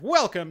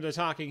Welcome to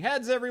Talking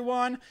Heads,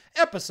 everyone.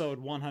 Episode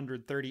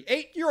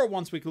 138, your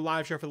once weekly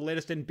live show for the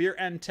latest in beer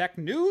and tech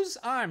news.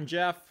 I'm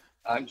Jeff.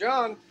 I'm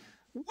John.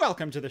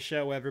 Welcome to the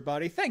show,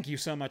 everybody. Thank you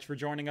so much for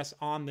joining us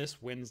on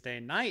this Wednesday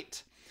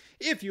night.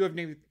 If you have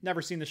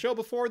never seen the show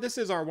before, this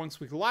is our once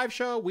weekly live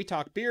show. We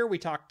talk beer, we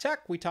talk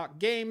tech, we talk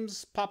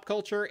games, pop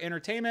culture,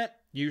 entertainment,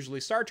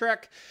 usually Star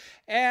Trek,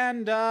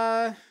 and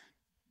lost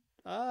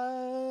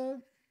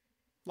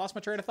my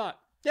train of thought.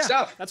 Yeah,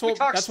 stuff. That's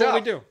what we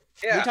do.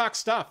 Yeah. We talk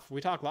stuff.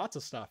 We talk lots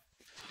of stuff.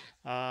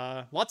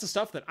 Lots of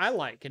stuff that I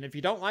like, and if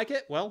you don't like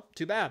it, well,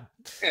 too bad.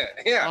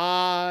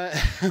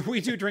 We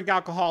do drink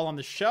alcohol on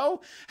the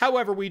show.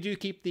 However, we do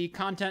keep the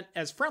content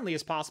as friendly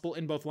as possible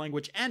in both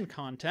language and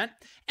content.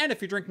 And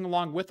if you're drinking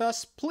along with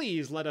us,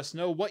 please let us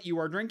know what you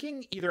are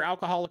drinking, either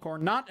alcoholic or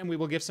not, and we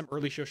will give some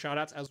early show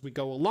shoutouts as we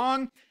go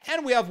along.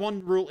 And we have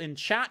one rule in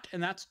chat,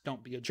 and that's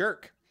don't be a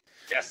jerk.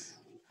 Yes.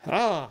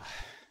 I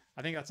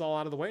think that's all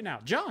out of the way now.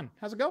 John,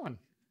 how's it going?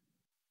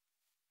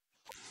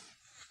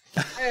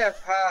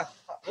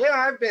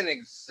 I've been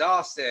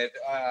exhausted.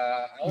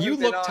 You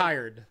look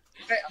tired.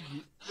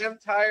 I'm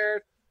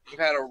tired. We've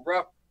had a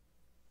rough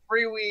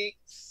 3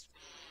 weeks.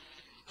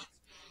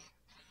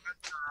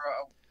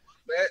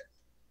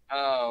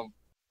 I am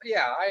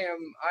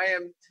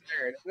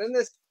tired. And then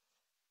this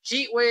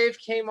heat wave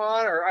came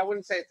on, or I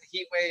wouldn't say it's a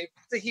heat wave.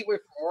 It's a heat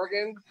wave from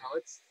Oregon.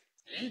 It's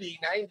 80,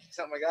 90,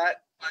 something like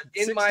that.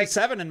 In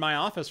 67 in my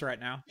office right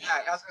now. Yeah,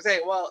 I was gonna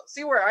say, well,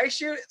 see where I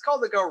shoot? It's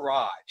called the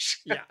garage.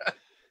 Yeah.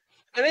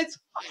 And it's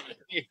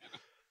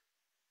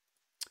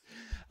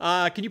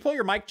can you pull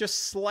your mic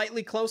just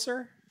slightly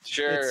closer?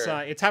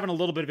 Sure. It's having a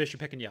little bit of issue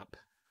picking you up.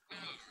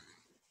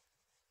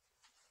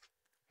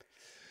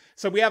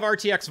 So we have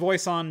RTX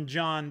voice on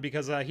John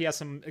because he has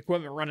some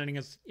equipment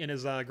running in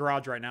his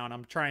garage right now, and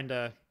I'm trying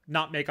to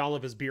not make all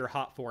of his beer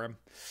hot for him.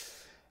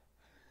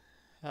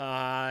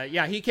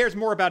 Yeah, he cares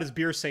more about his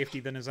beer safety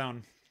than his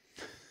own.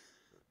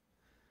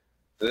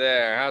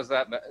 There, how's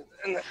that?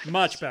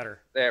 Much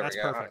better. That's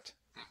perfect.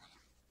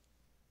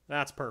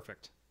 That's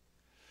perfect.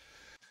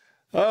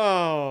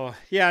 Oh,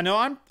 yeah,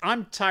 no,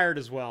 I'm tired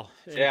as well.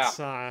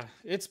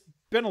 It's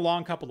been a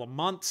long couple of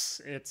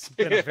months. It's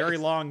been a very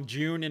long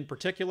June in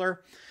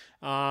particular.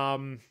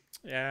 Man,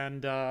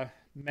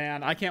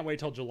 I can't wait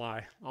till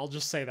July. I'll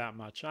just say that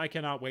much. I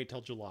cannot wait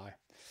till July.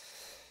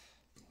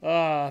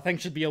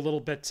 Things should be a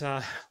little bit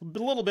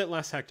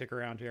less hectic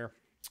around here.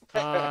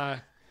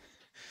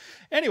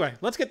 Anyway,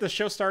 let's get this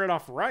show started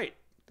off right.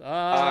 You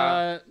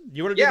want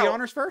to do the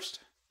honors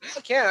first?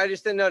 I can. I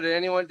just didn't know. Did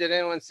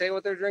anyone say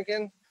what they're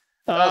drinking?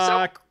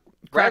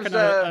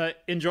 Cracking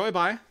Enjoy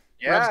by.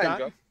 Yeah,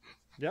 Enjoy.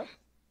 Yep.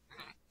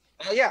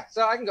 Yeah,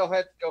 so I can go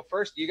ahead, go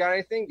first. Do you got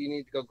anything? Do you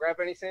need to go grab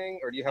anything,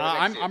 or do you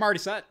have? I'm already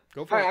set.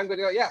 Go for it. All right, I'm going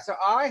to go. Yeah, so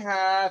I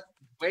have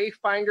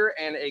Wayfinder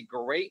and a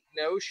Great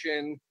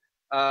Notion,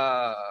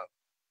 a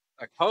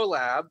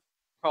collab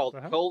called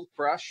Cold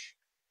Crush,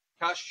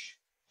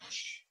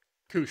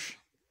 Koosh.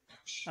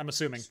 I'm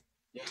assuming.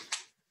 Yeah.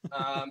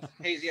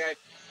 Hazy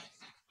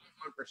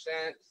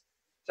 1%.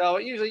 So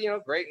usually,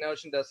 Great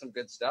Notion does some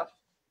good stuff.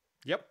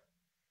 Yep.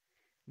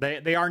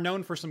 They are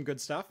known for some good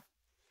stuff.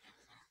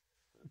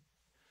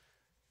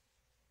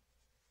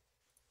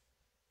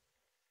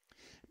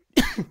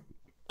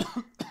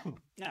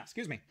 Yeah,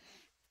 excuse me.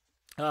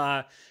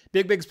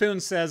 Big Spoon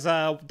says,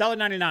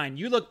 $1.99.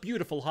 You look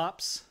beautiful,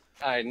 Hops.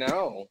 I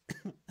know.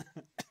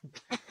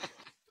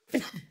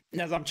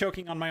 As I'm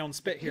choking on my own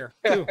spit here.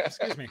 Ooh,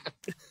 excuse me.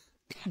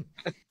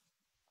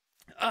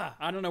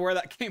 I don't know where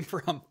that came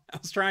from. I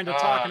was trying to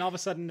talk, and all of a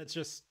sudden it's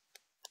just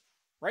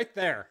right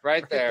there.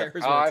 Right there.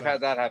 I've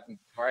had that happen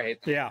before. I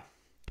hate that.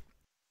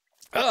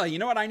 Yeah. You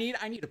know what I need?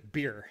 I need a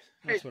beer.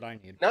 That's what I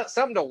need.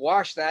 Something to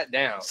wash that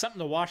down. Something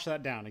to wash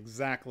that down,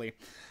 exactly.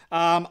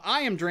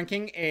 I am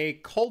drinking a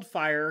Cold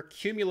Fire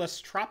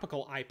Cumulus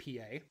Tropical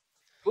IPA.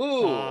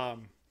 Ooh.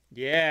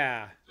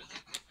 Yeah.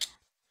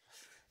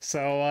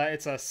 So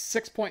it's a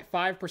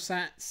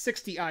 6.5%,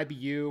 60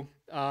 IBU,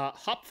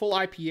 hopful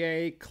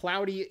IPA,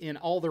 cloudy in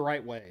all the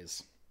right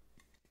ways.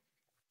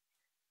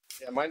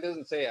 Yeah, mine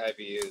doesn't say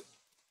IBU.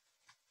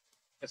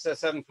 It says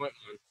 7.1.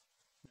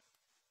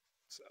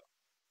 So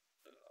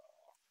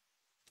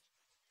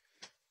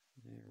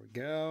there we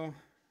go.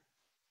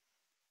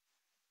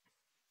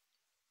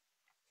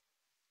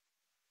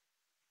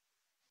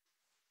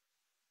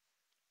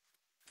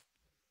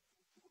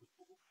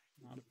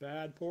 Not a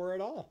bad pour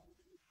at all.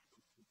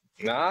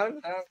 Not too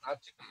bad.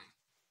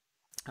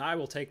 I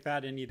will take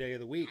that any day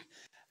of the week.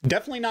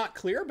 Definitely not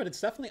clear, but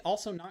it's definitely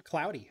also not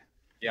cloudy.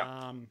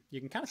 Yeah. You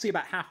can kind of see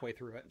about halfway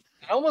through it.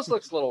 It almost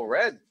looks a little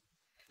red.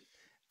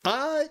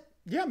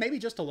 Yeah, maybe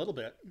just a little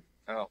bit.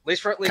 Oh, at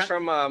least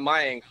from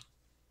my ink.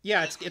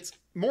 Yeah, it's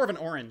more of an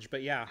orange,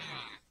 but yeah.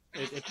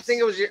 I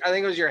think it was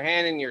your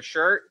hand in your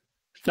shirt.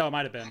 No, it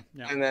might have been.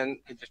 Yeah. And then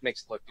it just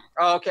makes it look.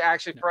 Oh, okay.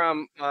 Actually,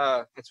 from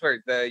it's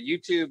weird. The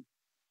YouTube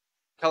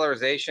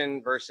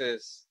colorization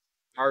versus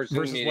our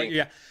Zoom meeting.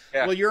 Yeah.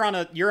 Well, you're on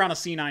a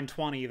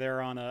C920. They're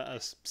on a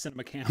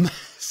CinemaCam.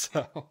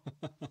 So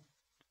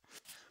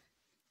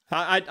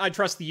I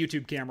trust the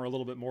YouTube camera a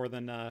little bit more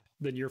than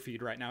your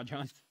feed right now,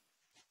 John.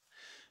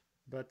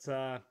 But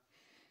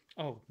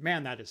oh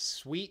man, that is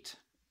sweet,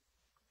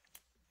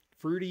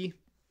 fruity.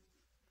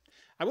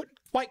 I wouldn't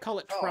quite call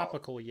it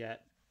tropical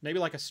yet. Maybe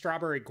like a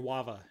strawberry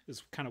guava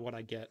is kind of what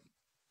I get.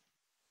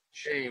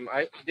 Shame.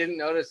 I didn't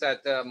notice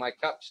that my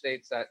cup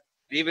states that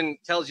it even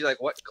tells you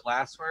like what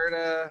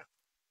glassware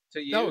to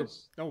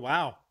use. Oh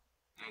wow.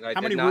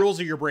 How many rules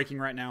are you breaking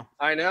right now?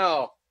 I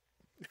know.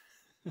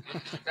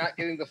 Not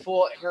getting the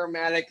full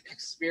aromatic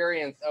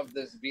experience of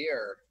this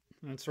beer.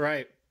 That's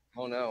right.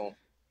 Oh no.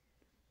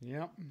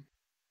 Yep.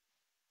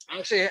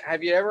 Actually,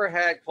 have you ever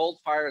had Cold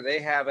Fire? They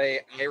have a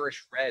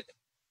Irish Red.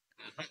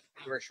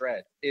 Irish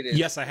Red. It is.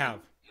 Yes, I have.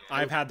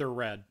 I've had their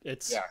red.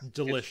 It's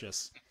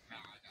delicious.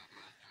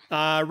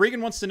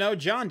 Regan wants to know,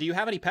 John, do you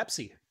have any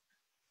Pepsi?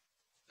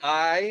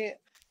 I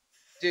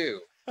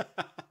do.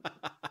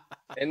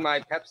 In my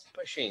Pepsi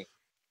machine.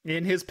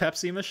 In his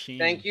Pepsi machine.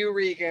 Thank you,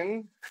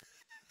 Regan.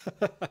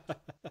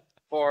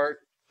 For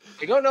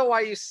I don't know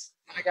why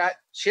I got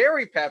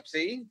cherry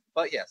Pepsi,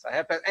 but yes, I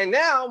have Pepsi. And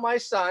now my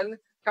son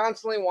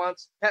constantly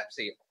wants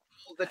Pepsi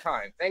all the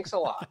time. Thanks a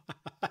lot.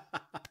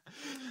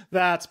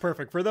 That's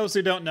perfect. For those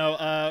who don't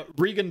know,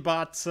 Regan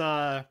bought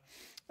John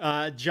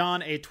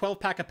a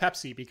 12-pack of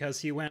Pepsi because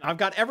he went, I've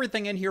got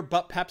everything in here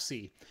but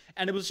Pepsi.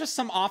 And it was just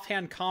some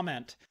offhand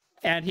comment.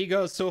 And he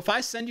goes, so if I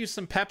send you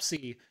some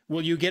Pepsi,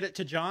 will you get it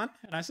to John?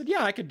 And I said,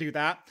 yeah, I could do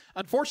that.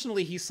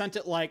 Unfortunately, he sent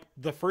it like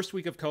the first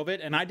week of COVID,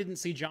 and I didn't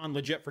see John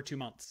legit for 2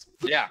 months.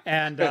 Yeah.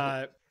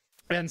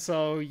 And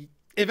so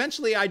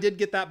eventually I did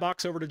get that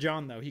box over to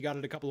John, though. He got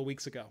it a couple of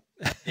weeks ago.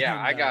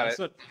 Yeah, I got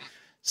it.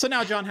 So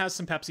now John has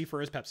some Pepsi for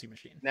his Pepsi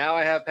machine. Now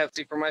I have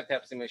Pepsi for my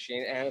Pepsi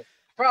machine. And the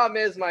problem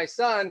is my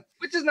son,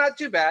 which is not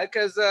too bad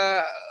because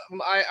I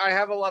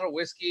have a lot of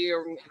whiskey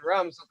or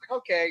rum. So it's like,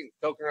 okay,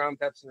 coconut rum,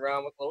 Pepsi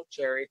rum with a little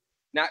cherry.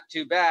 Not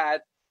too bad.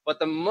 But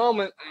the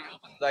moment I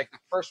opened, like the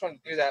first one to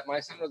do that,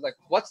 my son was like,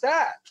 what's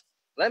that?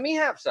 Let me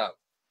have some.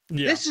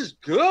 Yeah. This is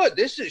good.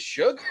 This is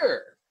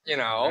sugar, you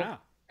know. Yeah.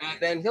 And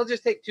then he'll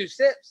just take 2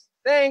 sips.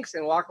 Thanks.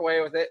 And walk away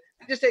with it.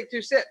 And just take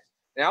 2 sips.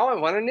 Now I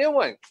want a new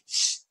one.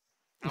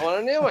 I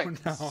want a new one.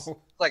 Oh, no.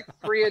 It's like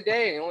 3 a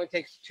day and it only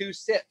takes 2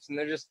 sips. And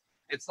they're just,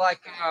 it's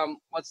like,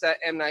 what's that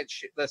M. Night,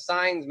 the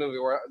Signs movie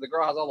where the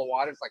girl has all the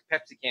water? It's like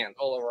Pepsi cans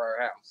all over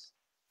our house.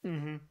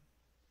 Mm-hmm.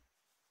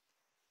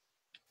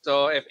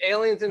 So if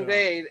aliens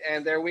invade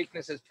and their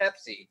weakness is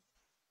Pepsi,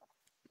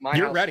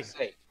 you're ready. Is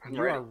safe.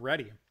 You are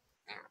ready.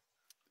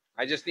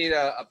 I just need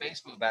a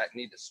baseball bat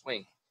and need to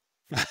swing.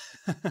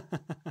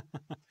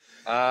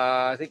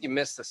 I think you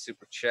missed the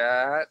super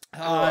chat.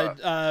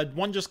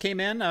 One just came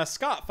in.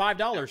 Scott,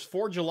 $5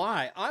 for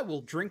July. I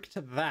will drink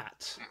to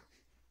that.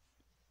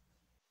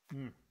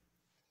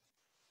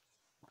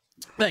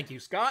 Thank you,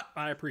 Scott.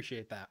 I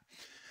appreciate that.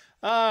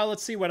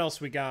 Let's see what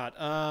else we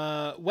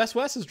got.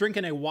 Wes is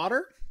drinking a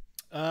water.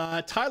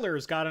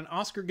 Tyler's got an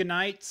Oscar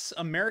Goodnight's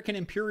American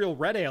Imperial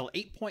Red Ale,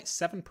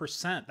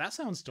 8.7%. That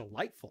sounds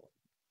delightful.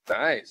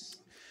 Nice.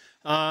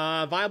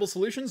 Viable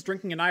Solutions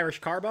drinking an Irish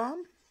Car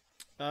Bomb.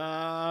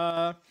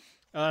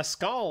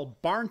 Skull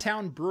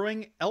Barntown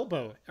Brewing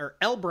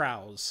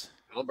Elbrow's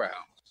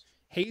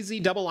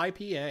Hazy Double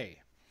IPA.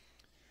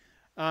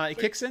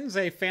 Kixon's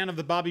a fan of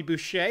the Bobby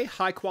Boucher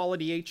High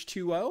Quality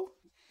H2O.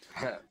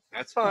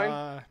 That's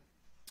fine.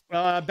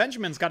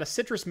 Benjamin's got a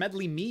Citrus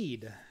Medley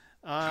Mead.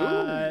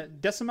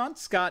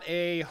 Decimont's got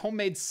a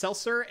homemade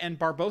seltzer and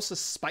Barbosa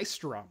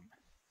spiced rum.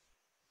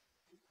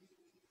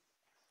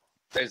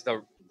 Is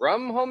the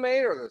rum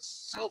homemade or the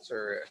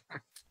seltzer?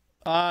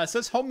 It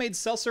says homemade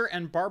seltzer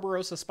and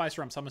Barbarossa spice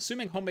rum. So I'm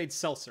assuming homemade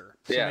seltzer.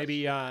 So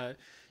maybe,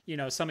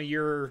 some of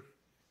your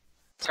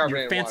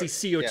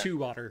fancy water. CO2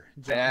 water.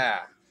 John. Yeah,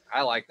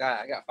 I like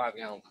that. I got 5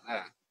 gallons of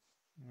that.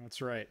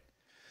 That's right.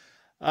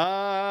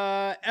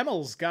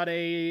 Emil's got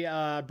a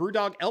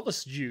Brewdog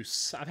Elvis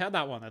juice. I've had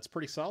that one. That's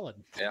pretty solid.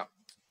 Yeah.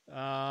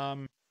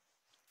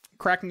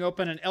 Cracking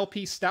open an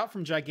LP stout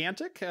from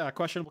Gigantic.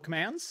 Questionable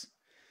commands.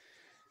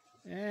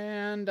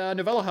 And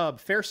Novella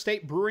Hub Fair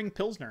State Brewing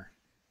Pilsner.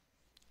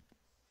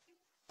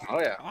 Oh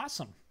yeah.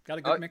 Awesome. Got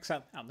a good mix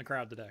out in the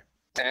crowd today.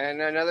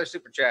 And another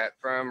super chat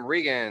from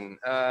Regan.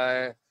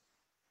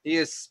 He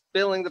is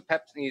spilling the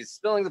Pepsi. He's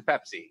spilling the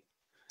Pepsi.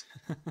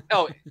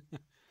 Oh,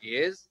 he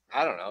is?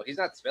 I don't know. He's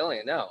not spilling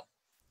it, no.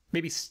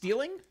 Maybe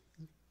stealing?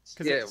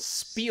 Because it's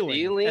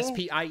spieling.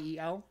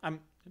 S-P-I-E-L. I'm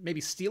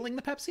maybe stealing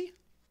the Pepsi?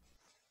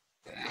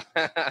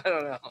 I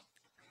don't know.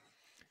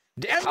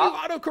 Damn you,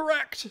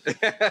 autocorrect!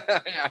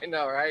 Yeah, I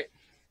know, right?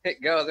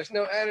 Hit go. There's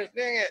no edit.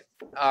 Dang it.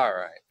 All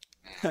right.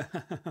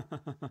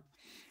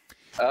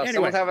 Anyway.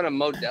 Someone's having a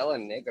Modelo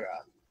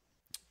Negra.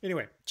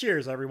 Anyway,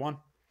 cheers, everyone.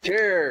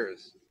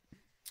 Cheers.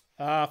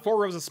 4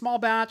 Roses Small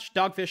Batch,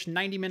 Dogfish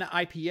 90-minute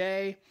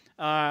IPA,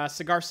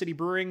 Cigar City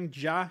Brewing,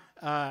 Jai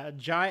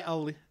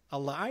Alai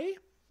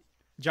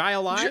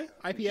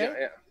IPA?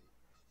 Yeah.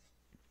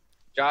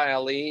 Jai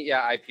Ali,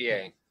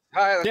 IPA.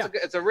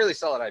 It's a really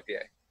solid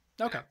IPA.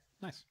 Okay,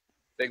 nice.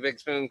 Big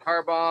Spoon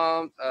Car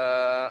Bomb.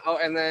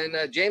 And then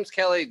James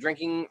Kelly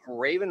drinking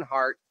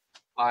Ravenheart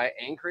by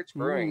Anchorage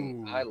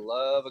Brewing. Ooh. I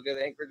love a good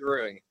Anchorage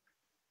Brewing.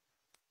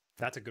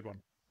 That's a good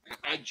one.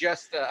 I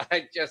just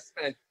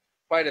spent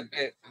quite a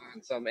bit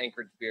on some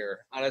Anchorage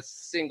beer, on a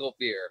single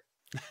beer.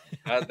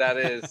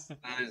 It's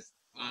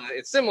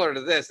similar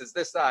to this. It's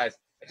this size.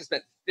 I just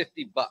spent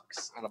 $50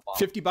 on a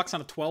bottle. $50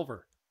 on a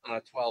 12er. On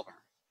a 12er.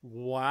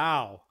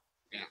 Wow.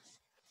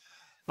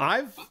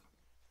 Yeah.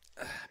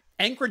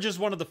 Anchorage is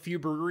one of the few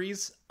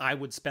breweries I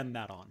would spend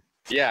that on.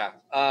 Yeah.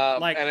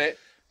 I've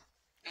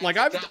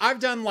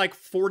done like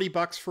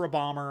 $40 for a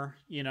bomber,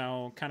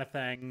 kind of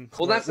thing.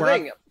 Well, that's the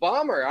thing.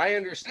 Bomber, I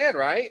understand,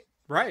 right?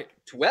 Right.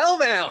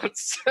 12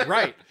 ounce.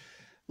 Right.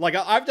 Like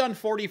I've done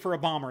 40 for a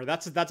bomber.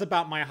 That's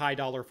about my high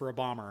dollar for a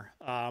bomber.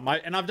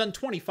 And I've done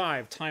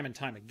 25 time and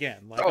time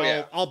again. Like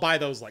I'll buy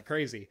those like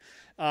crazy.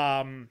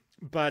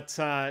 But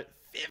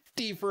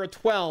 50 for a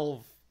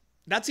 12,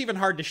 that's even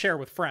hard to share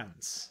with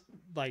friends.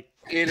 Like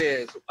it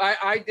is.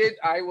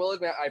 I will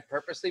admit I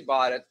purposely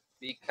bought it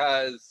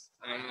because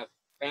I have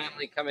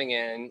family coming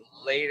in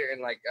later in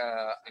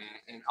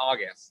in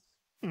August.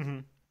 Mm-hmm.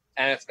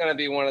 And it's going to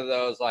be one of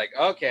those like,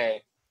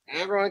 okay,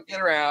 everyone get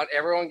around,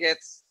 everyone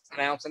gets an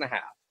ounce and a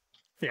half.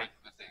 Yeah.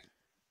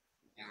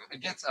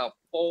 It gets a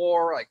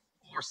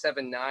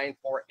 4.79,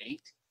 4.8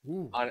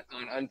 on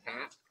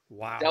Untapped.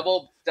 Wow.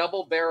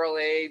 Double barrel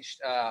aged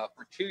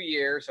for 2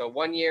 years. So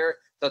 1 year.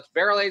 So it's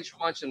barrel aged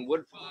once in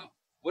Woodford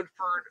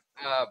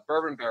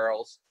bourbon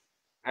barrels,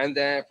 and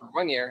then for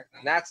 1 year,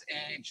 and that's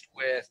aged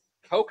with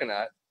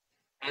coconut.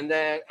 And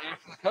then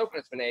after the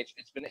coconut's been aged,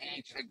 it's been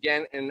aged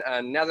again in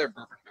another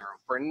bourbon barrel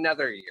for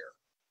another year.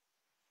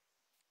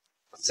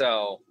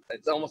 So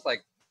it's almost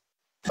like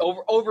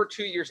over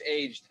 2 years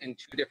aged in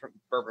 2 different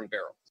bourbon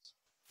barrels.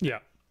 Yeah.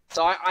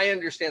 So I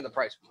understand the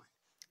price point.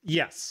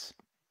 Yes.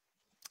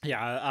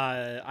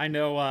 Yeah, I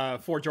know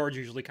Fort George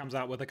usually comes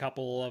out with a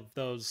couple of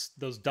those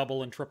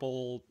double and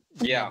triple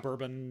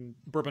bourbon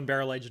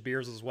barrel aged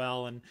beers as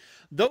well, and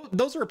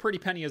those are a pretty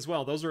penny as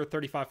well. Those are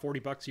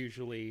 $35-$40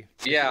 usually.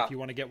 If you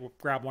want to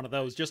grab one of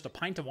those, just a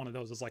pint of one of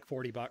those is like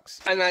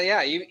 $40. And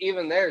then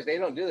even theirs, they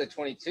don't do the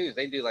 22s,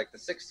 they do like the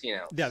 16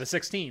 ounce. Yeah, the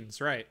 16s,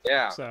 right?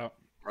 Yeah. So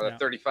or the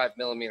 35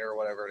 millimeter or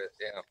whatever it is.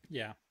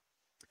 Yeah.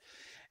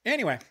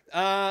 Anyway,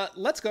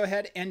 let's go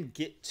ahead and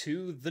get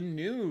to the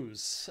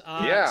news.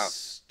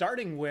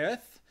 Starting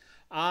with,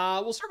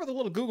 we'll start with a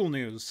little Google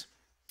news.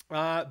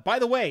 By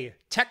the way,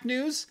 tech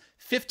news,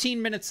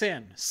 15 minutes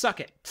in. Suck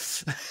it.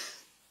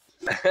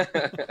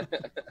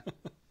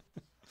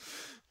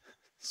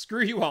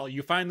 Screw you all.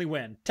 You finally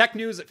win. Tech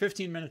news at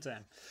 15 minutes in.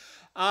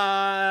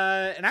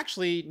 And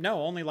actually,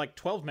 no, only like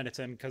 12 minutes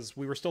in because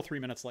we were still 3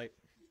 minutes late.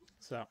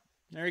 So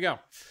there you go. Which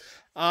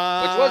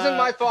wasn't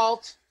my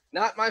fault.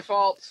 Not my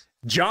fault.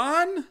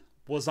 John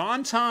was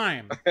on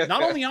time.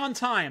 Not only on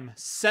time,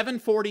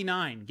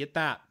 7:49. Get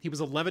that. He was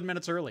 11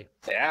 minutes early.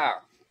 Yeah.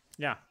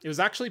 Yeah. It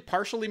was actually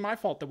partially my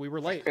fault that we were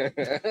late.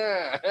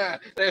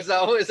 There's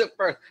always a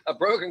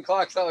broken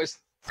clock's always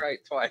right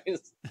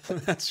twice.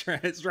 That's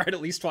right. It's right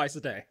at least twice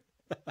a day.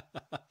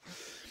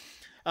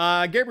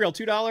 Gabriel,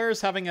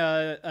 $2, having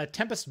a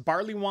Tempest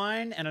barley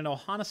wine and an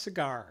Ohana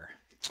cigar.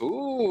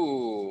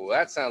 Ooh,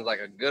 that sounds like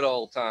a good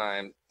old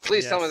time.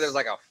 Please tell me there's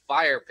like a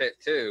fire pit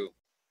too.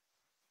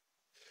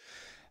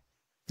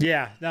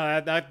 Yeah,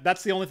 no,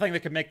 that's the only thing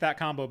that could make that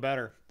combo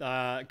better.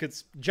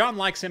 Because John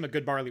likes him a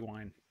good barley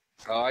wine.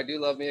 Oh, I do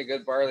love me a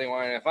good barley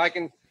wine. If I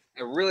can,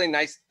 a really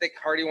nice, thick,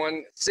 hearty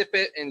one, sip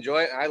it,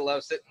 enjoy it. I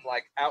love sitting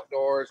like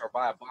outdoors or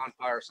by a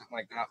bonfire or something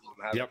like that.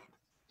 Yep.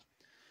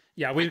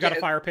 Yeah, we've got a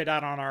fire pit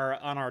out on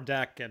our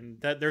deck, and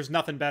there's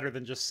nothing better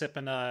than just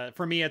sipping.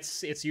 For me,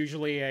 it's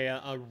usually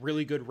a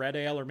really good red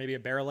ale or maybe a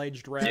barrel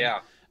aged red.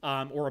 Yeah.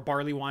 Or a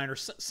barley wine or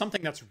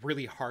something that's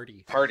really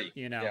hearty.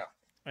 Yeah.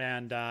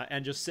 And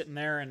just sitting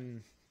there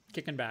and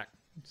kicking back.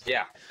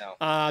 Yeah. No.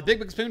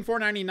 Big Spoon,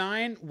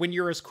 $4.99. When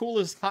you're as cool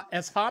as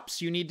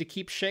hops, you need to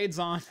keep shades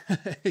on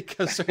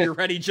because so you're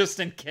ready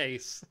just in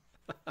case.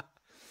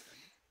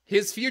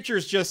 His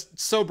future's just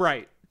so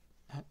bright.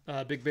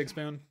 Big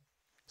Spoon,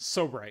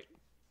 so bright.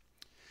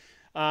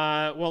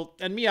 Well,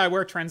 and me, I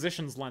wear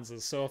transitions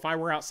lenses, so if I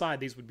were outside,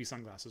 these would be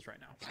sunglasses right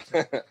now.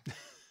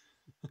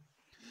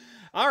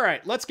 All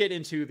right, let's get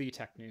into the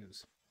tech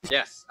news.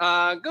 Yes.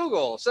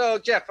 Google. So,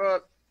 Jeff,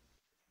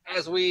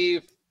 as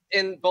we've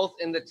both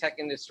in the tech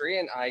industry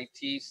and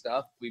IT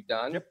stuff we've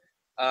done,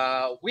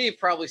 we've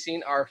probably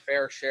seen our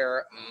fair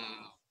share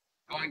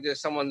going to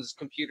someone's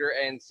computer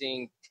and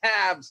seeing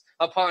tabs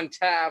upon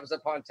tabs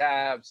upon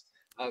tabs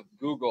of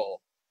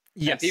Google.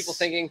 Yes. And people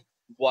thinking,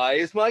 why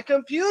is my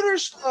computer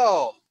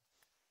slow?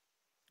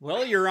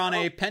 Well, you're on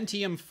a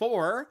Pentium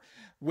 4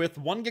 with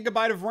 1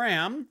 gigabyte of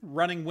RAM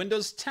running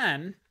Windows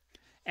 10,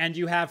 and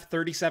you have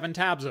 37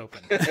 tabs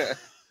open.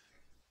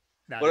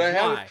 But I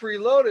have it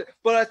preloaded.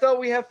 But I thought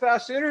we have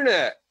fast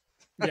internet.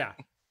 Yeah.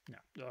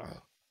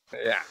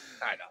 Yeah,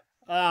 I know.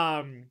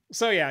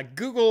 So yeah,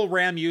 Google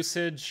RAM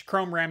usage,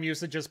 Chrome RAM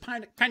usage has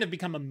kind of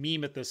become a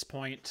meme at this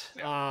point.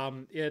 Yeah.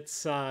 It's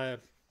so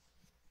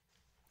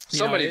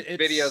many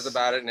videos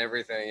about it and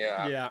everything.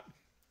 Yeah. Yeah.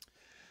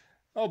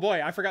 Oh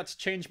boy, I forgot to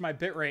change my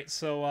bitrate,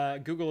 so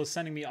Google is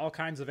sending me all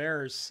kinds of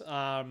errors.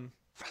 Oh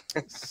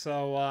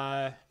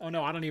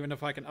no, I don't even know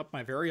if I can up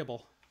my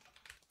variable.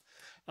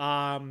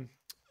 Um,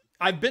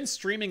 I've been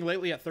streaming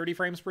lately at 30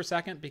 frames per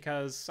second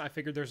because I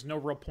figured there's no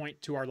real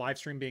point to our live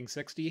stream being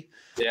 60.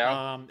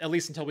 Yeah. At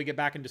least until we get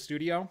back into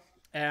studio.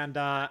 And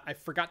I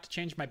forgot to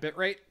change my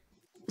bitrate.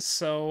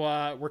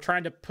 So we're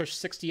trying to push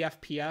 60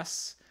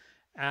 FPS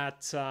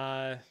at,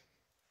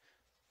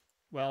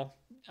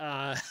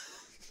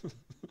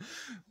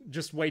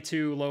 just way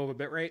too low of a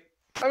bitrate.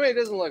 I mean, it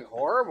doesn't look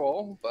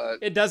horrible, but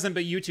it doesn't.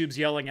 But YouTube's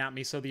yelling at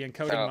me, so the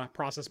encoding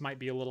process might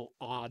be a little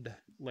odd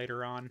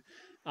later on.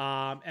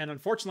 And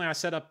unfortunately, I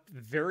set up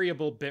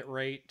variable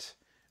bitrate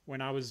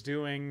when I was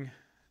doing.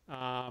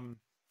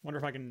 Wonder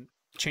if I can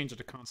change it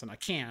to constant. I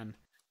can.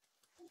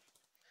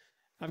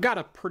 I've got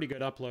a pretty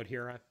good upload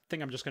here. I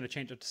think I'm just going to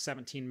change it to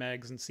 17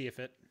 megs and see if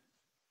it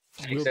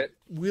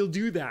will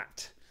do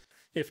that.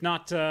 If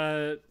not,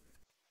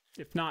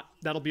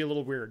 that'll be a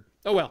little weird.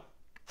 Oh well.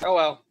 Oh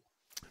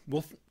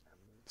well.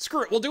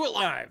 Screw it. We'll do it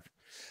live.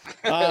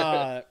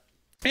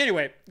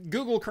 Anyway,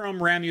 Google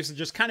Chrome RAM usage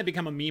has kind of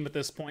become a meme at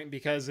this point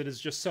because it is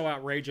just so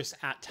outrageous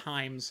at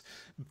times.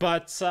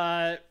 But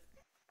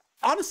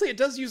honestly, it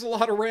does use a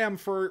lot of RAM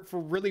for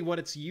really what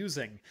it's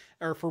using,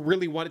 or for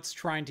really what it's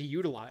trying to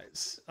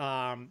utilize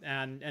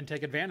and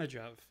take advantage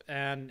of.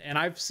 And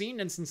I've seen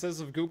instances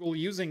of Google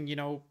using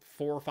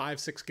 4, 5,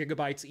 6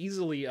 gigabytes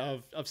easily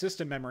of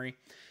system memory.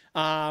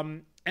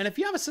 And if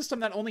you have a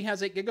system that only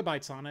has 8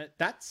 gigabytes on it,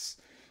 that's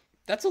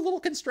a little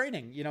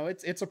constraining.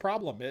 It's a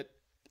problem.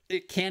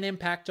 It can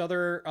impact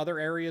other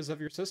areas of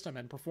your system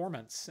and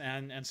performance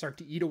and start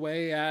to eat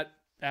away at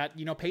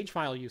page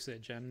file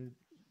usage, and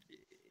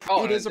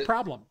it is a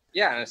problem.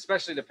 Yeah, and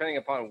especially depending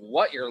upon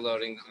what you're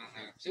loading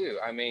too.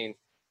 I mean,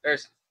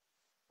 there's,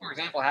 for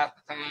example, half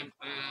the time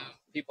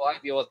people I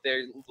deal with,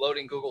 they're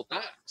loading Google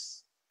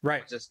Docs,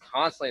 right? Just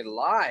constantly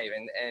live,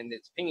 and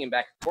it's pinging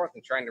back and forth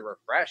and trying to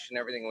refresh and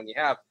everything. When you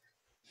have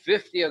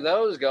 50 of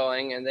those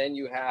going, and then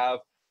you have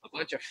a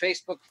bunch of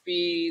Facebook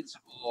feeds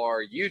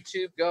or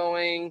YouTube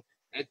going,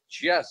 it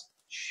just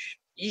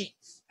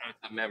eats at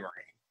the memory.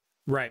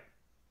 Right.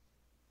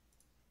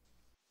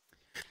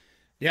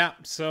 Yeah.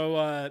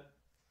 So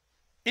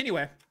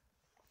anyway,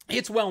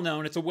 it's well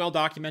known. It's a well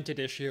documented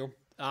issue.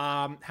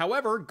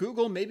 However,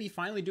 Google may be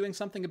finally doing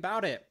something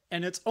about it,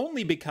 and it's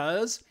only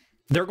because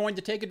they're going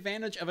to take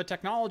advantage of a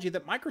technology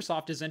that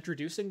Microsoft is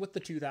introducing with the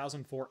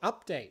 2004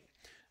 update.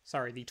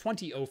 Sorry, the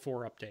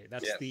 2004 update.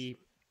 That's the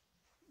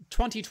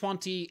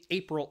 2020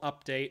 April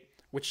update,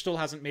 which still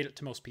hasn't made it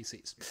to most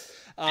PCs.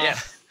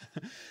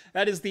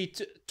 That is the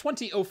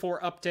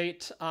 2004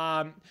 update.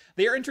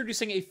 They are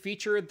introducing a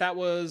feature that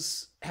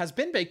has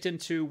been baked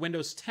into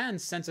Windows 10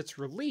 since its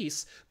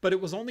release, but it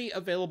was only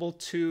available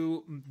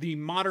to the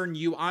modern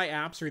UI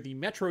apps, or the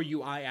Metro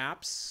UI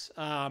apps,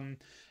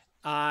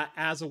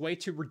 as a way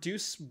to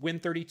reduce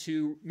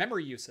Win32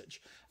 memory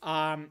usage.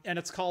 And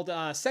it's called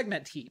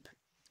Segment Heap.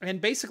 And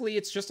basically,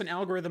 it's just an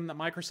algorithm that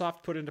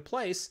Microsoft put into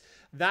place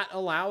that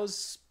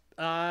allows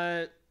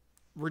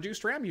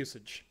reduced RAM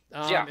usage.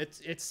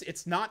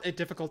 It's not a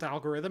difficult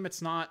algorithm.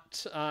 It's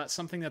not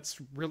something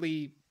that's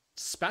really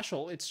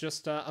special. It's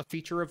just a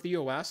feature of the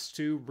OS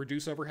to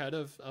reduce overhead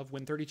of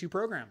Win32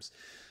 programs.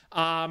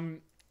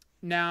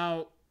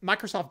 Now,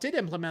 Microsoft did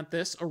implement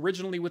this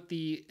originally with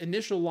the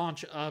initial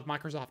launch of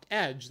Microsoft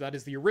Edge. That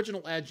is the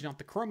original Edge, not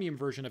the Chromium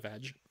version of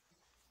Edge,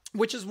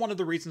 which is one of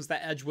the reasons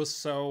that Edge was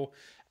so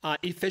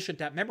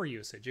efficient at memory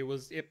usage.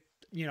 It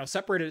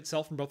separated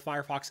itself from both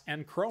Firefox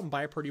and Chrome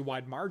by a pretty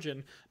wide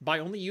margin by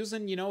only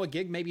using, a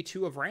gig, maybe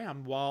 2 of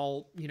RAM,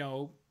 while,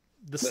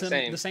 the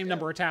same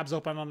number of tabs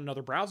open on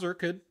another browser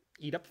could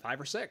eat up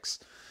 5 or 6.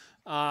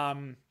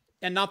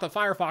 And not that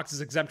Firefox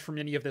is exempt from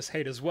any of this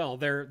hate as well.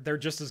 They're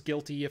just as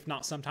guilty, if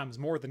not sometimes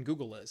more, than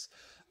Google is.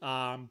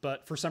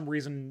 But for some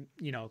reason,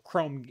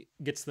 Chrome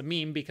gets the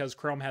meme because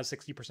Chrome has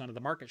 60% of the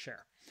market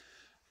share.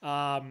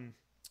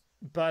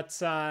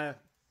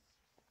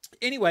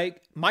 Anyway,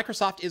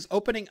 Microsoft is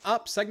opening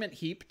up Segment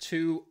Heap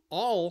to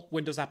all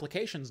Windows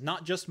applications,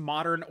 not just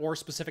modern or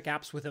specific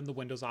apps within the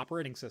Windows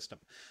operating system.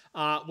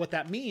 What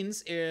that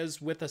means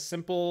is, with a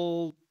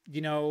simple,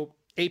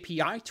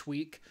 API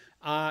tweak,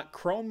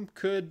 Chrome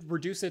could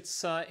reduce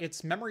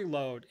its memory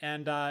load.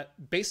 And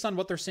based on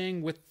what they're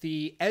seeing with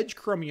the Edge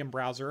Chromium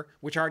browser,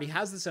 which already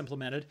has this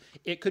implemented,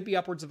 it could be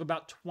upwards of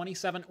about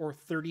 27 or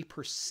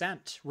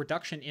 30%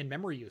 reduction in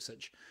memory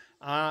usage.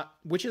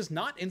 Which is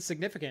not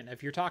insignificant.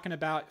 If you're talking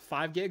about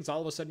 5 gigs,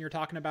 all of a sudden you're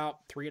talking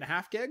about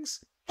 3.5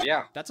 gigs.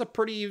 Yeah, that's a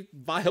pretty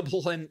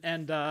viable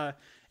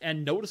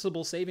and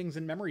noticeable savings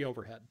in memory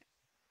overhead.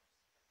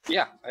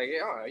 Yeah,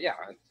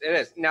 it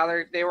is. Now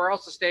they were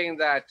also stating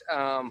that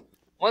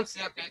once the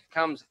update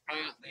comes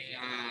out, the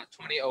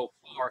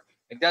 2004,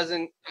 it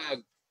doesn't.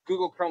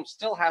 Google Chrome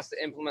still has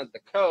to implement the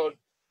code,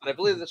 but I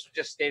believe this was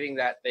just stating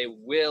that they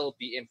will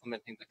be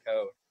implementing the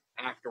code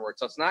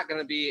afterwards. So it's not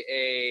going to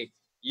be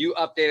you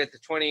update it to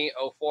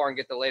 2004 and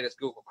get the latest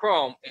Google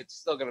Chrome. It's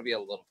still going to be a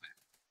little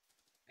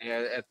bit.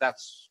 And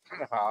that's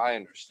kind of how I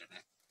understood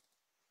it.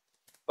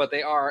 but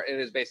it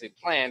is basically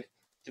planned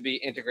to be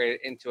integrated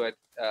into it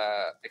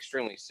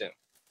extremely soon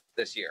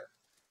this year.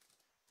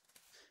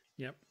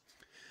 Yep.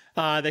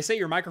 They say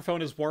your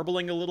microphone is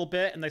warbling a little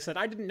bit, and they said,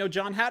 I didn't know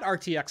John had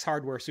RTX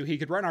hardware so he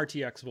could run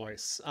RTX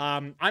voice.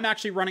 I'm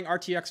actually running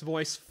RTX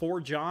voice for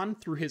John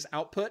through his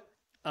output.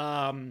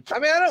 I mean, I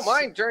don't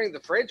mind turning the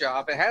fridge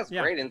off. It has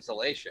great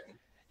insulation.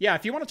 Yeah,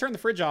 if you want to turn the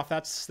fridge off,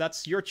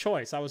 that's your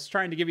choice. I was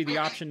trying to give you the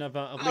option of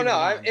oh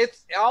no,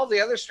 it's all the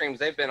other streams,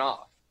 they've been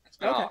off. It's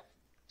been off.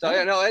 So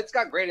it's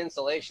got great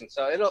insulation,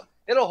 so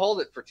it'll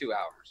hold it for 2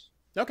 hours.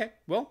 Okay,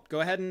 well,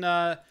 go ahead and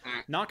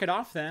knock it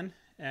off then,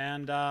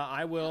 and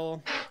I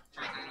will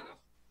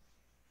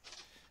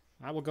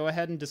go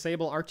ahead and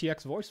disable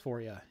RTX voice for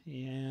you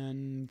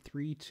in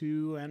 3,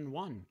 2, and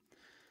 1.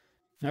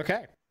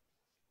 Okay.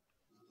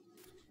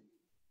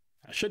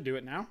 I should do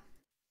it now.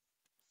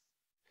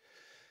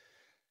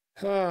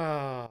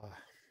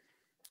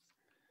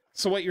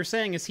 So what you're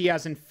saying is he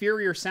has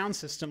inferior sound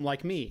system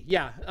like me.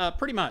 Yeah,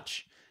 pretty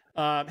much.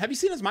 Have you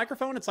seen his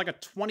microphone? It's like a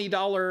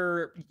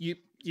 $20, you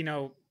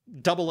know,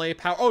 AA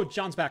power. Oh,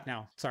 John's back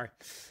now. Sorry.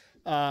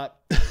 Hi,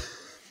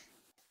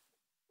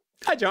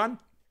 John.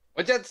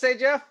 What'd you have to say,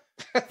 Jeff?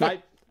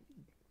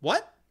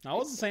 What? I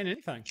wasn't saying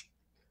anything.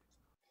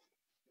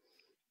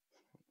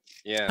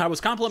 Yeah. I was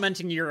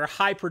complimenting your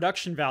high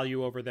production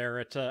value over there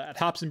at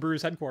Hops and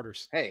Brews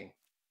headquarters. Hey.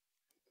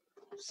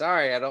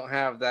 Sorry, I don't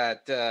have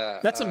that.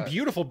 That's some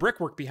beautiful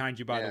brickwork behind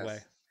you, by the way.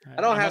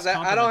 I don't have that.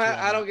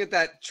 I don't get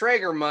that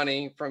Traeger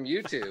money from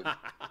YouTube.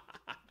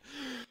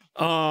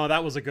 Oh,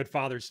 that was a good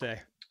Father's Day.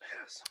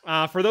 Yes.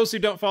 For those who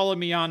don't follow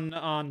me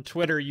on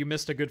Twitter, you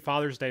missed a good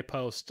Father's Day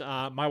post.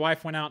 My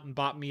wife went out and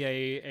bought me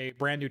a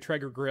brand new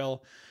Traeger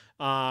grill,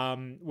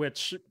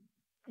 which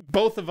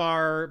both of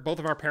our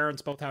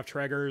parents both have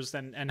Traegers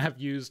and have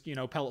used, you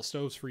know, pellet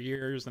stoves for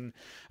years. And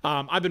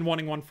I've been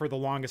wanting one for the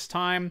longest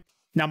time.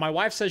 Now, my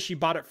wife says she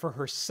bought it for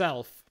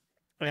herself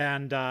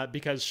and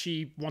because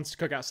she wants to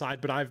cook outside,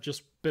 but I've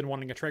just been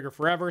wanting a Traeger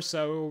forever.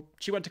 So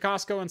she went to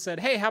Costco and said,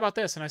 hey, how about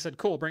this? And I said,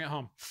 cool, bring it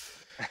home.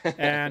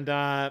 And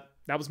that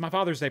was my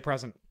Father's Day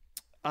present.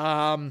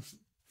 But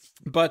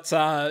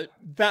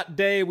that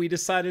day we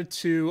decided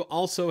to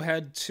also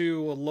head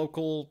to a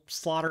local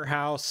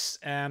slaughterhouse,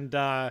 and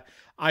I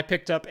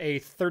picked up a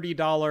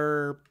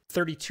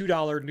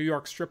 $32 New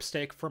York strip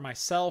steak for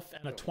myself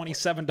and a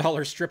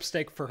 $27 strip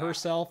steak for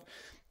herself.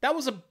 That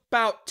was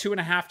about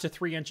 2.5 to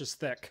 3 inches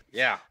thick.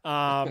 Yeah.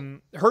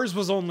 Hers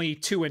was only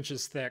 2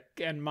 inches thick,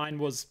 and mine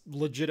was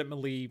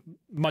legitimately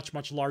much,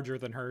 much larger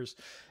than hers.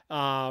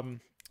 Oh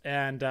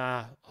man,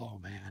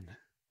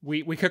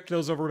 we cooked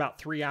those over about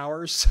 3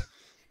 hours.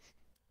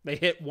 They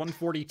hit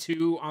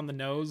 142 on the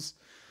nose.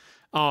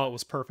 Oh, it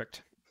was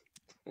perfect.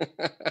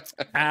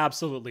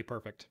 Absolutely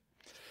perfect.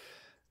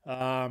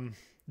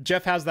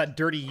 Jeff has that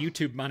dirty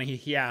YouTube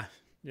money. Yeah.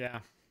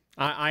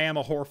 I am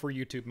a whore for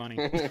YouTube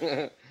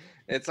money.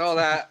 It's all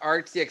that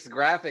RTX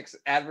graphics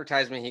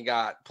advertisement he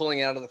got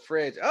pulling out of the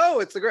fridge. Oh,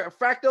 it's a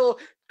fractal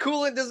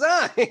coolant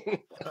design.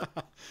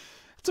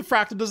 It's a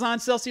fractal design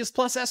Celsius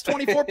Plus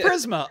S24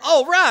 Prisma.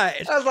 Oh,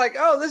 right. I was like,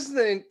 oh, this is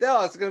it's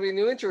going to be a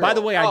new intro. By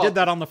the way, I did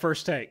that on the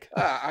first take.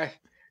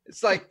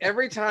 It's like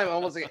every time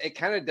almost it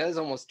kind of does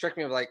almost trick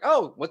me of like,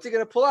 oh, what's he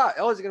going to pull out?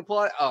 Oh, is he going to pull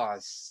out? Oh,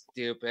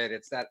 stupid.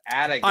 It's that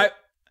addict.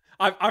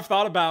 I've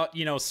thought about,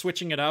 you know,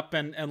 switching it up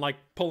and like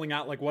pulling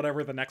out like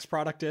whatever the next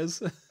product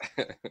is.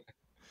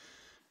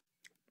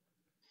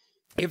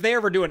 If they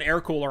ever do an air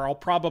cooler, I'll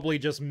probably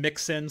just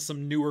mix in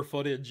some newer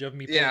footage of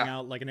me pulling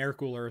out like an air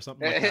cooler or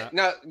something like that.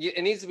 No,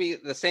 it needs to be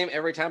the same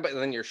every time, but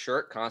then your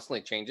shirt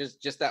constantly changes.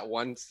 Just that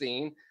one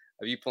scene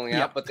of you pulling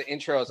out, but the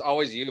intro is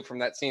always you from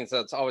that scene,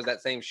 so it's always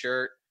that same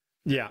shirt.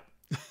 Yeah.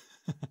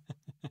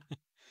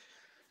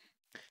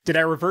 Did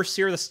I reverse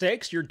sear the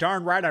steaks? You're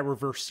darn right I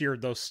reverse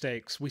seared those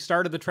steaks. We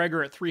started the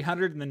Traeger at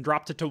 300 and then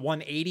dropped it to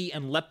 180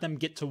 and let them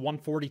get to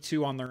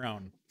 142 on their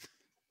own.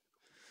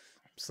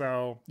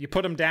 So you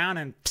put them down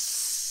and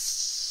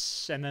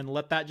then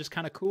let that just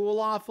kind of cool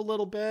off a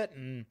little bit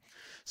and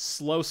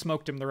slow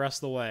smoked them the rest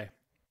of the way.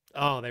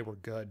 Oh, they were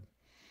good.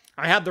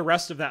 I had the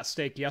rest of that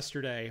steak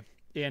yesterday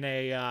in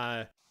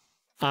a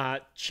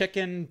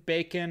chicken,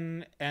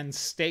 bacon, and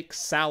steak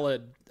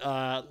salad,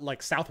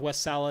 like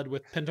Southwest salad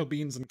with pinto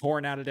beans and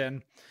corn added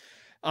in.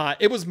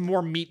 It was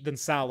more meat than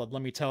salad,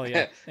 let me tell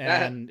you.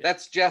 And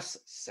that's just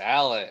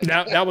salad.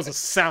 That was a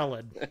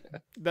salad.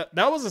 That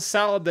was a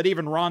salad that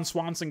even Ron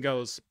Swanson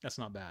goes, that's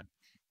not bad.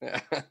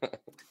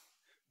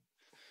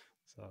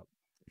 So,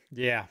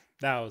 yeah,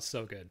 that was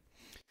so good.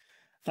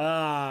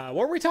 What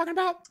were we talking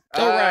about?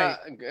 Oh,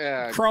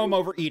 right. Chrome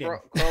overeating.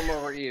 Chrome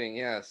overeating,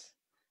 yes.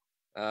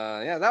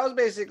 Yeah, that was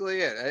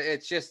basically it.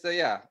 It's just,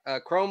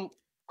 Chrome's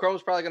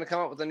probably going to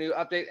come up with a new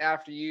update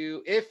after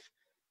if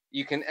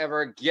you can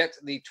ever get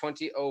the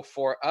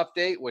 2004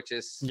 update, which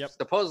is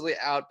supposedly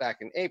out back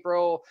in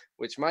April,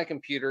 which my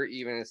computer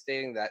even is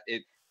stating that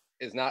it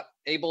is not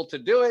able to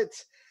do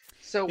it.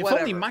 So if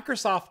only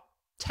Microsoft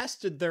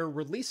tested their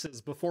releases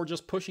before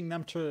just pushing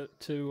them to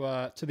the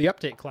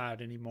update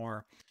cloud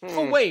anymore.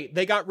 Oh wait,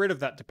 they got rid of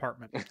that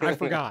department. I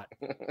forgot.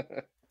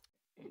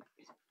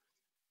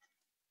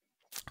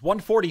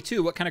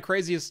 142. What kind of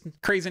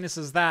craziness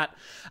is that?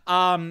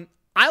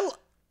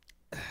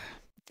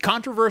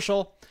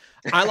 Controversial.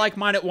 I like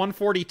mine at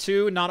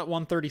 142, not at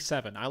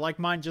 137. I like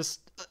mine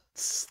just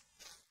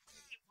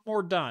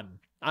more done.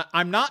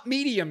 I'm not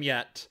medium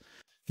yet,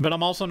 but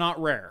I'm also not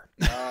rare.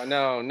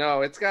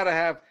 No. It's got to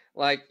have,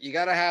 like, you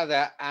got to have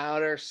that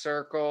outer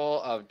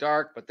circle of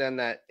dark, but then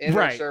that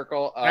inner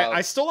circle of... I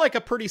still like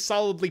a pretty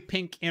solidly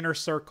pink inner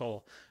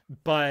circle,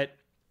 but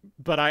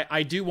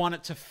I do want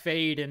it to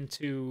fade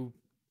into,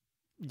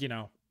 you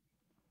know,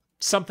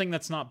 something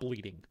that's not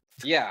bleeding.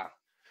 Yeah.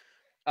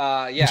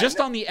 Just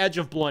on the edge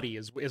of bloody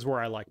is where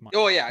I like mine.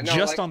 Oh yeah, no,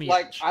 just on the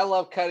edge. I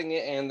love cutting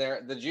it, and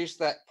the juice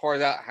that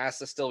pours out has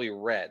to still be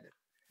red.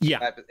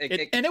 Yeah,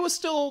 and it was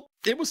still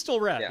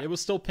red. Yeah. It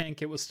was still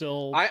pink. It was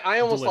still. I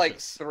almost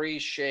delicious. like 3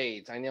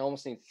 shades. I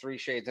almost need 3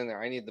 shades in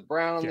there. I need the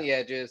brown on the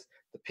edges,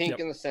 the pink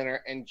in the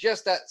center, and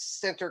just that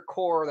center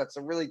core that's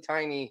a really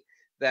tiny.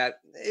 That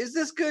is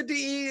this good to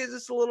eat? Is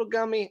this a little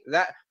gummy?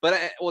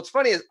 What's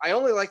funny is I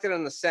only liked it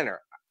in the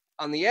center.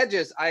 On the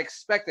edges, I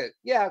expected,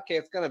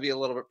 it's going to be a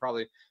little bit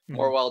probably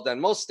more well done.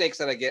 Most steaks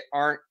that I get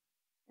aren't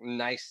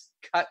nice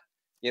cut,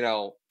 you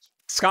know.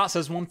 Scott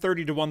says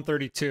 130 to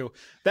 132.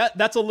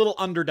 That's a little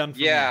underdone for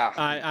me.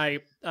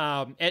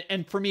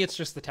 And for me, it's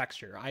just the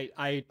texture.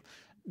 I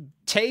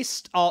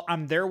taste.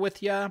 I'm there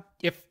with you.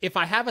 If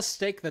I have a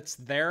steak that's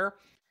there,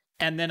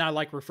 and then I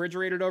like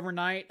refrigerate it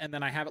overnight, and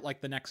then I have it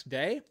like the next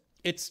day,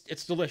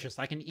 it's delicious.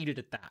 I can eat it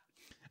at that.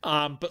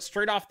 But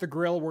straight off the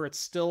grill, where it's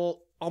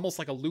still almost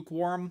like a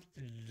lukewarm.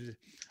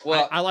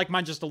 Well, I like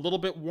mine just a little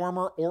bit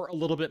warmer or a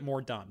little bit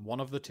more done. One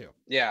of the two.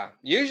 Yeah.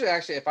 Usually,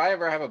 actually, if I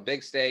ever have a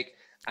big steak,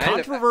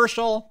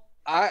 controversial.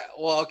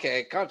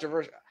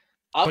 Controversial.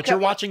 But you're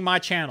watching my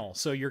channel,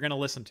 so you're gonna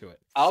listen to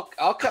it.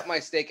 I'll cut my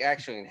steak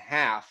actually in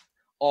half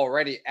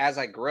already as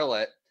I grill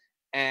it,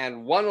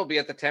 and one will be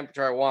at the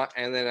temperature I want,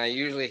 and then I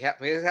usually get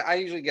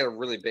a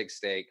really big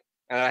steak,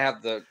 and I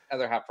have the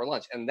other half for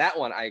lunch, and that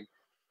one I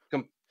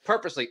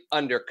purposely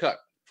undercook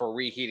for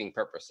reheating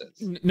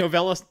purposes.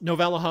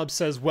 Novella Hub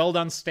says, well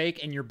done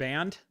steak, and you're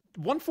banned.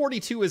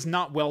 142 is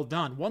not well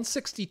done.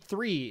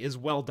 163 is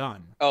well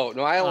done. Oh,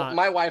 no,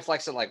 my wife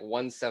likes it like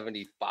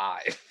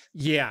 175.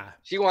 Yeah.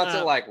 She wants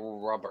it like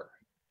rubber.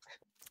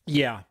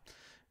 Yeah.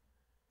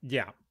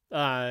 Yeah.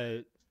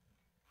 A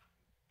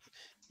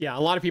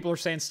lot of people are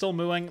saying still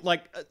mooing.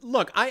 Like,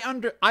 look,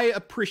 I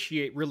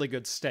appreciate really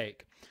good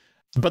steak.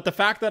 But the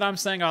fact that I'm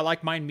saying I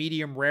like mine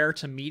medium rare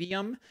to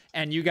medium,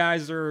 and you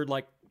guys are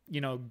like, you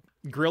know,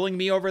 grilling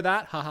me over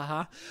that,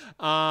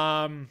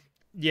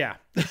 yeah.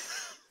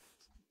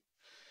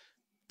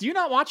 Do you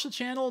not watch the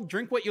channel?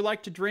 Drink what you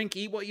like to drink,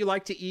 eat what you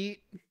like to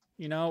eat.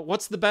 You know,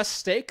 what's the best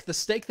steak? The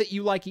steak that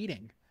you like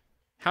eating.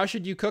 How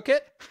should you cook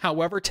it?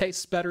 However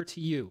tastes better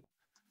to you.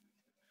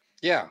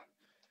 Yeah. Are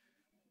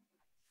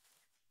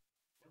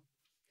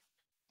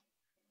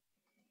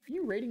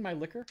you rating my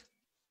liquor?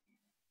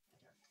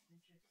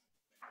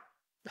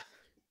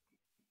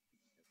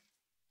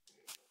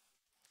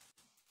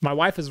 My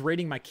wife is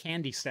raiding my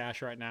candy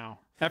stash right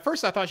now. At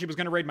first, I thought she was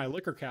going to raid my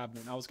liquor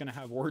cabinet. I was going to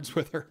have words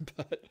with her,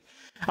 but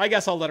I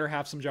guess I'll let her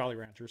have some Jolly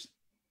Ranchers.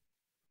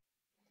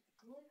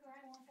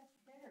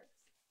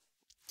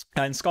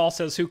 And Skull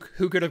says, who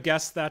could have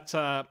guessed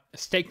that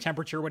steak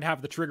temperature would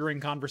have the triggering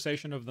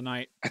conversation of the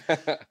night?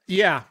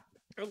 Yeah.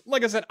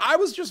 Like I said, I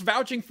was just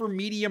vouching for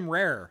medium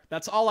rare.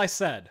 That's all I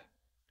said.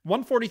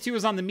 142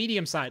 is on the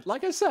medium side.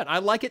 Like I said, I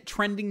like it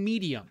trending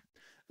medium,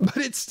 but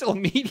it's still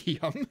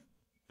medium.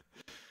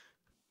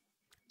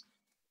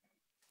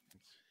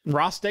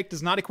 Raw steak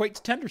does not equate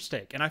to tender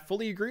steak, and I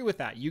fully agree with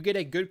that. You get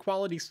a good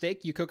quality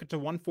steak, you cook it to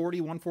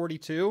 140,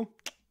 142,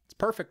 it's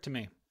perfect to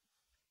me.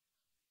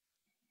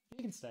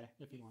 You can stay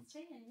if you want.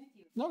 Stay in with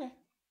you. Okay,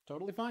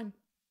 totally fine.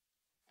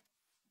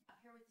 Out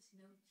here with this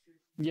no.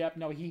 Yep,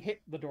 no, he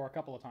hit the door a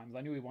couple of times.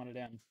 I knew he wanted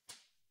in.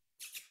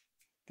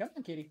 Come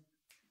on, kitty.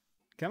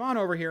 Come on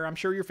over here. I'm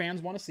sure your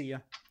fans want to see you.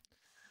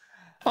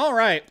 All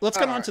right, let's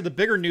get on to the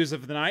bigger news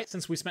of the night,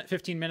 since we spent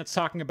 15 minutes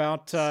talking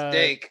about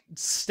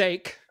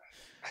steak.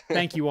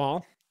 Thank you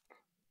all.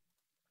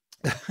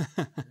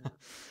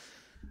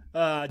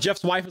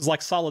 Jeff's wife is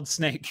like Solid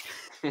Snake.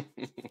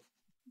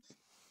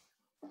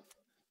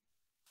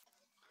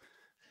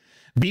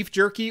 Beef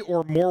jerky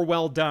or more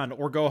well done,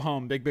 or go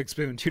home. Big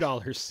spoon,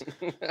 $2.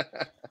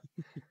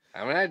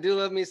 I mean, I do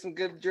love me some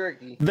good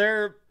jerky.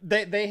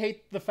 They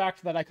hate the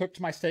fact that I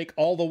cooked my steak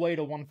all the way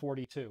to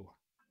 142.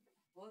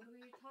 What were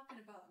you talking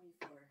about me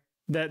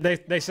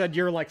for? They said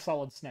you're like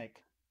Solid Snake.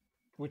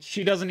 Which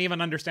she doesn't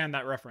even understand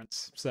that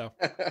reference, so.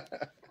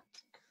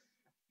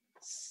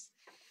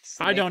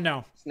 I don't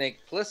know. Snake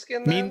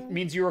Plissken,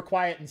 means you were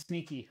quiet and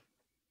sneaky.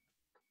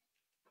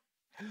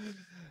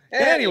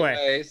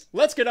 Anyway,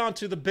 let's get on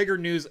to the bigger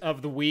news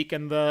of the week,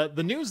 and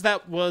the news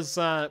that was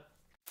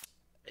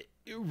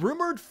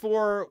rumored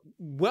for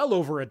well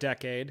over a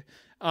decade,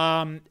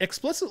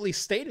 explicitly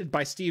stated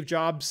by Steve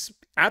Jobs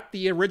at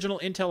the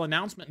original Intel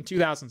announcement in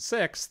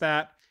 2006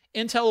 that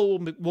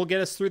Intel will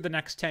get us through the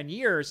next 10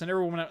 years. And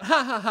everyone went,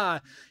 ha ha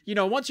ha, you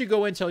know, once you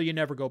go Intel, you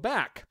never go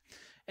back.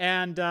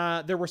 And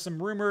there were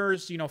some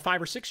rumors,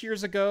 5 or 6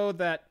 years ago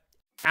that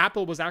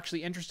Apple was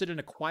actually interested in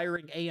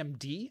acquiring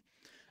AMD.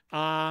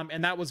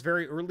 And that was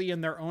very early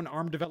in their own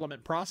ARM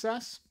development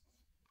process.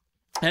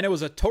 And it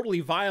was a totally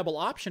viable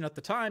option at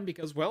the time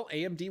because, well,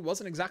 AMD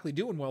wasn't exactly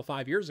doing well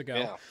 5 years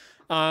ago.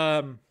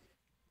 Yeah.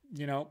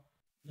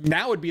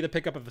 Now would be the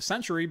pickup of the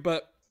century,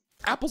 but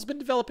Apple's been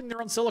developing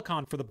their own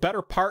silicon for the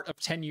better part of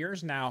 10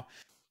 years now.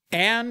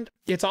 And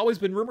it's always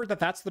been rumored that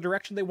that's the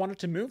direction they wanted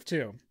to move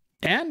to.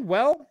 And,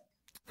 well,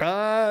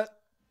 that's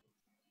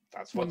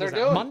what they're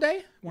doing.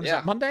 Monday? When is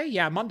that? Monday?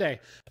 Yeah, Monday.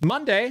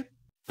 Monday,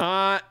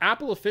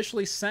 Apple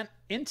officially sent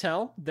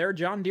Intel their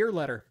John Deere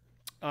letter.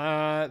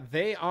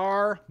 They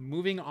are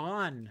moving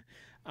on.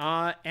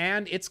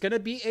 And it's going to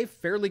be a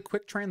fairly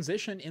quick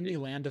transition in the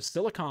land of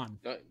silicon.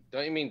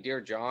 Don't you mean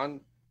Dear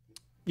John?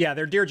 Yeah,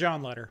 their Dear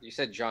John letter. You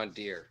said John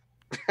Deere.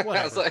 Whatever.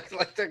 I was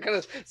like they're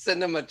going to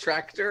send him a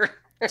tractor.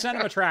 Send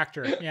him a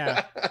tractor,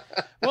 yeah.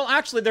 Well,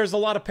 actually, there's a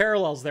lot of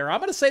parallels there. I'm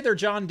going to say their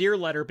John Deere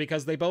letter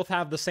because they both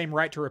have the same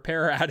right to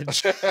repair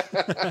adage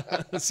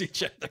as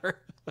each other.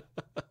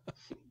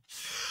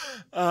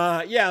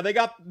 Yeah, they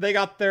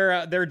got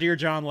their Dear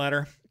John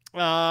letter.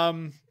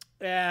 Apple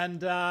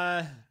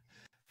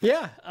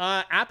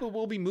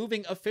will be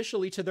moving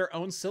officially to their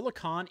own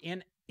silicon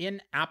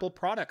in Apple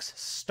products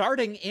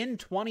starting in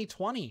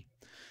 2020.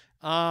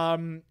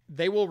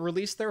 They will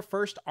release their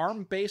first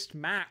ARM-based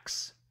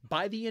Macs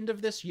by the end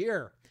of this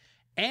year.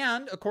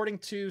 And according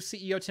to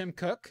CEO Tim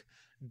Cook,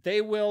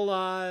 they will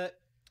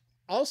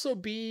also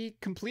be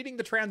completing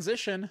the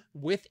transition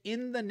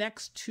within the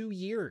next 2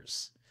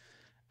 years.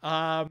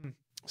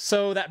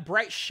 So that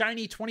bright,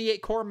 shiny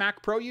 28-core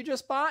Mac Pro you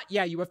just bought,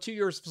 yeah, you have 2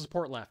 years of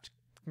support left.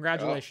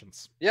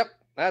 Congratulations. Oh. Yep,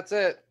 that's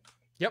it.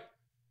 Yep.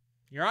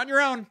 You're on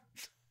your own.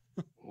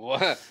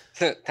 What?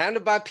 Time to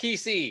buy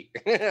PC.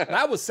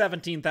 That was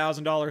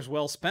 $17,000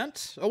 well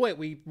spent. Oh, wait,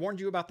 we warned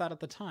you about that at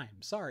the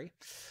time. Sorry.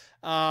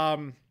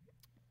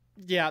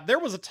 Yeah, there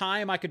was a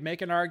time I could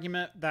make an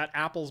argument that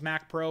Apple's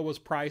Mac Pro was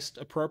priced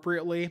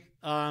appropriately.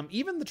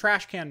 Even the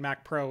trash can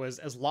Mac Pro,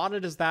 as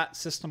lauded as that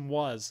system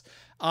was,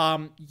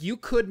 you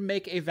could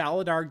make a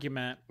valid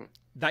argument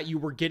that you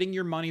were getting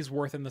your money's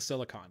worth in the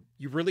silicon.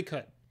 You really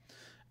could.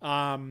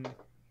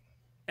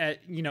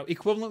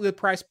 Equivalently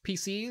priced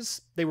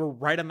PCs, they were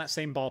right on that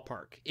same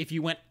ballpark. If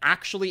you went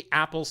actually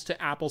apples to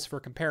apples for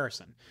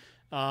comparison,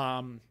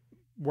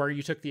 where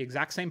you took the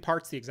exact same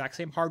parts, the exact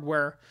same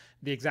hardware,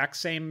 the exact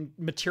same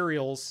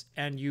materials,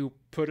 and you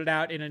put it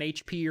out in an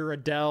HP or a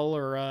Dell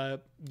or a,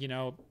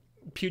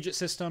 Puget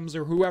Systems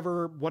or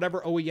whatever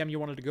OEM you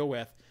wanted to go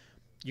with,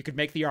 you could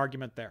make the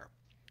argument there.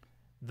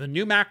 The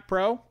new Mac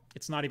Pro,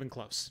 it's not even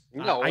close.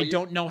 No, I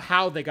don't know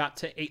how they got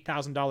to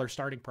 $8,000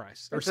 starting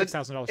price or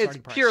 $6,000 starting price.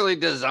 It's purely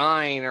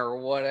design or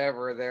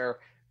whatever. They're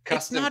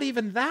custom. It's not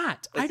even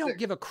that. I don't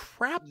give a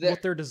crap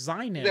what their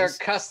design is. They're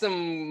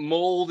custom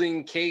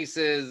molding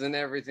cases and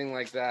everything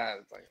like that.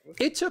 It's like,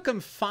 it took them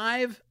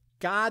 5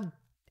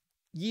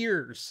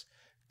 years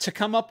to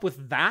come up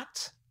with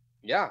that.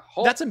 Yeah,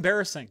 that's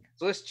embarrassing.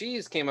 Swiss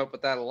Cheese came up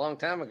with that a long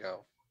time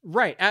ago.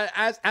 Right.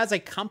 As a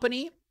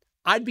company,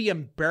 I'd be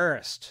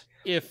embarrassed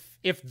if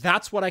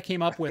that's what I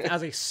came up with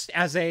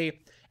as an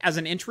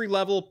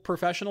entry-level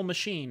professional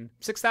machine.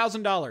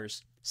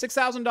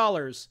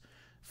 $6,000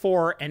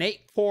 for an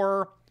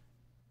 8-core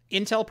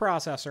Intel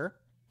processor,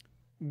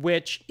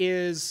 which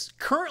is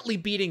currently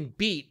being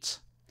beat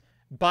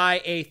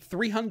by a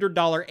 $300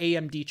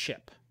 AMD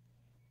chip.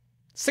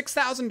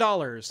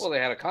 $6,000. Well, they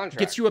had a contract.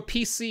 Gets you a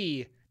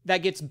PC that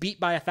gets beat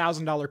by a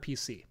 $1,000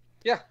 PC.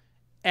 Yeah.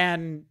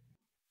 And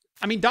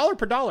I mean, dollar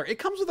per dollar, it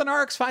comes with an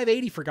RX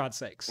 580 for God's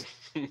sakes.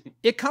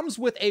 It comes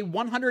with a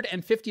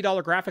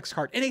 $150 graphics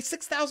card and a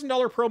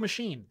 $6,000 Pro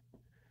machine.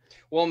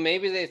 Well,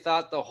 maybe they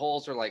thought the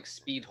holes are like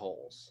speed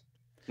holes.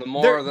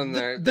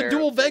 The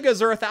Dual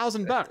Vegas are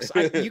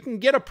 $1,000. You can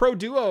get a Pro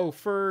Duo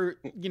for,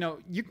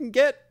 you can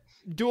get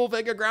Dual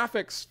Vega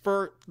graphics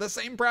for the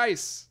same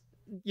price,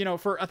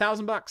 for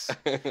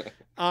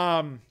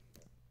 $1,000.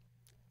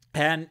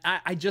 And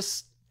I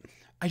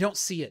don't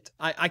see it.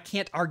 I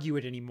can't argue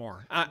it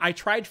anymore. I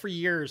tried for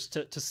years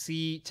to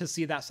see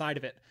that side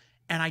of it,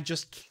 and I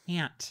just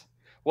can't.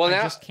 Well, now,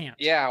 I just can't.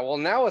 Yeah. Well,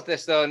 now with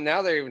this though,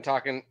 now they're even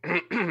talking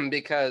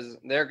because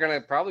they're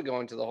gonna probably go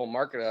into the whole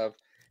market of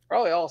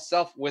probably all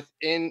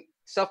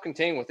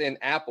self-contained within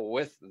Apple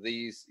with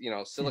these,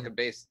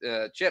 silicon-based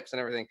chips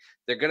and everything.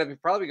 They're gonna be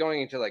probably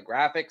going into like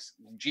graphics,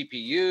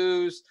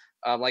 GPUs.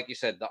 Like you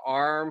said, the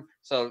ARM,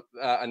 so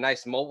a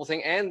nice mobile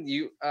thing, and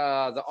the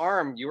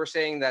ARM. You were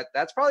saying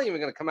that's probably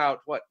even going to come out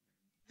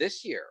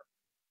this year,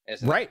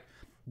 isn't it? Right?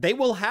 They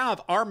will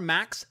have ARM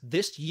Macs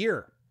this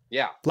year.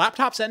 Yeah,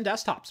 laptops and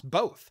desktops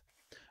both.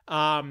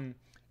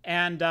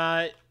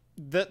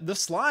 The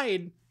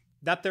slide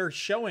that they're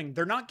showing,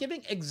 they're not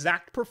giving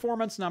exact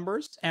performance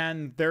numbers,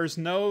 and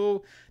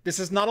this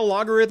is not a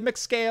logarithmic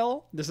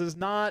scale. This is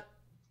not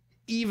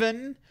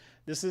even.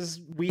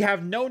 We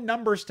have no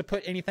numbers to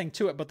put anything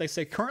to it, but they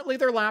say currently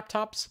their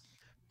laptops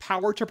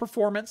power to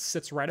performance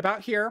sits right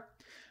about here.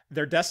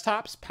 Their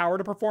desktops power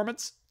to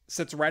performance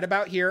sits right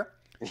about here.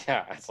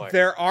 Yeah, it's like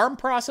Their ARM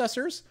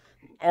processors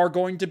are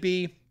going to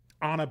be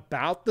on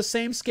about the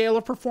same scale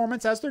of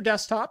performance as their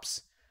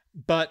desktops,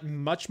 but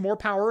much more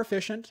power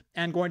efficient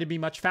and going to be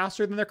much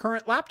faster than their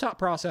current laptop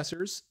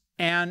processors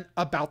and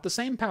about the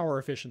same power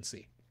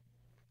efficiency.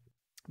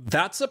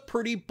 That's a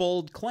pretty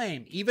bold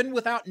claim, even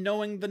without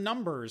knowing the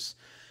numbers.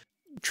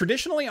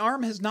 Traditionally,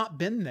 ARM has not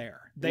been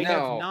there. They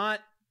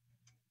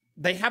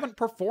haven't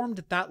performed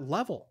at that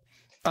level.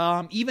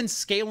 Even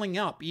scaling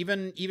up,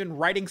 even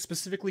writing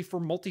specifically for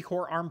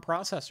multi-core ARM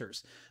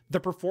processors, the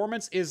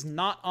performance is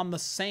not on the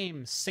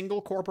same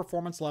single-core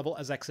performance level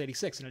as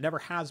x86, and it never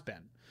has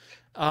been.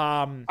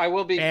 I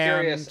will be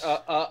curious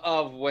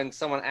of when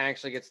someone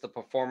actually gets the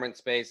performance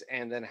base,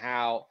 and then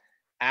how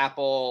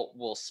Apple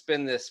will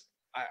spin this,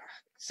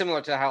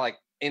 similar to how like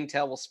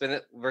Intel will spin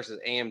it versus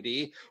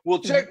AMD. Well,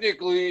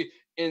 technically,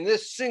 in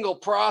this single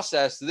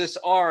process, this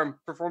ARM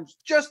performs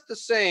just the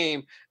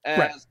same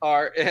as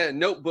our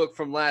notebook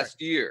from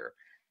last year.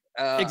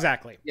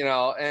 Exactly. You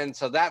know, and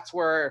so that's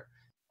where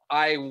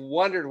I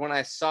wondered when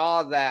I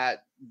saw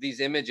that these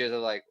images are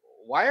like,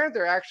 why aren't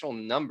there actual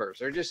numbers?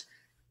 They're just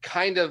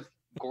kind of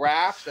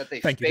graphs that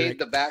they fade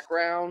the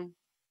background.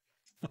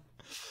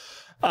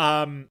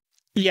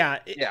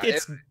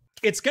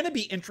 It's going to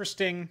be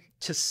interesting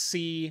to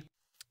see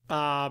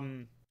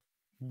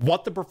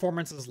what the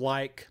performance is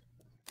like,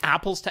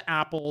 apples to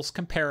apples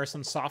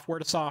comparison, software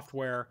to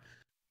software,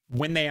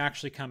 when they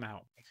actually come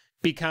out.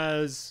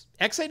 Because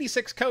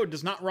x86 code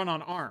does not run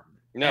on ARM.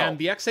 No. And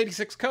the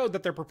x86 code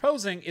that they're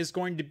proposing is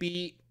going to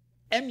be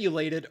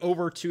emulated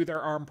over to their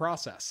ARM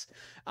process.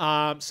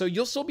 So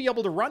you'll still be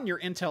able to run your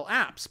Intel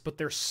apps, but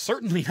they're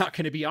certainly not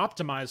going to be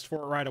optimized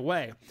for it right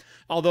away.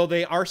 Although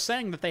they are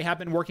saying that they have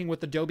been working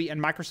with Adobe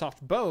and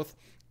Microsoft both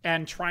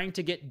and trying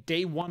to get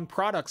day one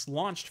products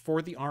launched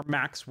for the ARM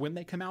Macs when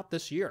they come out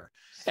this year.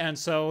 And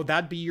so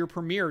that'd be your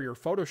Premiere, your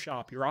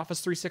Photoshop, your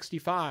Office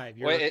 365.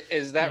 Wait,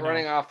 is that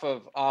running off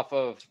of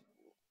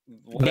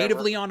whatever?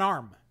 Natively on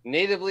ARM?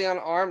 Natively on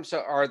ARM.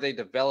 So are they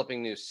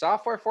developing new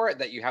software for it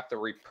that you have to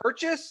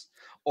repurchase,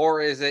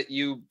 or is it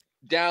you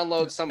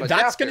download some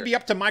adapter? That's going to be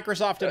up to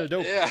Microsoft and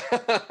Adobe. Yeah.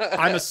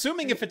 I'm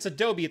assuming if it's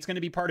Adobe, it's going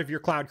to be part of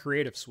your Cloud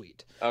Creative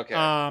Suite. Okay.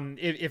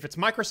 If it's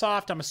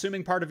Microsoft, I'm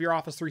assuming part of your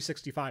Office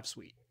 365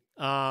 suite.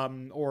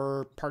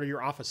 Or part of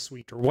your Office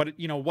suite, or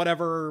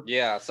whatever.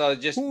 Yeah, so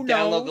just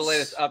download the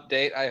latest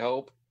update, I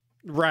hope.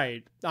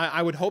 Right.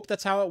 I would hope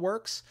that's how it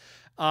works.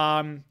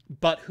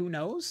 But who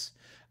knows?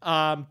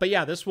 But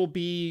yeah, this will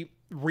be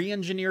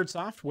re-engineered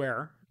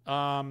software.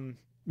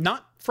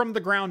 Not from the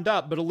ground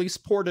up, but at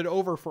least ported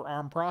over for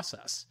ARM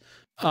process.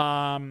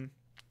 And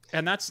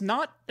that's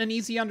not an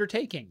easy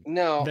undertaking.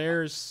 No.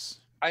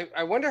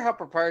 I wonder how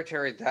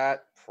proprietary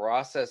that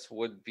process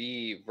would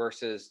be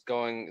versus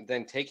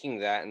taking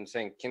that and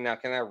saying, can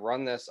I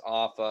run this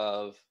off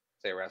of,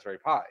 say, Raspberry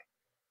Pi?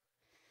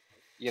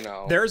 You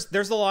know,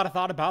 there's a lot of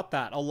thought about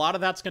that. A lot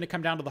of that's going to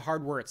come down to the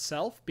hardware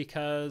itself,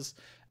 because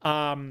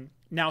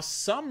now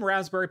some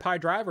Raspberry Pi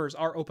drivers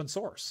are open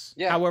source.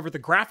 Yeah. However, the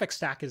graphic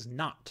stack is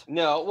not.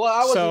 No,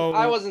 well,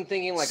 I wasn't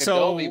thinking like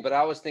Adobe, but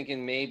I was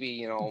thinking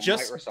maybe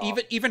just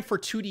Microsoft. Even for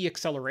 2D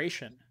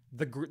acceleration.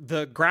 The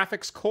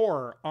graphics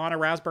core on a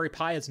Raspberry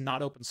Pi is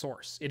not open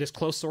source. It is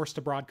closed source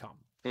to Broadcom.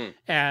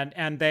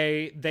 And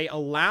they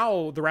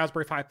allow the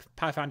Raspberry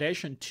Pi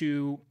Foundation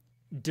to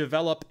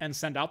develop and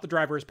send out the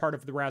driver as part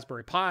of the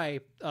Raspberry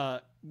Pi,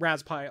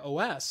 Raspberry Pi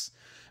OS,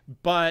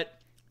 but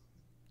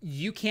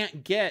you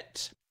can't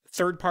get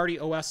third-party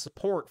OS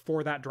support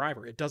for that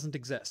driver. It doesn't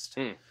exist.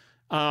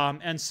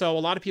 And so a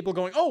lot of people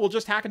going, oh, we'll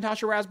just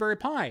Hackintosh a Raspberry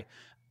Pi.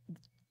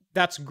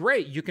 That's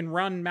great. You can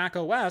run Mac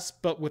OS,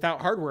 but without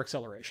hardware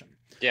acceleration.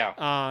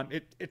 Yeah.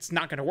 It's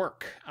not going to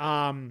work.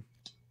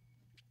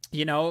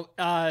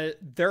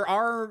 There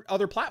are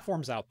other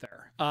platforms out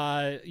there.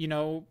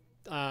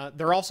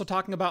 They're also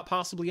talking about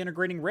possibly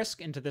integrating RISC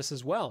into this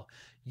as well.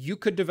 You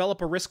could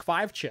develop a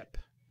RISC-V chip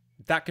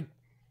that could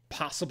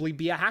possibly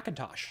be a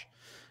Hackintosh.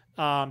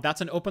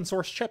 That's an open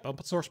source chip,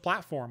 open source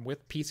platform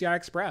with PCI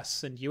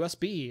Express and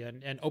USB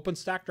and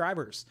OpenStack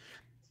drivers.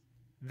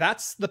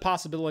 That's the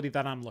possibility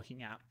that I'm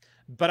looking at.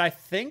 But I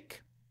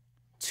think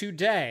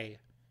today,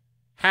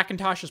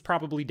 Hackintosh is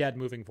probably dead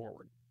moving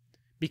forward.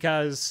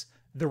 Because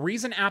the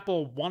reason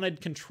Apple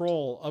wanted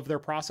control of their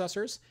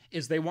processors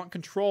is they want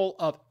control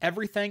of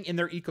everything in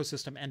their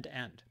ecosystem end to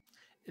end.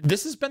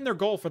 This has been their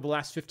goal for the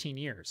last 15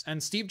 years.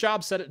 And Steve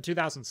Jobs said it in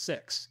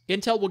 2006.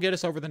 Intel will get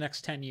us over the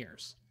next 10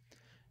 years.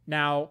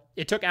 Now,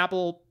 it took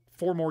Apple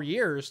 4 more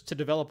years to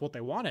develop what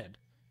they wanted.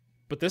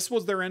 But this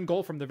was their end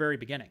goal from the very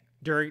beginning.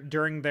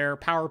 During their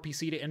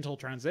PowerPC to Intel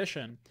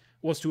transition,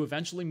 was to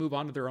eventually move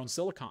on to their own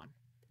silicon.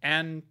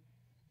 And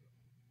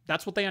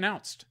that's what they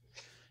announced.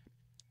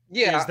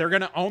 Yeah. Is they're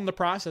going to own the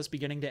process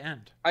beginning to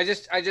end. I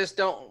just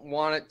don't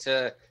want it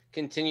to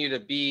continue to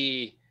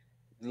be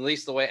at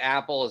least the way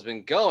Apple has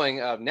been going.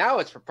 Now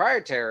it's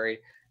proprietary,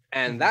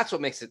 and that's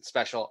what makes it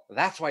special.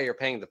 That's why you're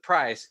paying the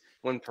price.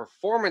 When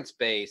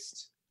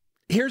performance-based...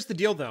 Here's the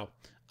deal, though.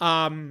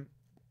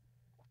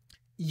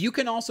 You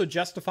can also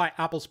justify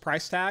Apple's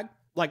price tag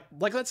like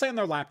let's say on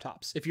their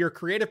laptops, if you're a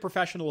creative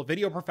professional, a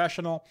video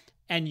professional,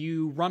 and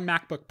you run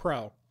MacBook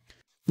Pro,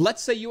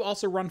 let's say you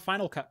also run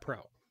Final Cut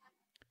Pro.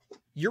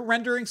 Your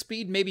rendering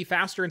speed may be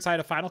faster inside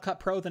of Final Cut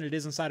Pro than it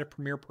is inside of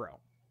Premiere Pro.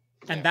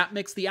 And that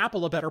makes the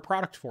Apple a better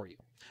product for you.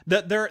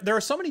 There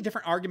are so many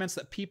different arguments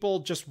that people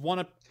just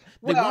want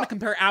to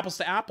compare apples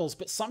to apples,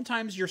 but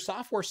sometimes your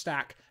software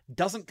stack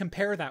doesn't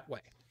compare that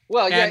way.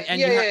 Well,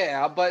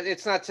 yeah, but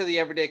it's not to the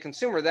everyday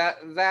consumer.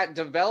 That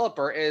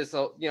developer is,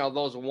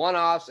 those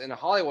one-offs in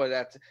Hollywood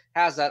that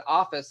has that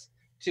office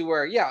to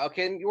where,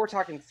 we're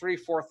talking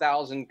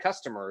 3,000-4,000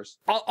 customers.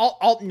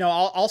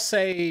 I'll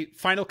say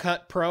Final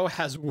Cut Pro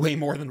has way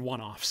more than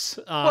one-offs.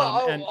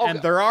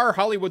 And there are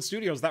Hollywood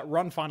studios that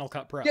run Final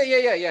Cut Pro.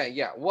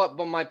 Yeah.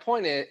 But my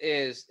point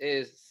is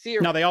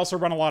theoretically. Now they also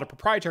run a lot of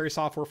proprietary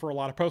software for a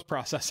lot of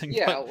post-processing.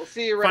 Yeah, well,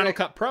 theoretically, Final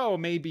Cut Pro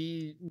may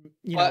be,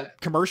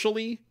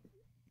 commercially.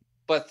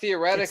 But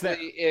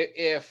theoretically,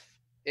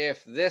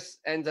 if this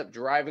ends up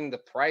driving the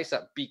price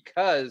up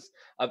because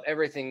of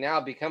everything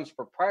now becomes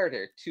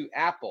proprietary to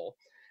Apple,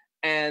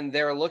 and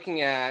they're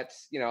looking at,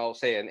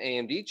 say an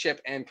AMD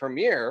chip and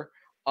Premiere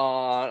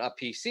on a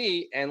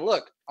PC, and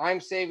look, I'm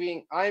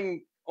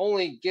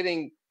only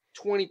getting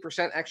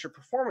 20% extra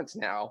performance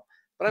now,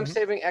 but I'm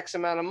saving X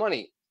amount of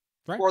money.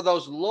 Right. For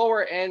those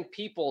lower end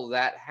people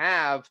that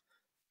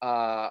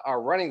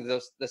are running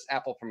this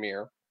Apple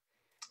Premiere,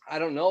 I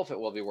don't know if it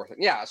will be worth it.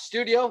 Yeah, a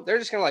studio, they're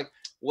just gonna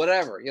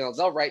whatever,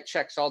 they'll write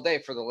checks all day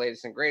for the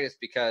latest and greatest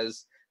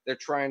because they're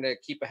trying to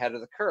keep ahead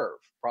of the curve,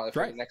 probably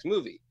for the next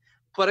movie.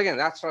 But again,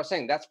 that's what I was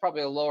saying. That's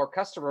probably a lower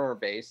customer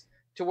base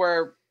to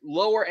where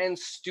lower end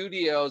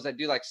studios that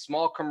do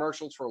small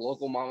commercials for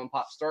local mom and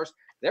pop stores,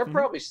 they're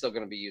probably still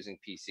going to be using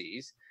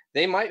PCs.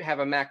 They might have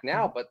a Mac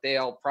now, but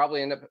they'll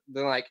probably end up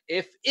being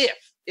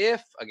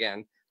if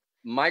again,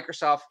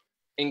 Microsoft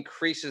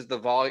increases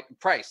the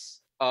price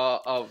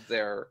of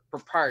their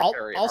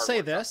proprietary. I'll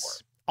say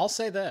this.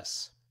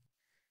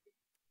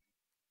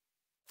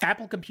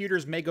 Apple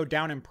computers may go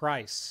down in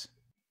price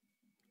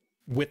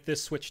with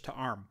this switch to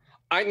ARM.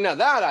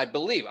 I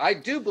believe. I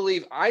do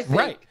believe. I think.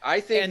 Right. I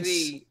think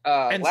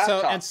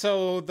laptop.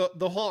 So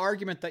the whole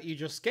argument that you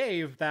just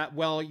gave that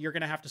you're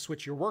going to have to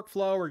switch your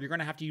workflow or you're going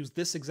to have to use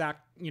this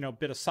exact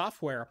bit of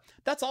software.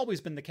 That's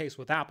always been the case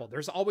with Apple.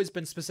 There's always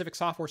been specific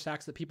software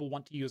stacks that people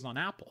want to use on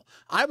Apple.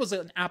 I was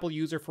an Apple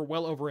user for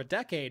well over a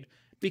decade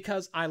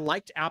because I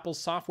liked Apple's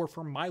software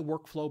for my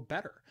workflow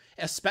better,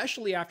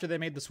 especially after they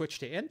made the switch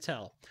to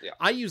Intel. Yeah.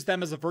 I use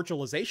them as a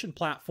virtualization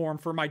platform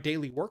for my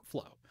daily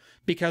workflow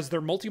because their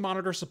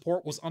multi-monitor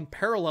support was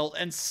unparalleled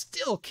and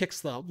still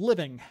kicks the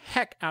living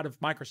heck out of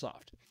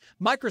Microsoft.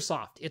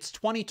 Microsoft, it's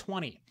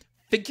 2020.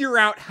 Figure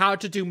out how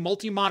to do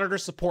multi-monitor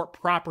support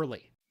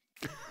properly.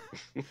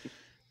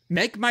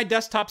 Make my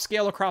desktop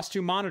scale across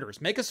 2 monitors.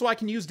 Make it so I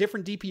can use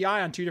different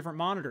DPI on 2 different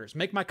monitors.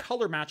 Make my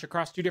color match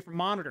across 2 different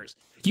monitors.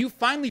 You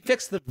finally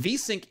fixed the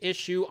VSync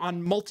issue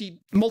on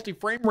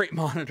multi-frame rate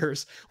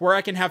monitors where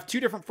I can have 2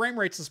 different frame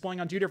rates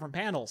displaying on 2 different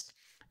panels.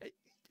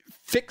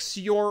 Fix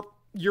your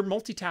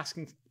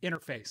multitasking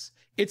interface.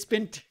 It's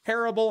been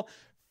terrible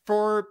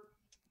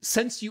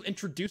since you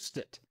introduced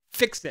it.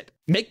 Fix it.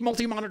 Make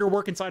multi-monitor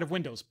work inside of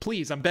Windows.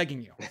 Please, I'm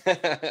begging you.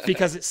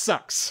 Because it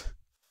sucks.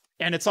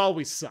 And it's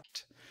always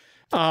sucked.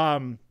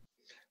 But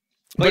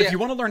if you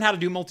want to learn how to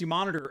do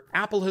multi-monitor,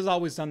 Apple has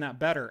always done that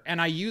better. And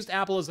I used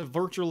Apple as a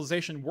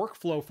virtualization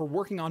workflow for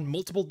working on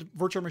multiple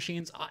virtual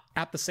machines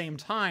at the same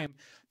time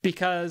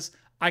because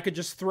I could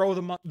just throw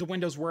the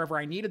windows wherever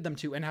I needed them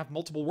to and have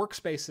multiple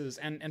workspaces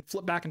and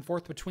flip back and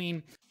forth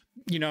between,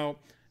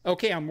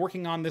 okay, I'm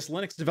working on this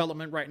Linux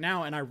development right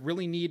now and I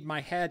really need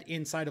my head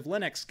inside of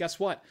Linux. Guess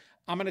what?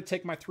 I'm going to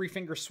take my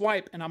 3-finger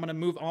swipe and I'm going to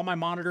move all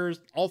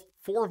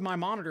 4 of my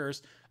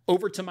monitors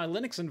over to my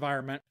Linux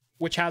environment,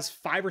 which has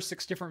 5 or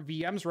 6 different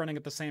VMs running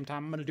at the same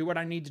time. I'm going to do what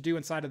I need to do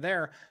inside of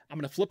there. I'm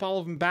going to flip all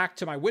of them back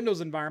to my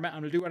Windows environment.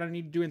 I'm going to do what I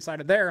need to do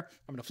inside of there.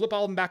 I'm going to flip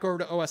all of them back over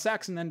to OS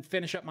X and then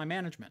finish up my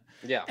management.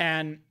 Yeah.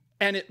 And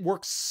it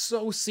works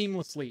so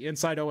seamlessly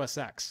inside OS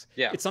X.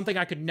 Yeah. It's something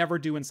I could never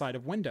do inside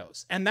of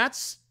Windows. And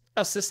that's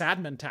a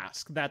sysadmin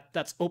task.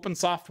 That's open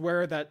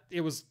software that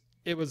it was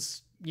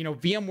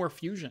VMware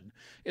Fusion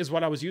is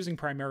what I was using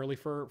primarily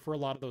for a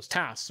lot of those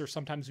tasks, or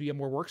sometimes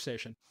VMware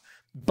Workstation.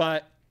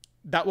 But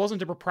that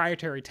wasn't a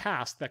proprietary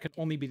task that could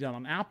only be done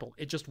on Apple.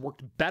 It just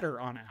worked better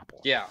on Apple.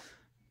 Yeah.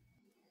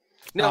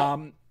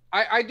 No,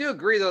 I do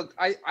agree, though.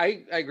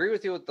 I agree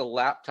with you with the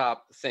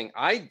laptop thing.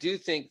 I do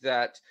think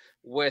that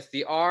with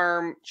the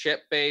ARM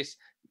chip base,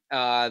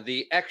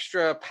 the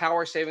extra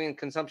power saving and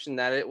consumption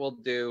that it will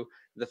do,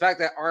 the fact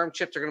that ARM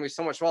chips are going to be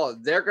so much smaller,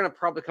 they're going to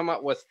probably come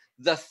up with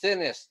the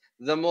thinnest,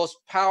 the most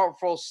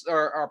powerful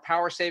or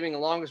power saving,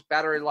 longest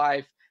battery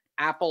life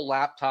Apple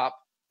laptop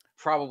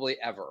probably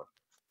ever.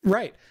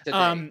 Right.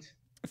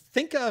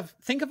 Think of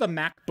a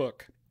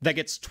MacBook that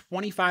gets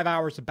 25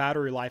 hours of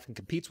battery life and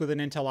competes with an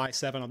Intel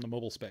i7 on the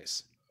mobile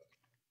space.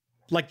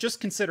 Just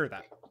consider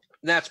that.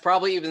 That's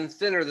probably even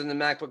thinner than the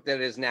MacBook that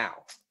it is now.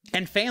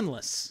 And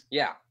fanless.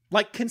 Yeah.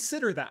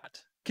 Consider that.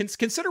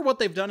 Consider what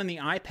they've done in the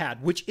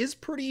iPad, which is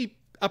pretty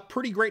a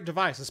pretty great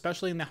device,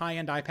 especially in the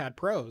high-end iPad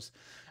Pros.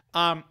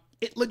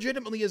 It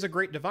legitimately is a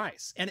great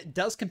device, and it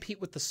does compete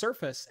with the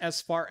Surface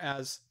as far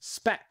as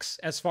specs,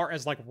 as far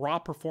as like raw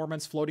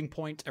performance, floating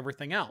point,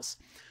 everything else.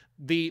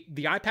 The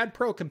iPad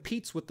Pro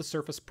competes with the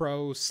Surface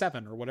Pro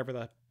 7 or whatever it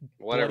is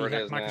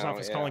Microsoft now,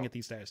 is calling it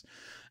these days.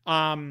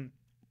 Now,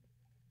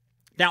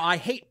 I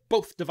hate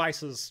both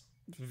devices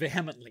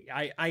vehemently.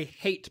 I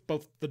hate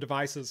both the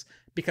devices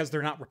because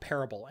they're not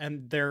repairable,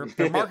 and they're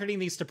marketing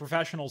these to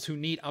professionals who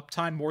need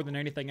uptime more than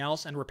anything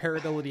else, and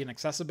repairability and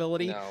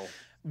accessibility,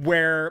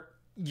 where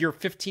your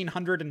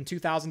 $1,500 and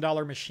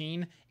 $2,000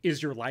 machine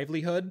is your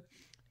livelihood,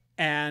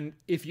 and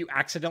if you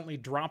accidentally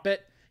drop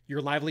it,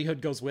 your livelihood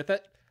goes with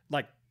it.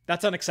 Like,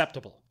 that's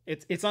unacceptable.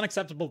 It's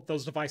unacceptable that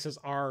those devices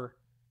are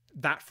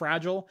that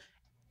fragile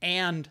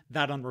and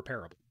that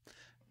unrepairable.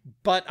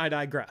 But I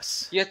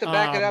digress. You have to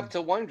back it up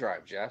to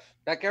OneDrive, Jeff.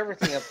 Back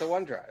everything up to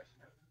OneDrive.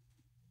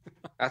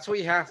 That's what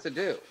you have to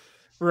do.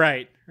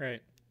 Right.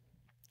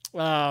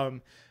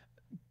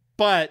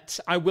 But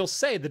I will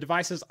say the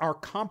devices are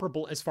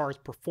comparable as far as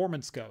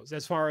performance goes,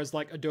 as far as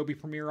like Adobe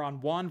Premiere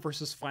on one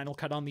versus Final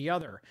Cut on the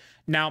other.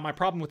 Now, my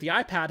problem with the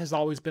iPad has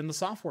always been the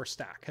software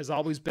stack, has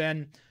always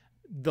been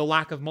the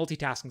lack of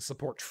multitasking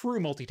support, true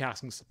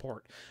multitasking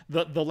support,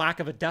 the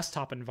lack of a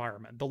desktop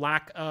environment, the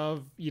lack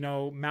of,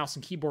 mouse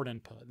and keyboard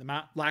input,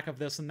 the lack of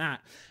this and that.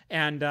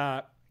 And,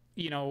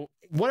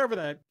 whatever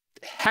the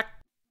heck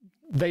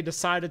they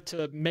decided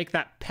to make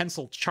that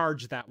pencil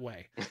charge that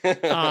way.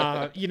 Like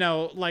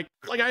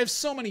I have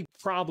so many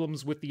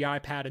problems with the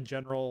iPad in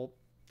general,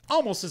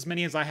 almost as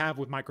many as I have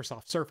with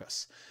Microsoft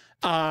Surface.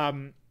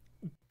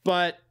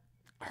 But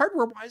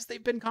hardware-wise,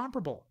 they've been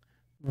comparable.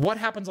 What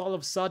happens all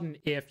of a sudden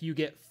if you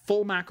get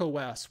full Mac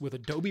OS with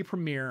Adobe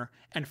Premiere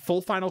and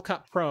full Final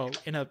Cut Pro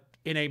in a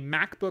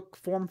MacBook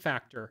form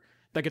factor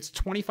that gets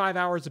 25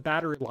 hours of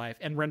battery life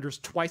and renders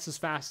twice as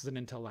fast as an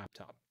Intel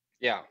laptop?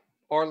 Yeah,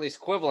 or at least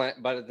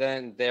equivalent, but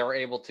then they're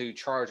able to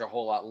charge a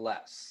whole lot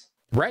less.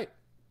 Right.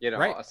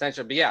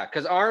 Essentially. But yeah,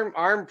 because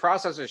ARM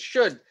processors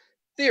should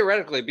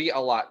theoretically be a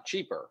lot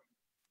cheaper.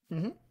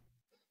 Mm-hmm.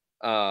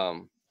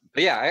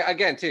 But yeah,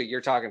 again, too,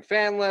 you're talking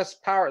fanless,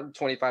 power,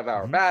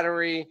 25-hour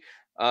battery,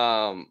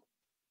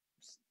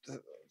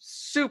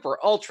 super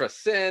ultra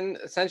thin.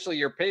 Essentially,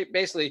 you're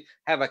basically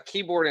have a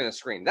keyboard and a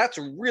screen. That's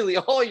really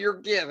all you're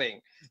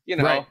giving.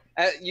 Right.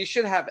 You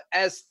should have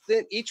as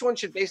thin. Each one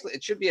should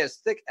it should be as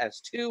thick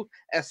as 2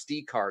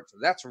 SD cards.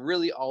 That's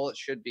really all it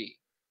should be.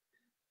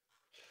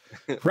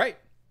 Right.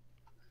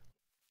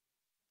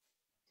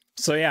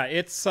 So yeah,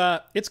 it's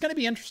going to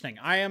be interesting.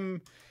 I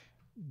am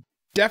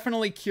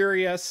definitely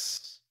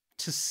curious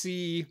to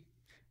see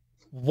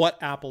what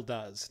Apple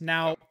does.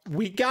 Now,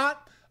 we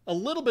got a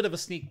little bit of a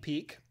sneak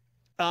peek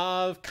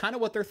of kind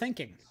of what they're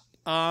thinking.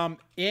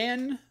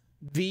 In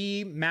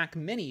the Mac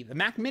Mini. The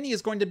Mac Mini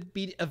is going to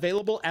be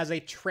available as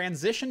a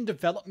transition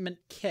development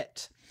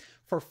kit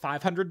for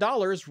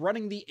 $500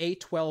 running the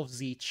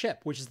A12Z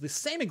chip, which is the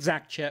same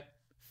exact chip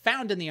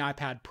found in the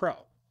iPad Pro.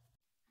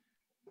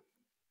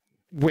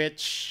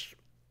 Which,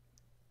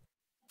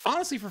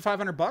 honestly, for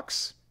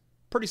 $500,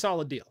 pretty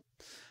solid deal.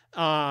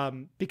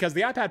 Because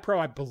the iPad Pro,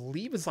 I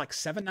believe, is like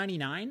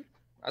 $799.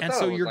 And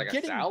so you're like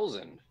getting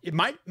 $1,000. It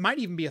might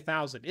even be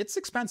 $1,000. It's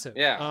expensive.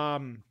 Yeah.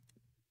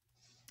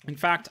 In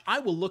fact, I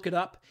will look it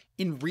up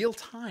in real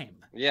time.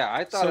 Yeah,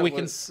 I thought so we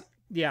can.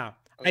 Yeah,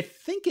 I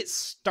think it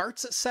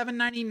starts at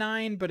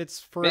 $799, but it's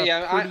for. But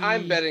yeah,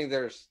 I'm betting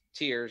there's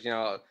tiers.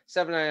 $799,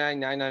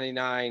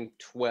 $999,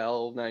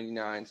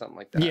 $12.99, something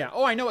like that. Yeah.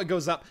 Oh, I know it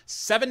goes up.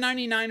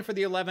 $799 for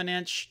the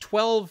 11-inch,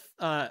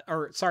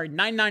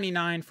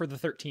 $999 for the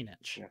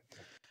 13-inch.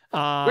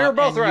 Yeah. We were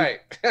both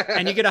right.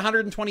 And you get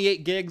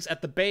 128 gigs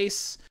at the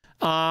base,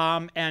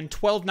 and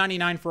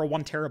 $12.99 for a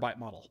 1 terabyte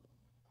model.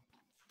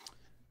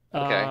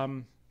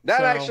 Okay.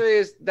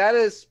 That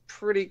is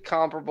pretty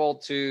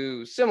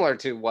similar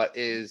to what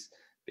is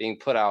being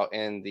put out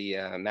in the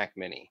Mac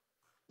Mini.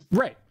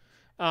 Right.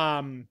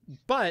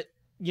 But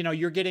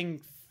you're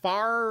getting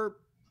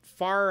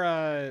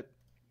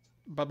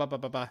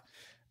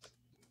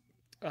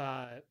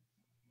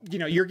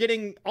you're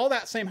getting all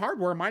that same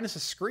hardware minus a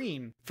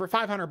screen for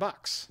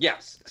 $500.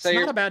 Yes. It's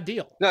not a bad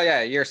deal. No,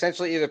 yeah, you're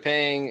essentially either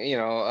paying,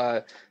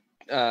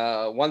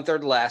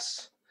 1/3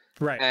 less.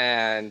 Right.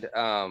 And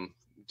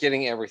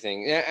getting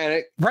everything.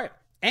 And right.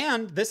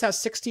 And this has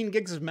 16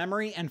 gigs of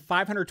memory and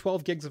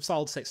 512 gigs of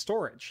solid state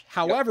storage.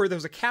 However,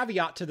 there's a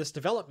caveat to this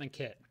development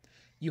kit.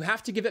 You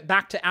have to give it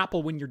back to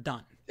Apple when you're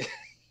done.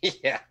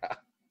 Yeah.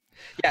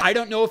 I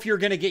don't know if you're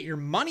going to get your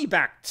money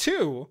back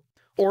too,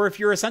 or if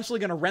you're essentially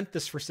going to rent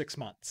this for 6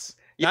 months.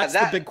 That's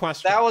the big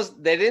question.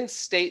 They didn't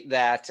state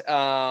that.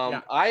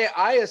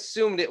 I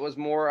assumed it was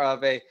more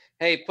of a,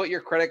 hey, put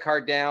your credit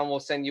card down. We'll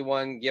send you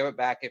one. Give it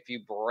back if you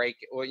break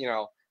it.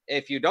 Well,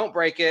 if you don't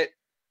break it,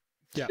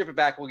 ship it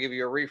back. We'll give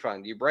you a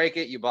refund. You break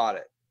it, you bought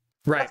it.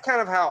 Right. That's kind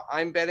of how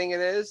I'm betting it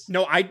is.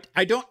 No, I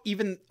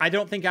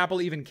don't think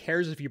Apple even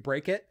cares if you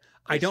break it.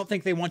 I don't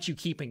think they want you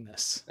keeping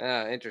this.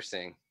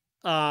 Interesting.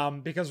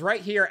 Because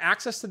right here,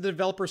 access to the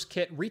developer's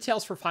kit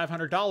retails for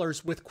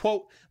 $500 with,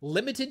 quote,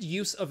 limited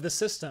use of the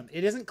system.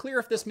 It isn't clear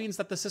if this means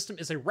that the system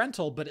is a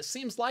rental, but it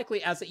seems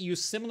likely as it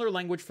used similar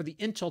language for the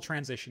Intel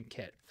Transition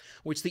Kit,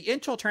 which the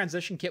Intel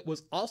Transition Kit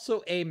was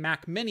also a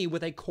Mac Mini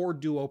with a Core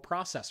Duo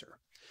processor.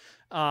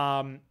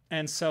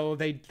 And so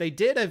they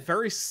did a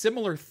very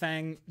similar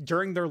thing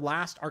during their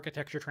last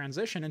architecture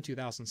transition in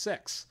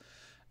 2006.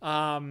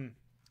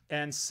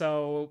 And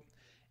so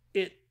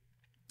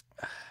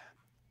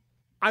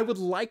I would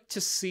like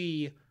to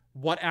see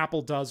what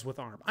Apple does with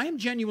ARM. I am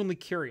genuinely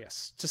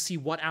curious to see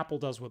what Apple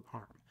does with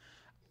ARM.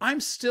 I'm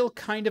still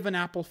kind of an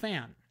Apple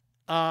fan.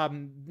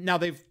 Now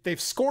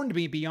they've scorned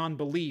me beyond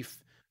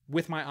belief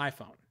with my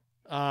iPhone.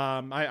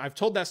 I've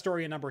told that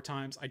story a number of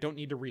times. I don't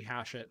need to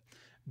rehash it,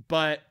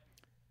 but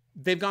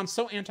they've gone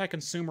so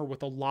anti-consumer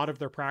with a lot of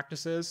their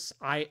practices.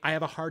 I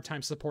have a hard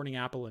time supporting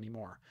Apple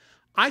anymore.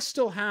 I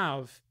still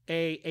have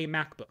a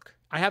MacBook.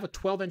 I have a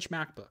 12-inch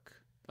MacBook.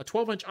 A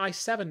 12-inch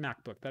i7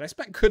 MacBook that I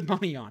spent good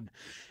money on.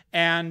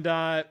 And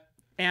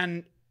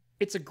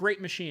it's a great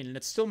machine, and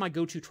it's still my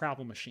go-to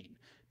travel machine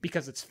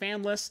because it's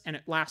fanless and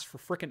it lasts for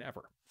frickin'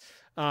 ever.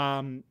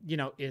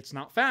 It's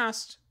not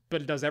fast,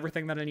 but it does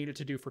everything that I need it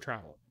to do for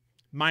travel,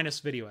 minus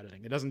video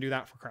editing. It doesn't do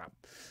that for crap.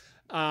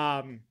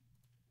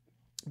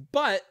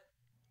 But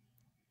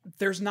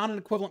there's not an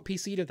equivalent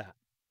PC to that.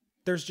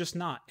 There's just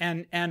not.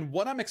 And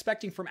what I'm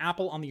expecting from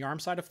Apple on the ARM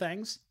side of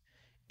things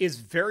is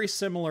very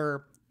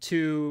similar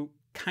to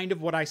kind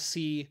of what I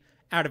see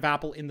out of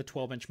Apple in the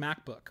 12-inch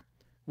MacBook,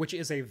 which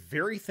is a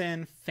very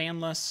thin,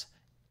 fanless,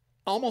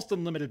 almost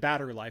unlimited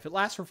battery life. It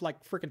lasts for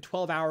like freaking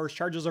 12 hours,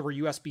 charges over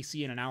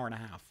USB-C in an hour and a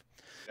half.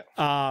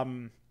 Yeah.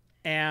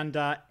 And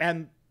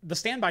the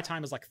standby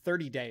time is like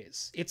 30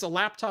 days. It's a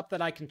laptop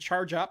that I can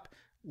charge up,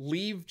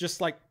 leave just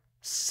like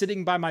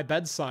sitting by my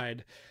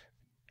bedside.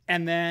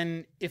 And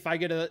then if I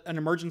get an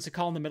emergency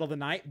call in the middle of the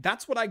night,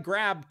 that's what I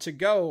grab to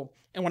go.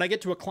 And when I get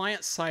to a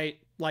client site,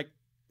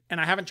 and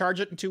I haven't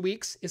charged it in 2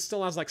 weeks, it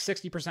still has like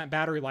 60%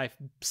 battery life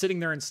sitting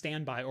there in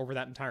standby over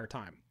that entire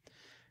time.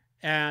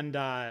 And,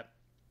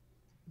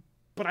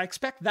 but I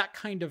expect that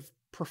kind of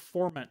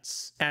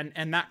performance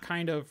and that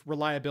kind of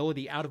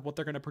reliability out of what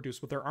they're going to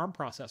produce with their ARM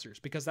processors,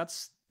 because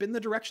that's been the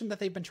direction that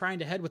they've been trying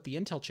to head with the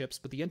Intel chips,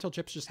 but the Intel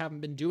chips just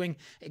haven't been doing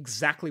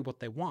exactly what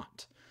they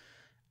want.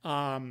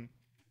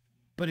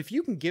 But if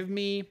you can give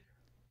me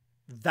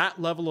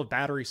that level of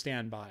battery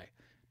standby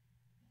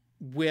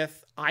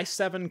with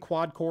i7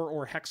 quad core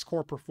or hex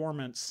core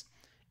performance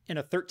in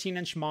a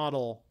 13-inch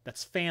model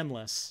that's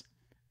fanless,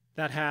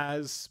 that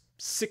has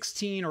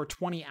 16 or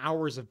 20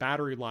 hours of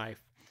battery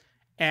life,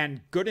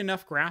 and good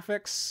enough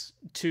graphics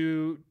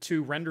to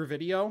render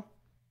video,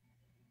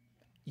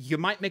 you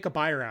might make a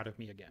buyer out of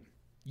me again.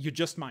 You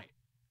just might.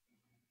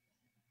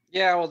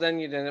 Yeah, well, then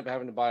you'd end up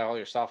having to buy all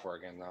your software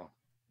again, though.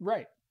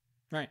 Right.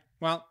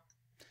 Well,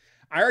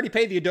 I already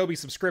paid the Adobe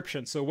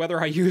subscription, so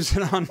whether I use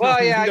it on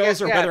Windows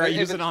or whether I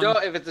use it on...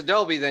 If it's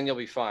Adobe, then you'll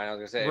be fine. I was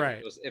going to say,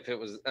 right. if it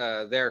was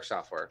their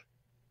software.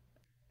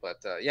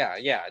 But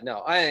and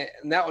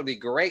that would be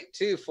great,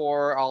 too,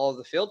 for all of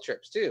the field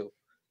trips, too.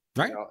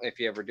 Right. If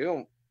you ever do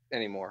them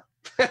anymore.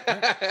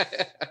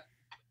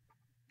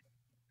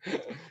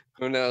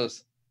 Who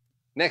knows?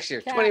 Next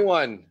year, Cat,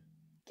 21.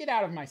 Get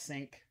out of my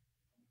sink.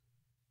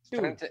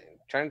 Trying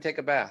to take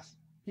a bath.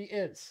 He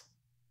is.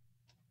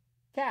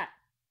 Cat.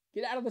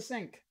 Get out of the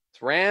sink.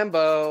 It's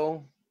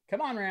Rambo.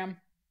 Come on, Ram.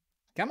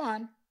 Come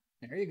on.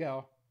 There you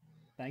go.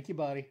 Thank you,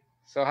 buddy.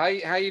 So how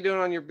you doing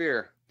on your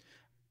beer?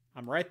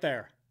 I'm right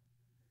there.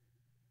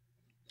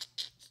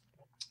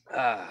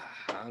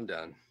 I'm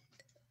done.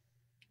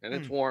 And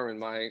it's warm in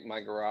my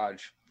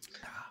garage.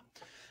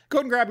 Go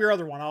ahead and grab your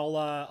other one.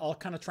 I'll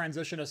kind of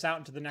transition us out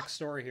into the next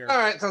story here. All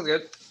right, sounds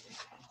good.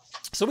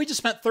 So we just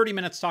spent 30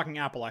 minutes talking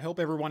Apple. I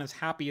hope everyone is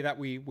happy that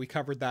we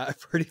covered that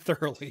pretty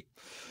thoroughly.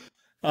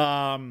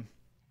 Like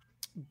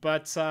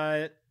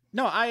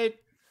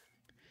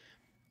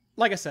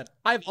I said,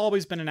 I've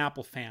always been an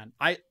Apple fan.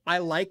 I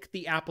like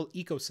the Apple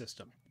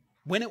ecosystem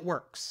when it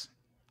works.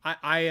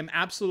 I am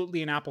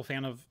absolutely an Apple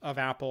fan of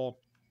Apple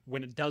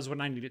when it does what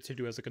I need it to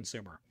do as a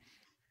consumer.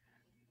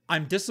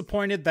 I'm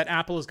disappointed that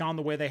Apple has gone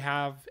the way they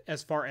have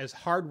as far as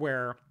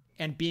hardware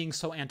and being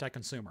so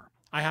anti-consumer.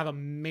 I have a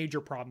major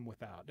problem with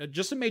that.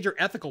 Just a major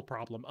ethical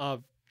problem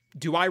of,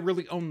 do I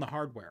really own the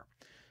hardware?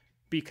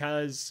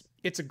 Because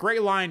it's a gray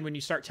line when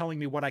you start telling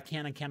me what I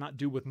can and cannot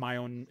do with my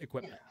own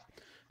equipment.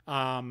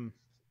 And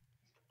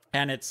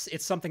it's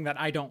something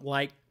that I don't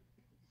like,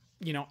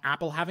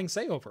 Apple having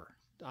say over.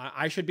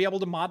 I should be able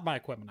to mod my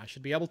equipment. I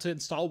should be able to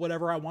install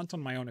whatever I want on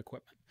my own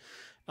equipment.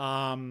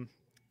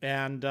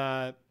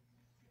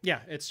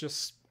 It's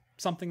just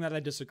something that I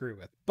disagree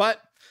with.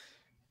 But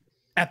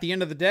at the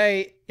end of the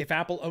day, if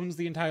Apple owns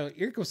the entire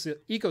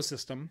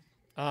ecosystem,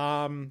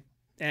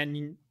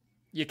 and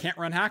you can't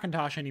run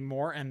Hackintosh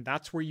anymore, and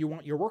that's where you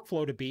want your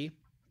workflow to be,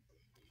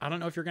 I don't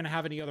know if you're going to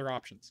have any other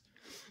options.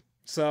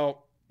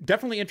 So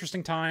definitely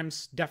interesting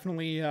times.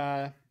 Definitely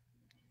going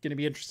to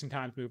be interesting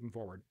times moving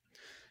forward.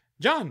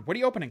 John, what are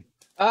you opening?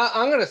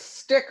 I'm gonna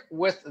stick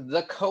with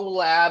the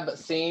collab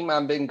theme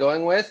I've been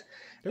going with,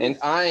 and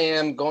I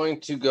am going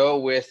to go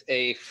with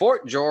a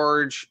Fort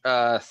George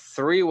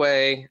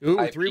three-way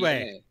IPA.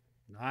 Three-way.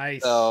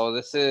 Nice. So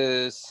this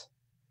is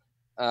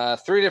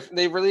 3 different.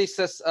 They release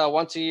this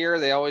once a year.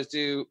 They always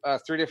do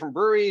 3 different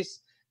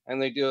breweries,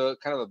 and they do a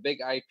kind of a big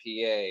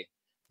IPA.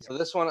 So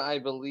this one, I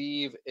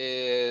believe,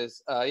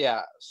 is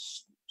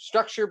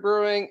Structure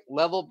Brewing,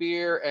 Level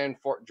Beer, and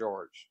Fort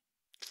George.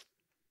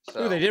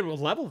 So they did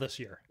with Level this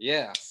year.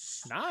 Yeah.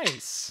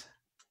 Nice.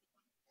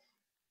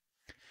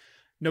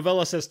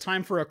 Novella says,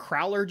 time for a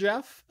crowler,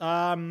 Jeff.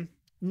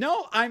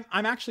 No, I'm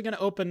actually going to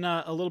open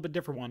a little bit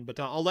different one, but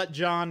I'll let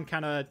John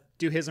kind of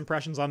do his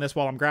impressions on this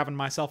while I'm grabbing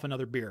myself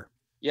another beer.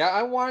 Yeah,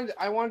 I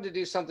wanted to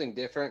do something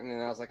different,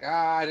 and I was like,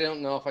 I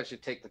don't know if I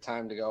should take the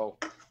time to go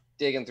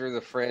digging through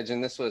the fridge,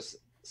 and this was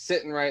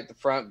sitting right at the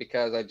front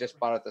because I just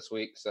bought it this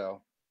week.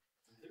 So,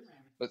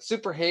 but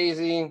super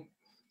hazy,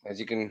 as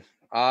you can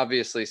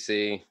obviously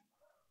see.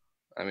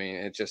 I mean,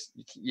 it just,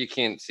 you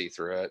can't see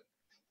through it,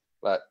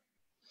 but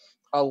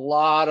a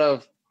lot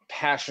of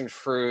passion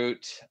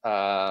fruit,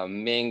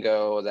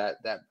 mango,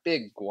 that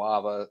big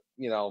guava,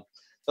 you know,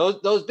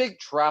 those big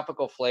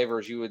tropical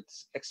flavors you would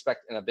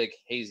expect in a big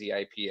hazy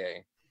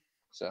IPA.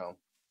 So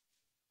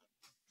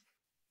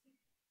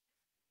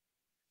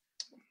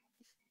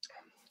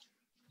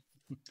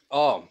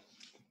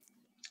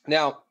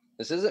now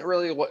this isn't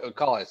really what we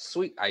call a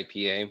sweet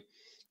IPA, at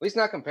least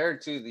not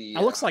compared to the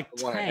it looks like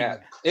the one I Tang.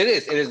 had. It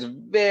is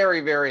very,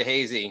 very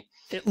hazy.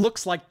 It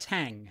looks like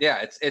Tang.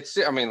 Yeah, it's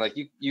I mean, like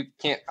you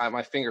can't,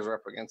 my fingers are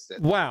up against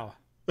it. Wow.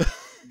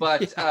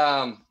 But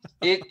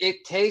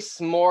it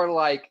tastes more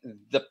like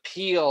the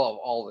peel of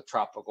all the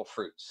tropical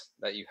fruits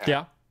that you have.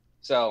 Yeah.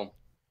 So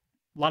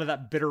a lot of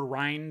that bitter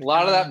rind. A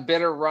lot of that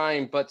bitter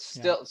rind, but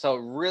still, so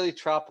really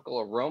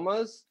tropical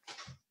aromas,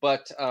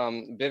 but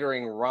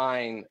bittering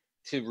rind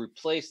to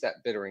replace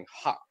that bittering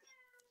hop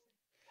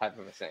type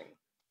of a thing.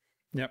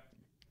 Yep.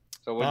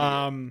 So what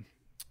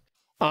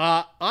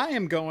I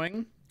am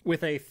going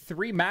with a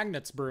Three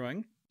Magnets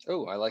Brewing.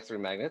 Oh, I like Three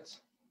Magnets.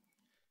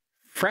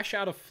 Fresh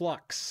out of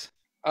Flux.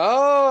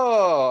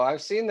 Oh,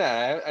 I've seen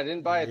that. I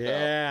didn't buy it though.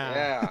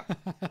 Yeah.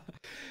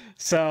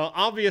 So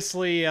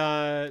obviously,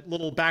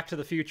 little Back to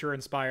the Future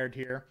inspired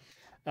here,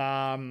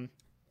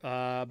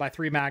 by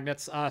Three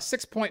Magnets.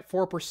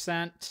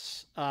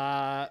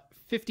 6.4%,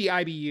 50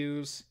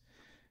 IBUs.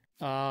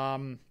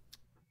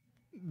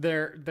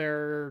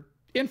 Their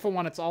info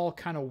on it's all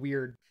kind of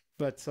weird,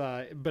 but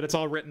it's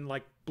all written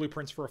like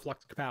blueprints for a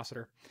flux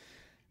capacitor.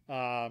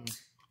 So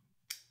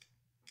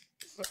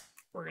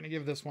we're gonna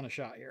give this one a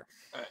shot here.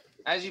 All right.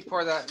 As you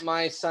pour that,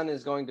 my son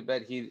is going to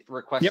bed. He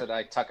requested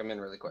I tuck him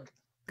in really quick.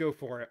 Go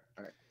for it.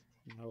 All right.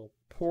 I will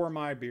pour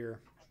my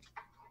beer.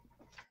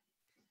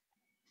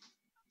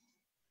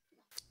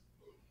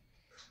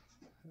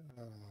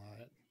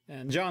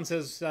 And John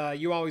says,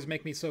 you always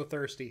make me so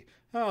thirsty.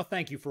 Oh,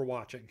 thank you for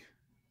watching.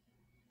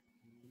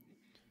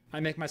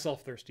 I make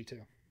myself thirsty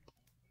too.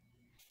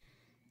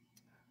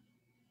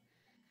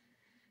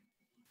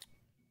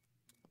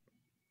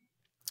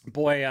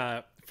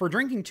 Boy, for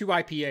drinking 2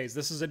 IPAs,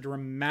 this is a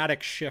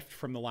dramatic shift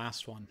from the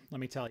last one. Let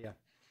me tell you.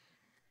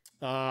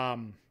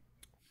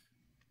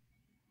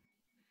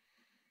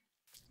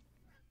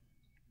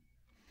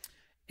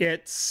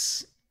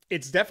 It's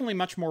definitely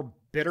much more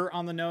bitter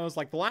on the nose.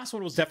 Like the last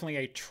one was definitely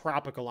a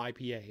tropical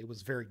IPA. It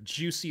was very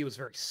juicy. It was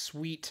very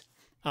sweet.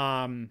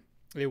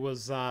 It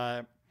was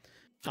there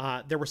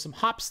were some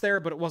hops there,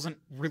 but it wasn't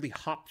really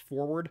hop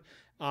forward.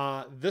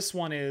 This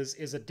one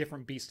is a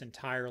different beast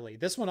entirely.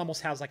 This one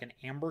almost has like an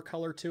amber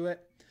color to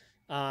it.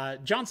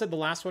 John said the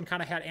last one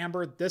kind of had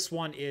amber. This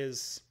one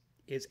is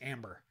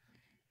amber.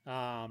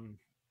 I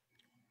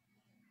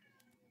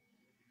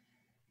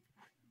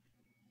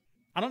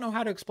don't know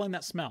how to explain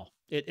that smell.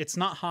 It's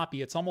not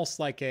hoppy. It's almost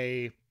like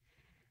I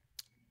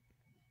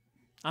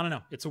don't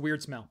know. It's a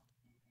weird smell.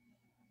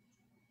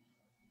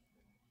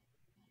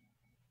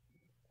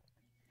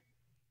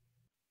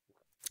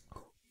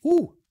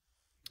 Ooh.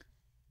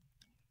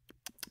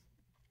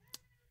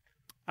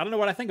 I don't know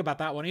what I think about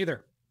that one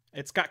either.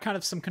 It's got kind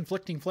of some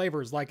conflicting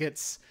flavors. Like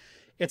it's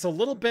a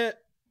little bit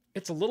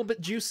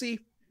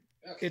juicy.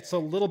 Okay. It's a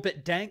little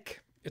bit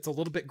dank. It's a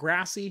little bit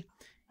grassy.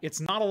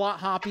 It's not a lot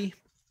hoppy.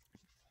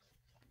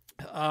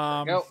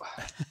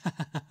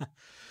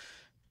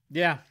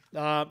 Yeah.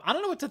 I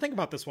don't know what to think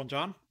about this one,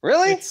 John.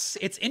 Really?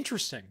 It's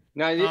interesting.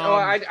 No,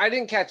 I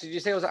didn't catch it. Did you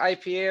say it was an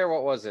IPA or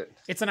what was it?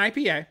 It's an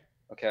IPA.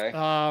 Okay.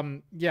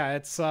 Yeah,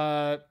 it's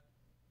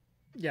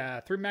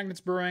Three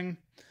Magnets Brewing.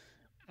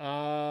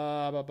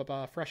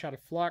 Fresh out of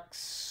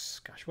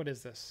Flux. Gosh, what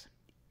is this?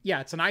 Yeah,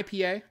 it's an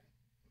IPA.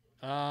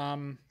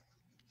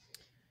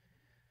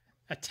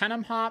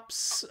 Atenum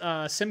hops,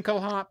 Simcoe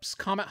hops,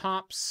 Comet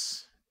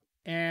hops,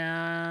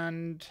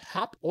 and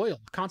hop oil,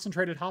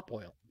 concentrated hop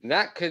oil. And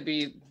that could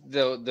be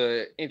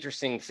the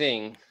interesting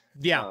thing.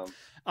 Yeah.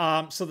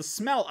 So the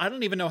smell, I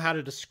don't even know how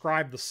to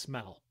describe the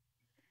smell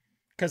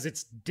because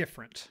it's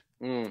different.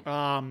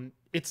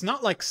 It's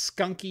not like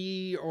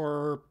skunky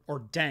or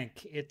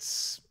dank.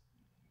 It's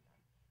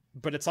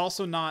but it's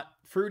also not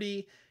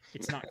fruity.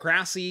 It's not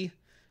grassy,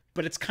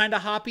 but it's kind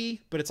of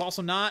hoppy, but it's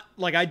also not.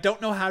 Like, I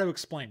don't know how to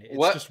explain it.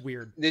 It's just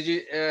weird. Did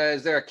you,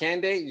 is there a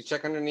can date? You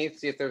check underneath,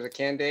 see if there's a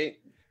can date?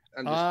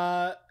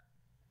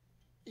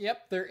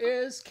 Yep, there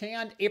is.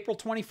 Canned April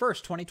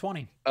 21st,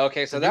 2020.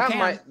 Okay, so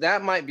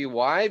that might be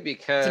why,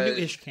 because it's a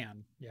new-ish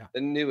can. Yeah.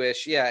 The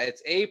new-ish. Yeah,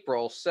 it's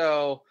April,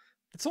 so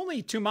it's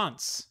only 2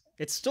 months.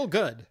 It's still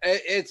good.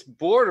 It's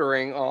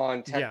bordering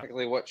on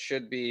technically what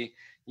should be.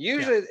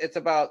 Usually it's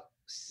about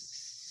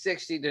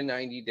 60 to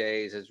 90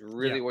 days is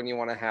really when you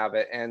want to have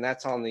it, and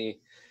that's on the,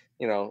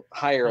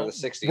 higher of the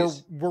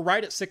 60s. We're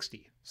right at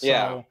 60.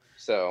 So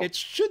so it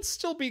should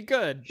still be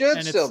good.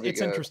 It's good.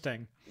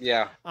 Interesting.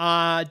 Yeah.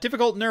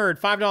 Difficult Nerd,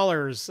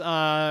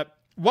 $5.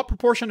 What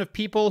proportion of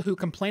people who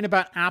complain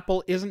about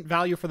Apple isn't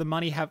value for the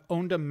money have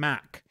owned a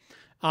Mac?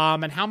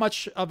 And how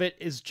much of it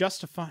is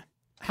justifying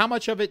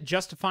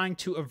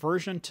to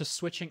aversion to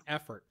switching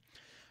effort?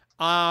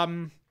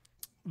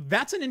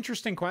 That's an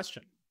interesting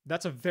question.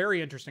 That's a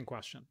very interesting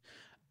question.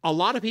 A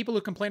lot of people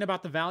who complain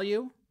about the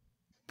value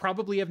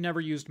probably have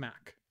never used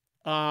Mac.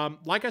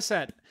 Like I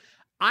said,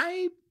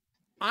 I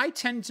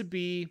tend to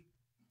be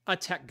a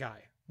tech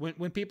guy.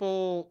 When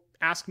people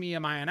ask me,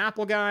 am I an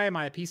Apple guy? Am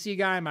I a PC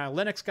guy? Am I a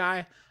Linux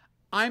guy?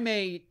 I'm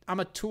a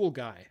tool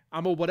guy.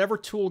 I'm a whatever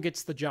tool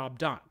gets the job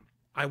done.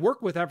 I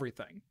work with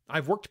everything.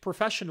 I've worked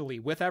professionally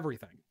with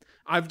everything.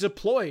 I've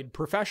deployed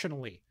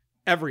professionally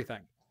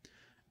everything.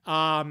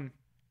 And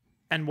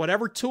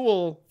whatever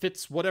tool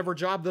fits whatever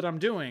job that I'm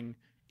doing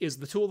is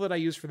the tool that I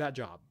use for that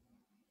job.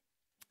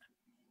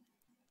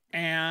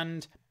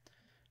 And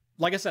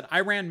like I said, I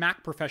ran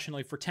Mac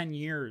professionally for 10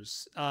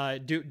 years,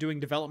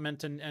 doing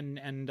development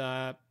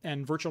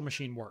and virtual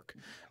machine work.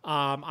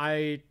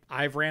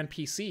 I've ran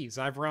PCs.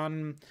 I've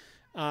run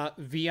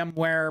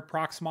VMware,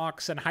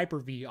 Proxmox, and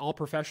Hyper-V all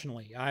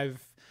professionally.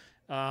 I've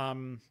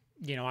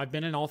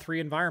been in all three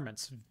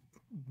environments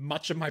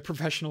much of my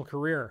professional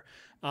career.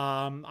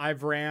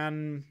 I've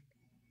ran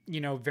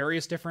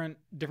various different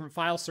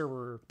file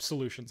server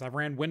solutions. I've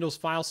ran Windows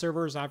file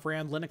servers. I've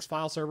ran Linux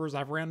file servers.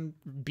 I've ran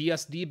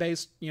BSD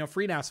based,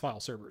 FreeNAS file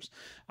servers.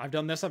 I've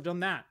done this. I've done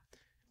that.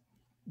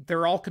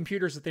 They're all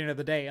computers at the end of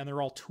the day, and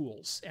they're all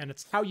tools, and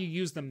it's how you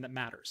use them that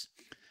matters.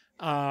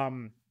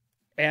 And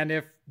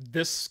if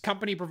this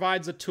company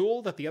provides a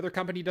tool that the other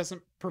company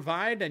doesn't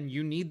provide, and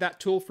you need that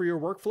tool for your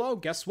workflow,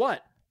 guess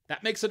what?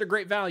 That makes it a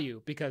great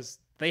value because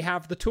they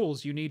have the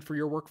tools you need for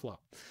your workflow.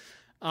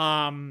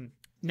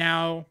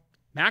 Now,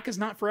 Mac is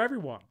not for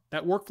everyone.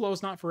 That workflow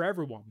is not for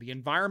everyone. The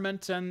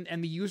environment and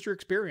the user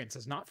experience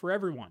is not for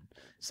everyone.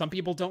 Some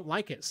people don't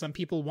like it. Some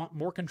people want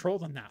more control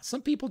than that.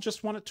 Some people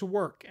just want it to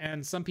work,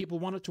 and some people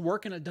want it to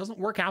work and it doesn't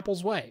work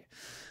Apple's way.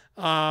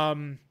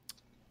 At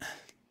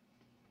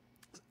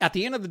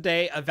the end of the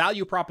day, a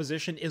value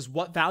proposition is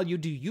what value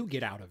do you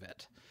get out of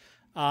it?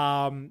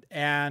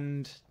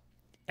 And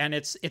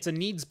it's a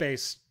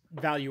needs-based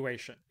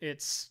valuation.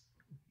 Is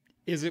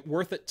it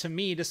worth it to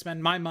me to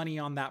spend my money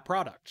on that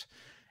product?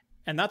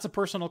 And that's a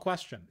personal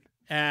question.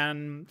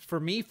 And for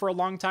me, for a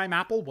long time,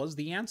 Apple was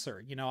the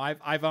answer.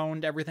 I've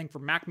owned everything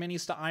from Mac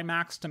Minis to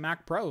iMacs to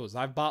Mac Pros.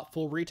 I've bought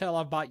full retail.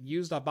 I've bought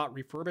used. I've bought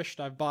refurbished.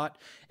 I've bought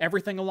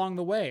everything along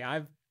the way.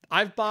 I've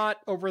bought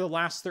over the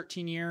last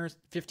 15 years,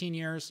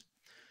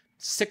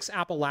 6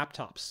 Apple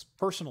laptops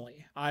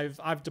personally.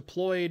 I've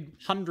deployed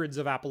hundreds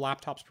of Apple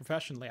laptops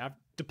professionally. I've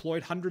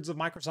deployed hundreds of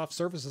Microsoft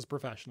services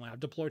professionally. I've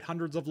deployed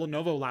hundreds of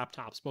Lenovo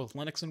laptops, both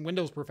Linux and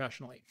Windows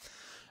professionally.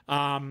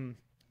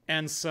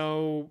 And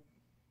so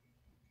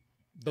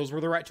those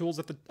were the right tools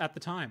at the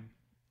time.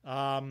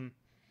 What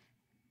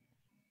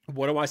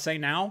do I say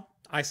now?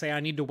 I say I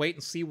need to wait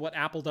and see what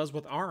Apple does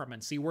with ARM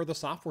and see where the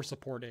software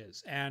support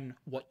is and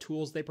what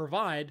tools they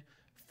provide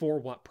for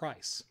what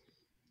price.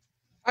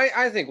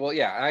 I think, well,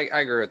 yeah, I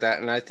agree with that.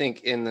 And I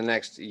think in the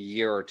next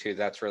year or two,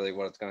 that's really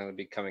what it's going to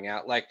be coming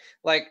out. Like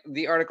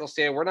the article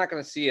stated, we're not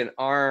going to see an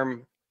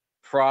ARM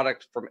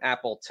product from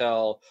Apple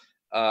till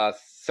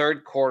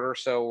third quarter,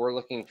 so we're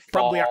looking fall.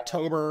 Probably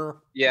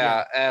October.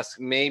 Yeah.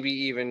 Maybe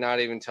even not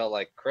even till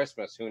like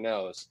Christmas, who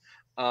knows.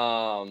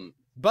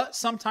 But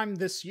sometime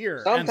this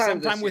year,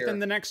 sometime within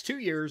the next 2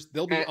 years,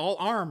 they'll be all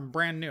ARM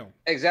brand new.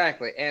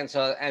 Exactly.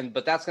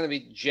 But that's going to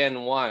be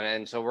Gen 1.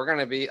 And so we're going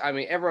to be,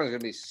 everyone's going to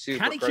be super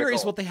kind of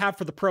curious what they have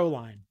for the Pro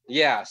line.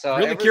 Yeah. So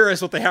really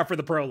curious what they have for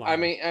the Pro line.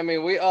 I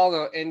mean, we all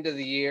know end of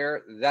the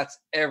year, that's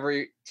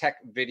every tech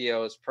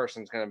videos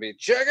person's going to be,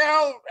 check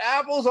out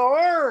Apple's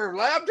ARM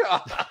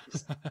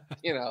laptops,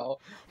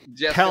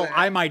 Hell,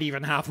 I might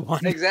even have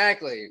one.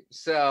 Exactly.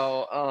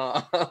 So,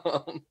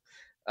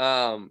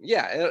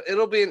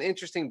 it'll be an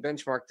interesting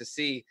benchmark to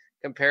see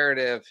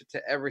comparative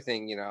to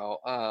everything,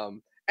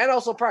 and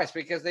also price,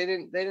 because they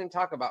didn't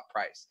talk about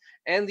price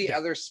and the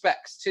other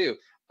specs too.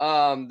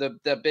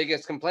 The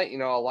biggest complaint,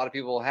 a lot of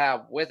people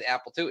have with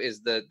Apple too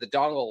is the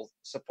dongle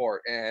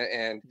support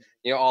and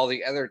all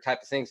the other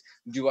type of things.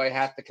 Do I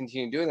have to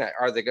continue doing that?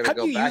 Are they going to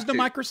go back? Have you used a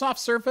Microsoft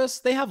Surface?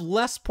 They have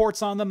less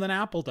ports on them than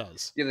Apple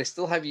does. Yeah, they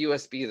still have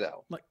USB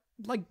though.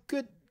 Like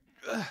good.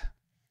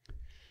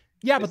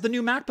 Yeah, but the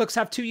new MacBooks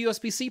have 2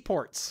 USB-C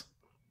ports.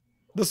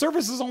 The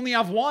Surfaces only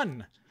have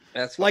 1.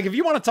 That's like, if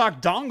you want to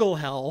talk dongle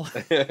hell,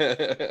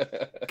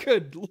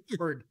 good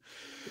Lord.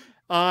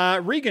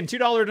 Regan,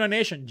 $2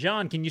 donation.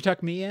 John, can you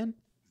tuck me in?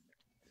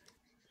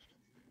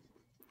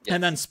 Yes.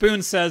 And then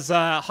Spoon says,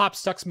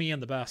 Hops tucks me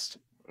in the best.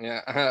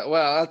 Yeah,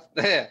 well,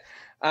 yeah,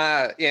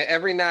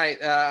 every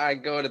night I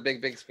go to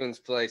Big Spoon's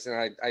place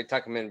and I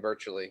tuck him in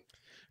virtually.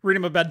 Read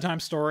him a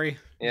bedtime story.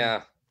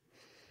 Yeah.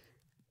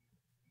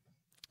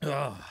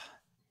 Ugh.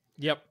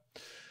 Yep.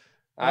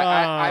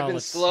 I've been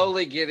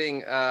slowly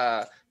getting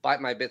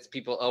Bite My Bits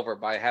people over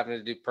by having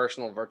to do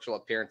personal virtual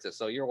appearances,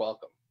 so you're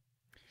welcome.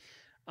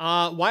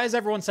 Why is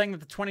everyone saying that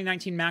the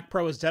 2019 Mac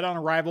Pro is dead on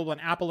arrival when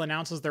Apple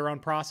announces their own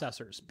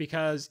processors?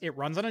 Because it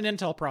runs on an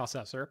Intel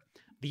processor.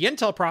 The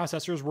Intel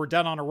processors were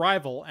dead on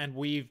arrival, and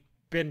we've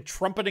been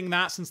trumpeting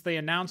that since they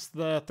announced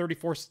the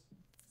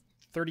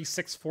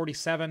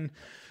 3647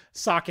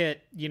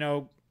 socket,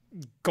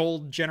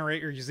 gold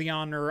generator,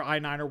 Xeon or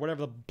i9 or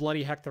whatever the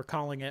bloody heck they're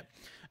calling it.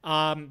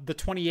 The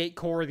 28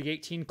 core, the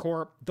 18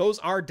 core, those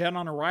are dead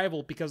on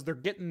arrival because they're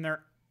getting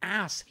their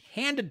ass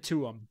handed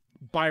to them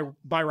by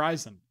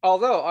Ryzen.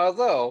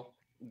 Although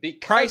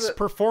because price,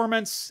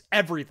 performance,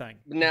 everything.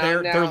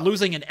 They're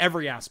losing in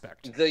every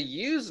aspect. The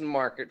used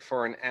market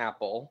for an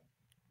Apple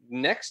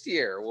next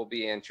year will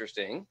be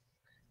interesting.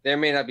 There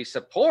may not be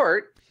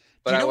support.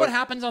 But do you know what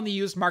happens on the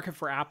used market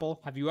for Apple?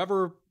 Have you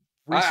ever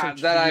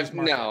researched that? The used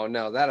market?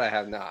 No, that I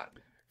have not.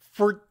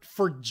 For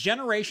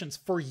generations,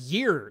 for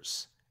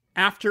years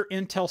after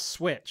Intel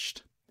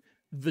switched,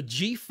 the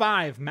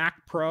G5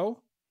 Mac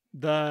Pro,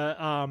 the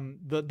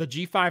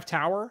G5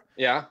 Tower,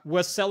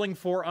 was selling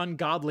for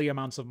ungodly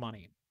amounts of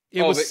money.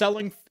 It was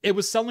selling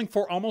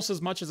for almost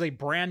as much as a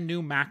brand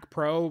new Mac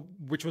Pro,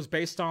 which was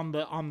based on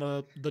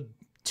the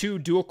 2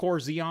 dual-core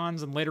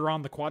Xeons and later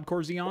on the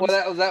quad-core Xeons.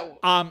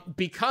 Well,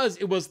 because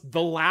it was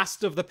the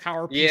last of the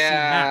PowerPC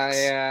Macs.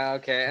 Yeah,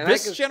 okay. And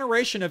this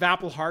generation of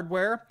Apple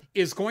hardware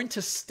is going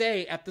to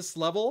stay at this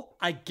level,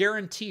 I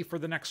guarantee, for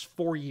the next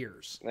 4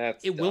 years.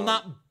 It will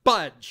not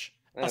budge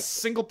a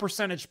single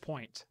percentage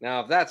point.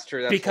 Now, if that's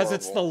true, that's because horrible.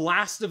 It's the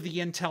last of the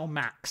Intel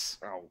Macs.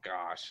 Oh,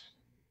 gosh.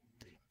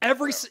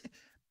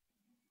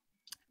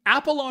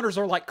 Apple owners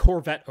are like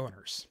Corvette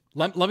owners.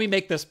 Let me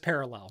make this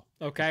parallel,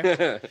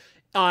 okay?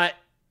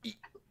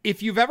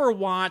 If you've ever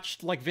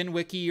watched like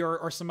VinWiki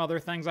or some other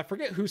things, I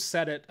forget who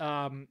said it.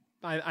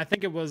 I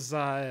think it was,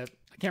 I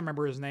can't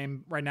remember his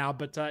name right now,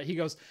 but he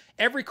goes,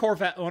 every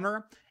Corvette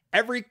owner,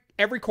 every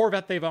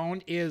Corvette they've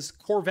owned is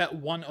Corvette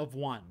 1 of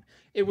 1.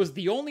 It was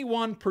the only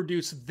one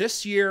produced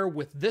this year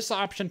with this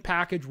option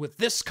package, with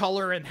this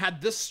color, and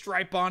had this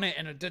stripe on it,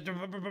 and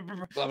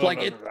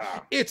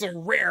it's a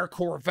rare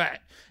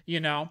Corvette,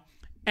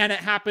 and it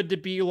happened to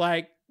be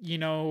like,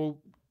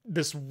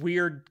 this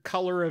weird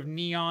color of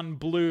neon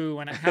blue,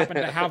 and it happened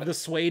to have the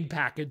suede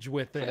package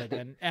with it,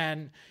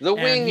 and the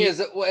wing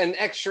is an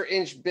extra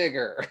inch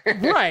bigger.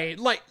 Right,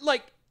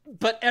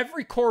 but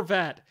every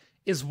Corvette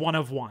is 1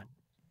 of 1.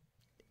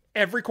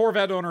 Every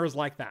Corvette owner is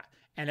like that,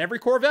 and every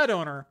Corvette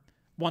owner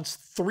wants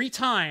 3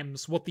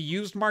 times what the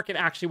used market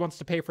actually wants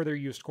to pay for their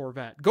used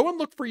Corvette. Go and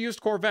look for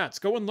used Corvettes.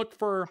 Go and look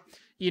for,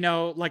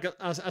 like a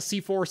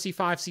C4, C5,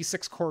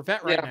 C6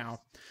 Corvette right now.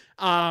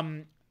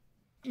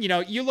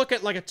 You look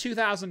at like a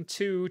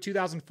 2002,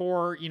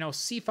 2004,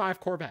 C5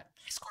 Corvette.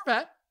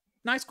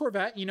 Nice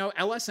Corvette,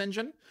 LS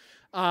engine,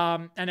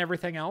 and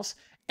everything else.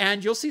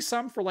 And you'll see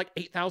some for like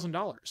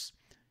 $8,000.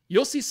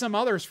 You'll see some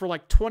others for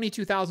like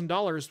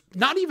 $22,000.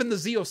 Not even the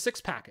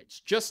Z06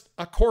 package, just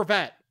a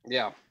Corvette.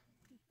 Yeah.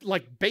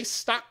 Like base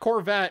stock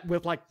Corvette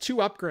with like 2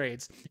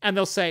 upgrades, and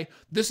they'll say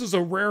this is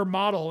a rare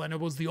model and it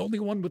was the only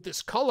one with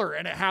this color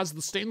and it has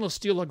the stainless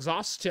steel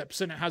exhaust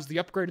tips and it has the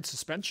upgraded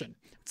suspension.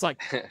 It's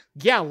like,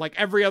 yeah, like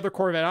every other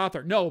Corvette out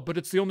there. No, but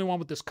it's the only one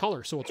with this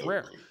color, so it's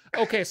rare.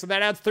 Okay, so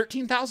that adds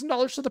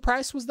 $13,000 to the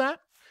price. Was that?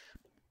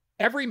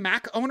 Every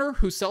Mac owner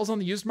who sells on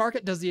the used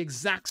market does the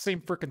exact same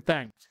freaking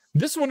thing.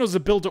 This one was a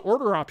build to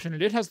order option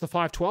and it has the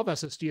 512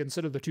 SSD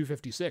instead of the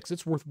 256.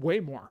 It's worth way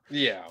more.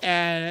 Yeah.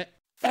 And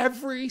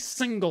every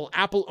single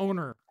Apple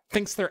owner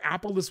thinks their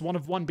Apple is 1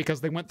 of 1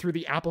 because they went through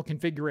the Apple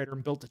configurator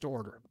and built it to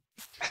order.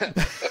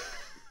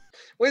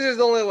 Well, there's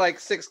only like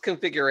 6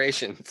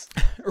 configurations.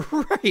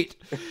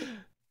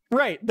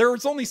 Right.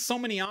 There's only so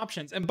many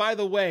options. And by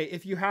the way,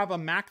 if you have a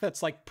Mac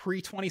that's like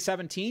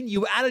pre-2017,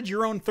 you added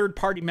your own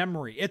third-party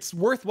memory. It's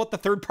worth what the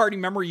third-party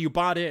memory you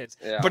bought is,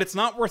 but it's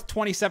not worth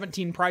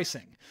 2017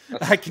 pricing.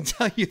 I can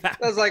tell you that.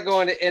 That's like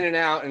going to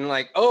In-N-Out and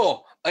like,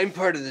 oh, I'm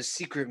part of the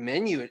secret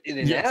menu at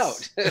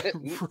In-N-Out.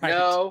 Right.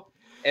 No,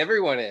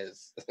 everyone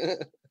is.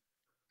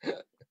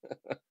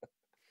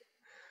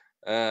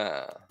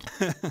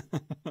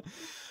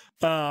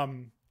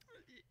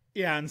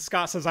 Yeah, and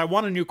Scott says, I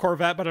want a new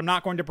Corvette, but I'm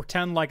not going to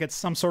pretend like it's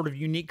some sort of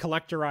unique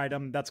collector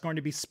item that's going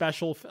to be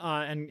special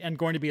and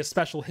going to be a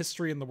special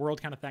history in the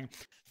world kind of thing.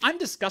 I'm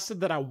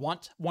disgusted that I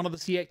want one of the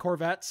C8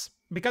 Corvettes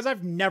because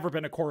I've never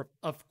been a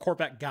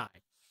Corvette guy.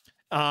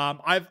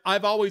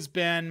 I've always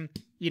been,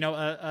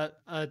 a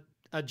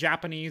a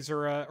Japanese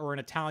or an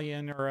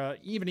Italian or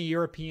even a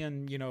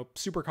European,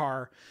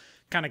 supercar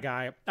kind of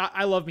guy.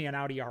 I love me an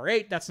Audi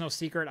R8. That's no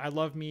secret. I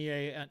love me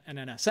an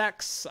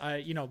NSX.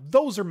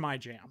 Those are my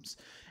jams.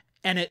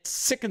 And it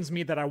sickens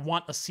me that I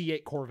want a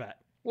C8 Corvette.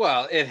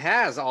 Well, it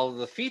has all of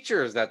the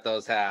features that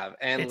those have,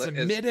 and it's a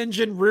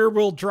mid-engine,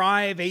 rear-wheel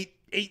drive,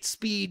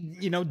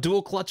 eight-speed,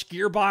 dual clutch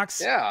gearbox.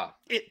 Yeah,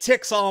 it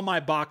ticks all my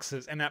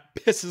boxes, and that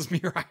pisses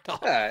me right off.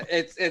 Yeah,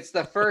 it's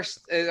the first,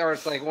 or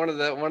it's like one of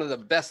the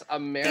best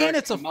American, and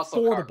it's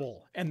affordable,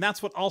 cars. And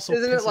that's what also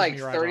isn't pisses it like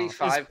me right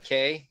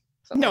 $35K?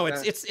 No,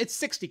 like it's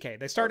 60K.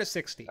 They start at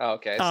 60. Oh,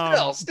 okay,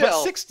 still,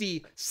 but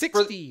 60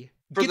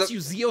 gets you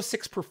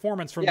Z06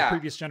 performance from the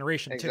previous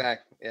generation too.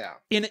 Exactly. Yeah.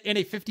 In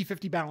a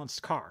 50-50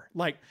 balanced car.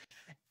 Like,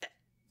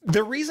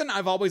 the reason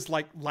I've always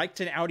liked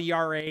an Audi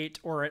R8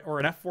 or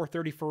an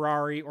F430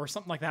 Ferrari or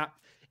something like that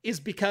is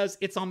because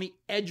it's on the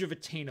edge of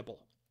attainable.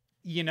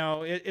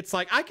 It's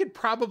like I could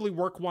probably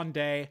work one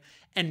day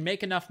and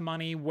make enough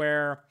money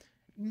where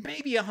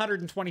maybe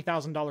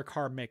 $120,000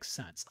 car makes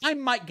sense. I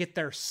might get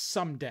there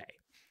someday.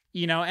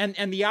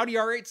 And the Audi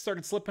R8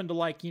 started slipping to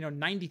like,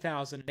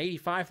 90,000 and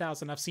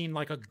 85,000. I've seen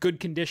like a good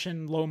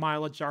condition, low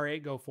mileage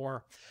R8 go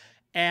for.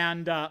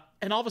 And all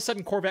of a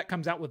sudden Corvette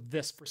comes out with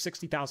this for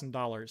 $60,000.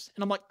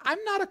 And I'm like,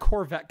 I'm not a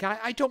Corvette guy.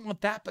 I don't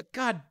want that, but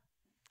God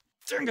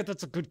dang it,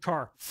 that's a good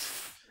car.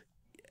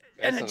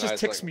 And it just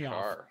ticks me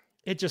off.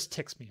 It just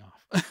ticks me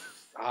off.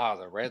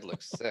 The red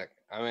looks sick.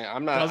 I mean,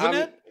 I'm not. Doesn't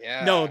it?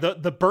 Yeah. No,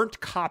 the burnt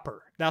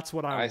copper. That's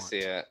what I want. I see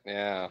it.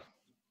 Yeah.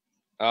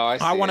 Oh, I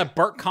see. I want a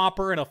burnt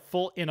copper in a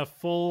full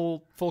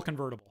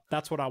convertible.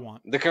 That's what I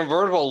want. The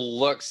convertible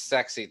looks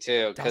sexy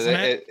too because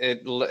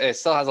it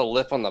still has a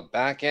lip on the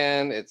back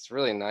end. It's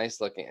really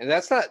nice looking. And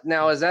that's not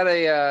now. Is that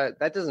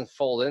that doesn't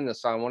fold in?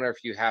 So I wonder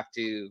if you have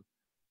to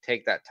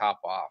take that top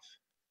off.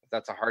 If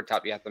that's a hard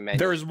top, you have to manually.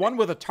 There is one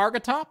with a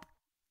Targa top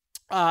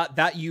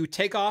that you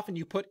take off and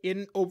you put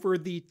in over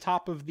the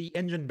top of the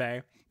engine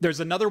bay.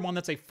 There's another one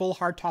that's a full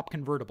hardtop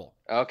convertible.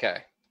 Okay.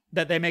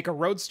 That they make a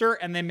Roadster,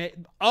 and they make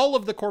all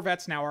of the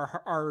Corvettes now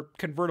are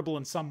convertible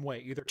in some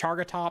way, either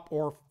Targa top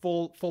or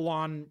full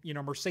on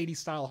Mercedes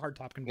style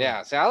hardtop convertible.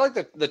 Yeah, see, I like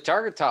the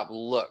Targa top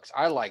looks.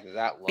 I like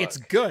that look. It's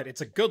good. It's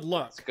a good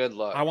look. It's a good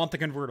look. I want the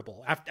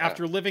convertible.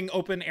 After living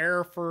open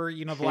air for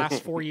the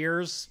last 4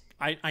 years,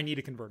 I need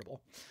a convertible.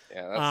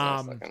 Yeah, that's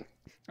nice looking.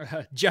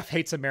 Jeff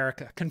hates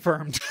America.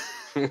 Confirmed.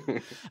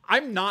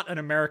 I'm not an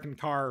American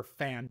car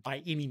fan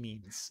by any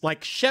means.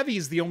 Like,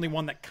 Chevy's the only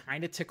one that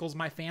kind of tickles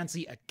my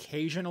fancy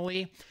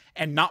occasionally,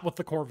 and not with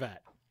the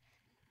Corvette.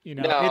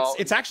 No.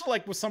 It's actually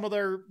like with some of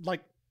their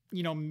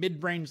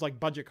mid-range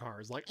budget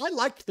cars. Like, I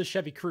liked the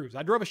Chevy Cruze.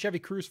 I drove a Chevy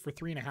Cruze for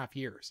 3.5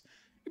 years.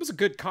 It was a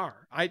good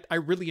car. I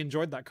really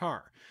enjoyed that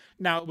car.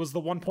 Now, it was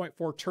the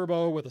 1.4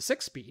 turbo with a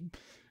 6-speed,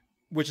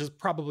 which is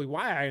probably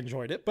why I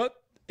enjoyed it, but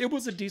it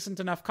was a decent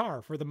enough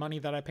car for the money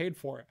that I paid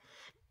for it.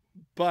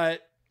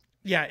 But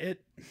yeah,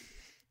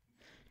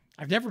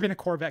 I've never been a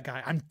Corvette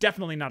guy. I'm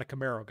definitely not a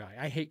Camaro guy.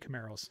 I hate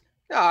Camaros.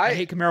 No, I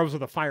hate Camaros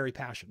with a fiery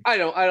passion. I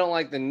don't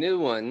like the new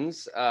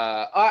ones.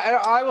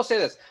 I will say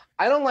this.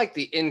 I don't like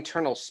the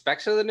internal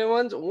specs of the new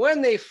ones.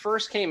 When they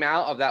first came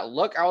out of that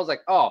look, I was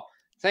like, oh,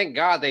 thank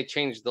God they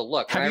changed the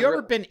look. Have you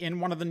ever been in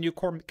one of the new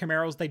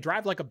Camaros? They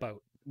drive like a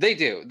boat. They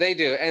do.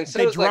 And so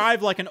they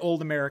drive like an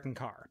old American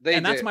car.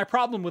 That's do. my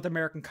problem with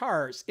American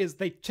cars is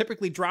they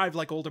typically drive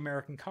like old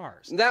American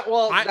cars.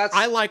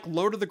 I like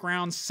low to the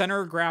ground,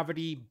 center of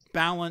gravity,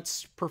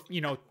 balance,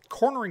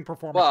 cornering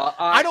performance. Well,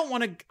 I don't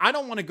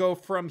want to go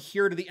from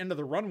here to the end of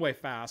the runway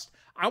fast.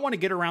 I want to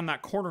get around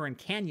that corner and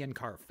canyon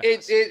car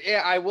fast.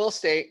 I will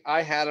state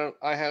I had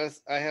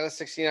a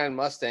 69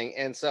 Mustang,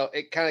 and so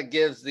it kind of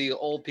gives the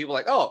old people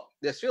like, oh,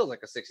 this feels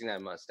like a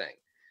 69 Mustang.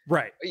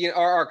 Right.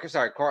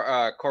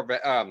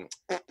 Corvette.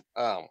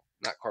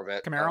 Not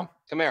Corvette. Camaro.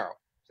 Camaro.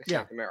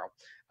 Yeah.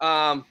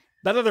 Camaro.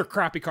 That other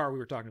crappy car we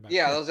were talking about.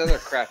 Yeah, those other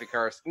crappy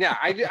cars. Yeah,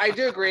 I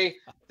do agree.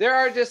 There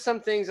are just some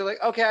things that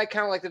like, okay, I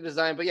kind of like the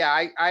design, but yeah,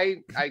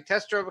 I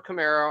test drove a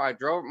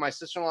Camaro. My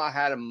sister-in-law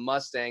had a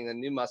Mustang, the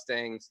new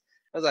Mustangs.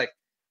 I was like,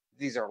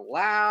 these are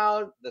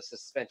loud. The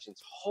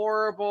suspension's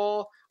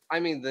horrible. I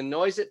mean, the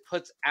noise it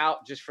puts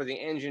out just for the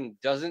engine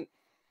doesn't.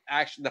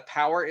 Actually, the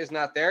power is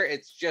not there.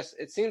 It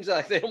seems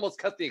like they almost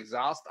cut the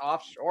exhaust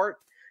off short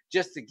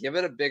just to give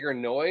it a bigger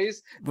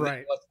noise. Right.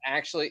 Than what's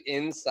actually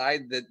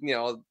inside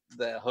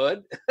the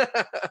hood.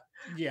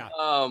 Yeah.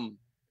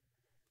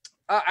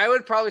 I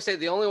would probably say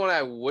the only one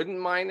I wouldn't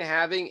mind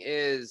having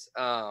is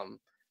not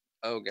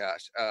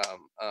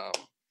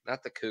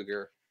the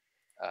Cougar.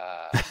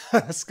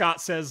 Scott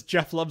says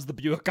Jeff loves the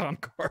Buick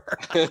Encore.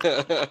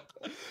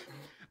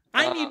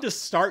 I need to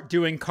start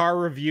doing car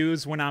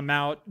reviews when I'm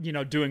out,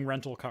 doing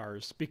rental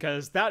cars,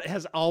 because that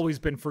has always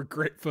been for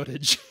great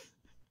footage.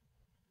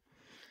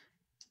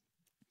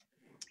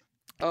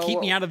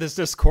 Keep me out of this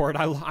Discord.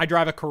 I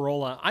drive a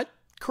Corolla.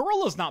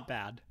 Corolla's not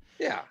bad.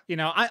 Yeah.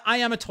 I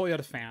am a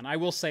Toyota fan. I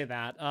will say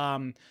that.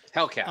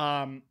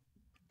 Hellcat.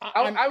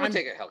 I would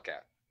take a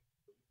Hellcat.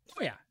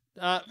 Oh, yeah.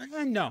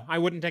 No, I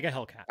wouldn't take a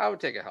Hellcat. I would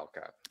take a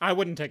Hellcat. I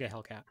wouldn't take a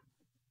Hellcat.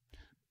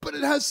 But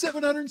it has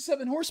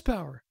 707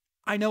 horsepower.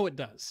 I know it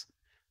does.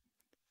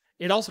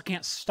 It also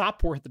can't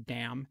stop worth a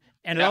damn,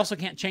 and it also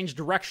can't change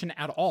direction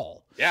at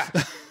all. Yeah.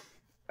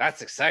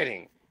 That's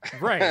exciting.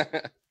 Right.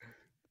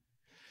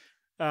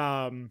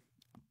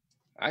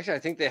 Actually, I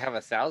think they have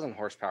 1,000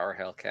 horsepower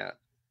Hellcat.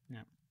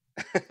 Yeah.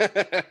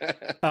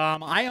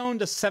 I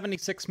owned a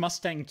 76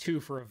 Mustang II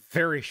for a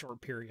very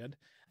short period.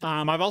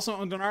 I've also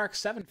owned an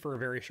RX-7 for a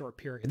very short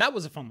period. That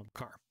was a fun little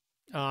car.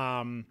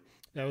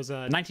 That was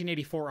a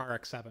 1984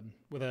 RX-7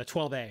 with a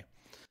 12A.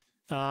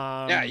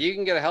 Yeah, you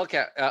can get a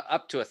Hellcat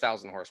up to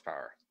 1,000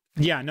 horsepower.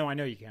 Yeah, no, I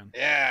know you can.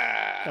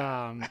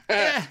 Yeah.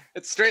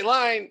 It's straight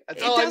line.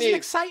 That's all I need. It doesn't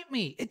excite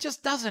me. It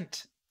just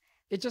doesn't.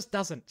 It just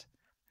doesn't.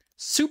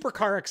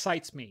 Supercar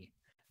excites me.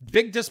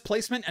 Big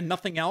displacement and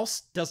nothing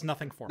else does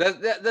nothing for me.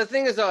 The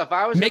thing is, though, if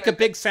I was make a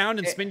big sound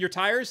and spin your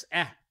tires,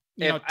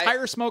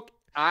 tire smoke.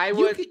 I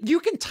would. You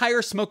can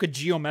tire smoke a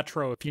Geo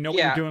Metro if you know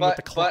what you're doing with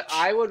the clutch. But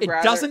I would. It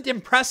doesn't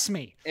impress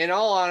me. In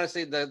all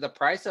honesty, the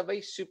price of a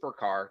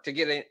supercar to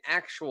get an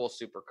actual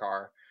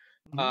supercar,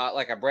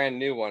 like a brand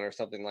new one or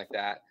something like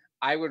that,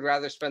 I would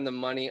rather spend the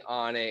money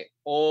on a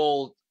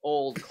old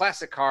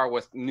classic car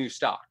with new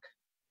stock,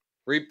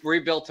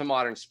 rebuilt to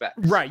modern specs.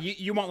 Right.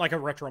 You want like a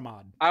retro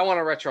mod. I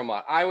want a retro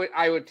mod. I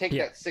would take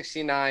that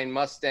 69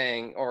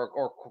 Mustang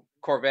or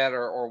Corvette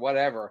or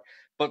whatever,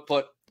 but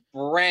put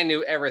brand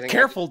new everything.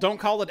 Careful, don't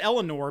call it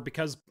Eleanor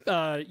because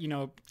Gone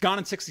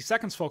in 60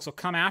 Seconds folks will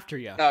come after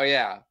you. Oh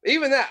yeah,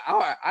 even that.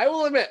 I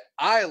will admit,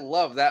 I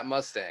love that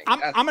Mustang.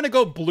 I'm gonna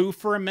go blue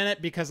for a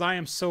minute because I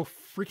am so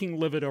freaking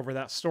livid over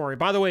that story.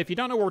 By the way, if you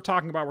don't know what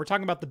we're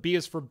talking about the B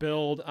is for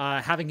Build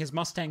having his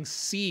Mustang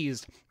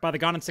seized by the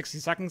Gone in 60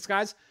 Seconds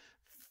guys.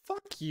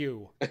 Fuck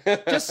you.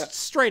 Just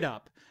straight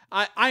up.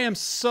 I am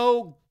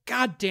so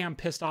goddamn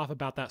pissed off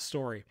about that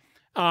story.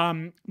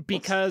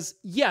 Because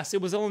yes,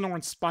 it was Eleanor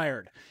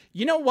inspired.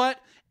 You know what?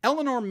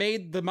 Eleanor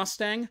made the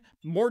Mustang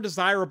more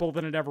desirable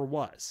than it ever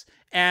was.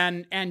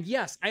 And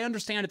yes, I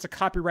understand it's a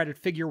copyrighted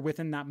figure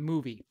within that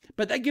movie,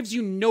 but that gives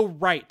you no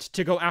right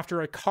to go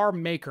after a car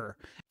maker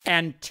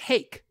and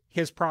take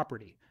his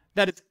property.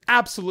 That is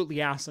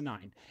absolutely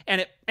asinine.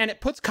 And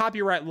it puts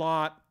copyright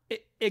law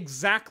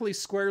exactly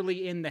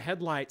squarely in the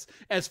headlights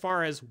as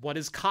far as what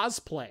is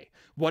cosplay,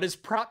 what is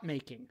prop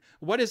making,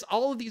 what is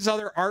all of these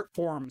other art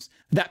forms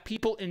that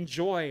people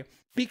enjoy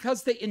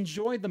because they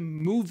enjoy the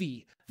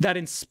movie that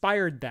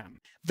inspired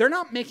them. They're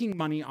not making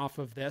money off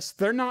of this.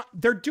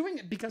 They're doing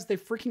it because they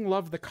freaking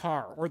love the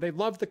car, or they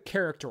love the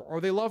character,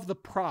 or they love the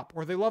prop,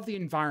 or they love the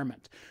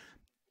environment.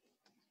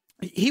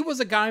 He was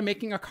a guy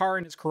making a car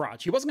in his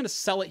garage. He wasn't going to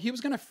sell it. He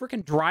was going to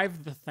freaking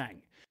drive the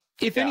thing.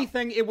 If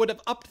anything, it would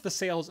have upped the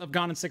sales of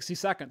Gone in 60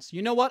 Seconds.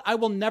 You know what? I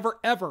will never,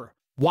 ever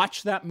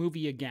watch that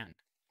movie again.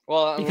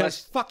 Well, because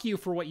fuck you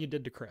for what you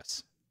did to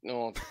Chris.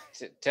 No,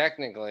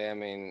 technically, I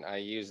mean, I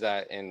use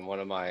that in one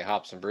of my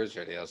Hops and Brews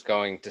videos,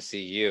 Going to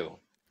See You.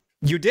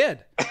 You did.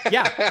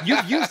 Yeah,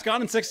 you've used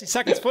Gone in 60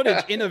 Seconds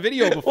footage in a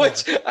video before.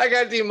 Which I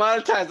got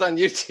demonetized on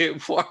YouTube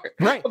for.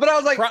 Right. But I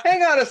was like,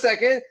 hang on a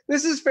second.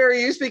 This is fair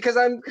use because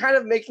I'm kind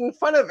of making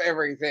fun of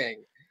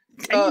everything.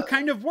 And you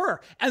kind of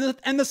were.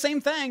 And the same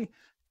thing,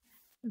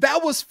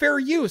 that was fair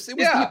use. It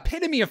was the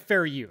epitome of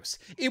fair use.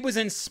 It was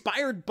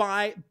inspired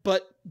by,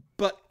 but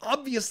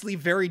obviously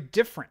very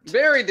different.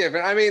 Very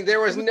different. I mean,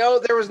 there was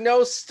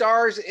no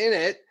stars in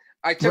it.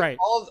 I took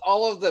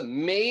all of the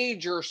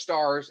major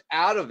stars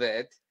out of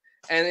it,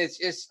 and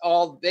it's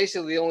all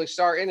basically the only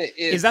star in it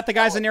is. Is that the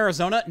guy's in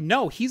Arizona?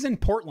 No, he's in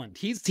Portland.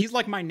 He's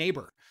like my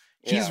neighbor.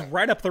 He's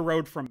right up the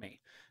road from me.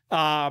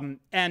 And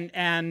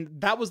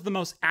that was the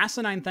most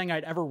asinine thing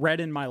I'd ever read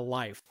in my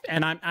life.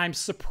 And I'm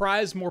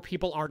surprised more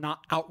people are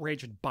not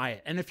outraged by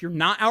it. And if you're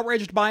not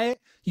outraged by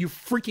it, you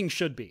freaking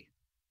should be.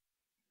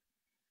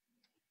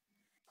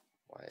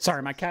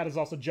 Sorry, my cat is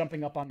also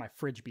jumping up on my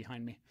fridge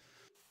behind me.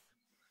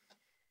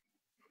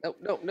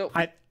 No.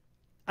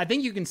 I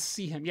think you can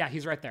see him. Yeah,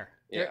 he's right there.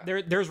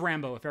 Yeah. There's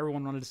Rambo, if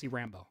everyone wanted to see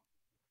Rambo.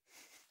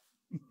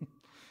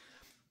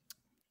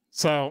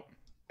 So...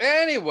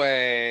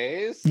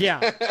 Anyways.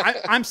 Yeah,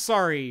 I'm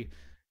sorry,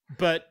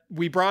 but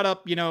we brought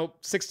up,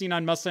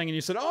 69 Mustang and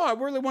you said, oh, I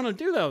really want to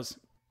do those.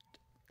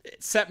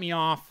 It set me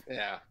off.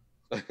 Yeah.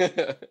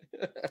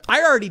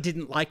 I already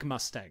didn't like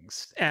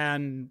Mustangs,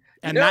 and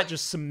that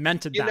just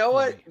cemented that. You know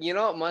what? You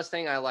know what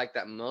Mustang I like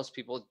that most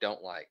people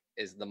don't like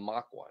is the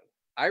Mach 1.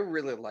 I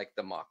really like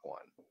the Mach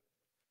 1.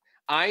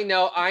 I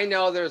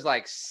know there's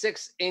like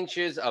 6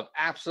 inches of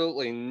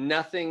absolutely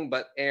nothing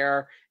but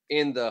air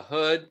in the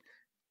hood.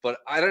 But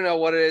I don't know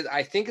what it is.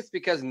 I think it's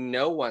because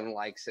no one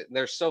likes it.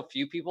 There's so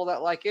few people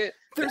that like it.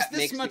 There's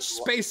this much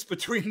space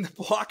between the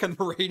block and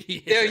the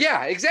radiator.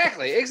 Yeah,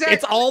 exactly.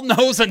 It's all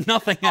nose and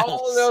nothing else.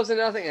 All nose and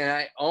nothing. And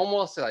I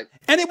almost like...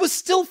 And it was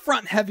still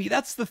front heavy.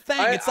 That's the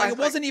thing. It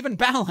wasn't even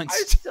balanced.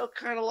 I still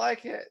kind of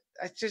like it.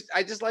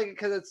 I just like it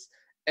because it's...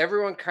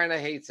 Everyone kind of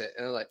hates it.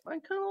 And they're like, I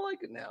kind of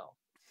like it now.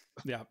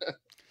 Yeah.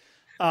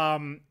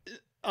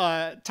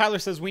 Tyler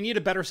says, we need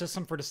a better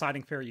system for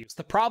deciding fair use.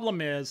 The problem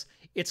is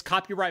it's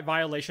copyright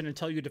violation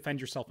until you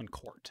defend yourself in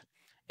court.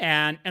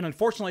 And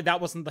unfortunately,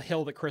 that wasn't the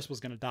hill that Chris was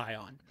going to die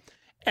on.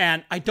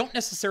 And I don't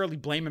necessarily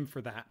blame him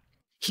for that.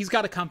 He's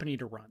got a company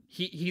to run.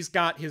 He's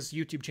got his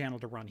YouTube channel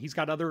to run. He's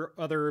got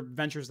other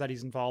ventures that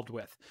he's involved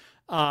with.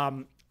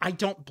 I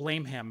don't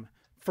blame him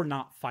for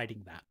not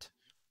fighting that.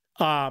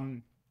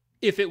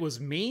 If it was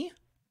me,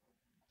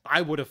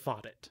 I would have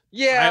fought it.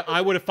 Yeah, I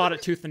would have fought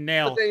it tooth and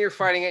nail. But then you're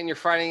fighting it, and you're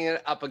fighting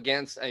it up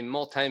against a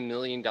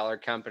multi-million-dollar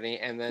company,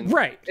 and then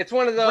right, it's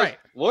one of those. Right.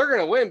 We're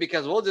gonna win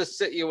because we'll just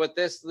sit you with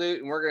this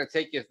loot, and we're gonna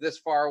take you this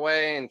far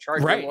away and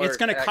charge you more. It's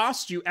gonna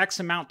cost you X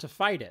amount to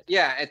fight it.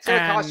 Yeah, it's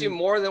gonna cost you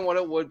more than what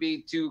it would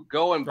be to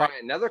go and buy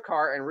another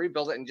car and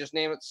rebuild it and just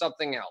name it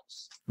something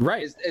else.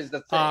 Right, is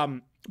the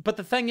thing. But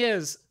the thing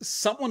is,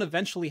 someone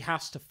eventually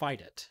has to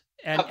fight it,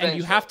 and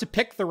you have to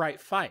pick the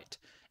right fight.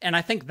 And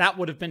I think that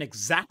would have been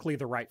exactly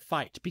the right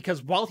fight,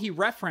 because while he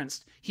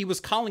was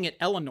calling it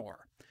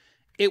Eleanor,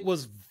 it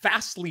was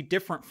vastly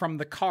different from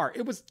the car.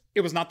 It was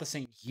not the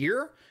same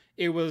year.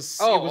 It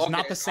was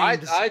not the same.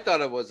 I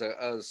thought it was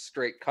a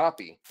straight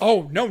copy.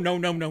 Oh, no.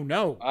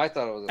 I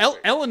thought it was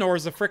Eleanor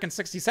is a frickin'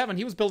 67.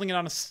 He was building it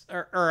on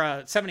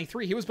a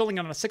 73. He was building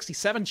it on a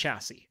 67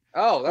 chassis.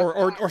 Oh,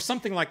 or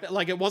something like that.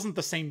 Like, it wasn't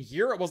the same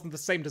year. It wasn't the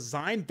same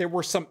design. There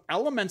were some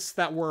elements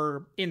that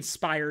were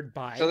inspired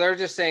by. So they're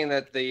just saying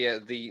that the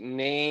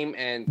name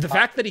and the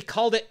fact that he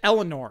called it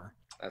Eleanor.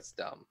 That's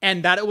dumb.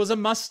 And that it was a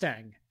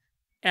Mustang,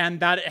 and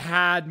that it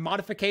had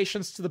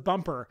modifications to the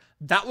bumper.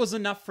 That was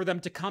enough for them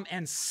to come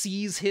and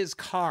seize his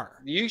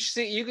car. You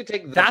could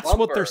take the That's bumper.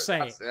 what they're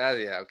saying.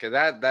 Yeah, okay.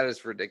 That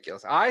is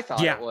ridiculous. I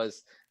thought it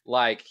was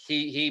like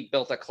he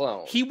built a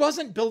clone. He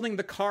wasn't building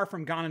the car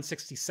from Gone in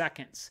 60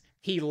 Seconds.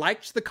 He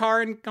liked the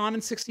car in Gone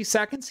in 60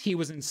 Seconds. He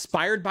was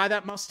inspired by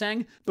that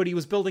Mustang, but he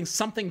was building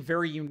something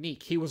very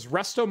unique. He was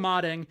resto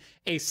modding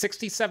a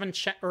 67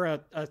 or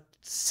a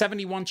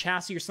 71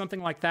 chassis or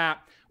something like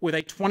that with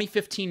a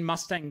 2015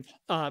 Mustang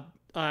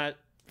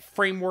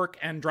framework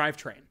and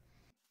drivetrain.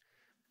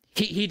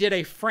 He did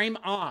a frame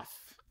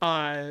off,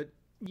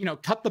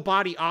 cut the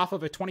body off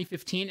of a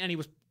 2015, and he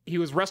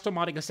was resto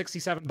modding a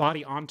 67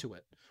 body onto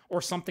it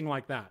or something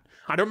like that.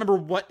 I don't remember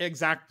what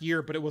exact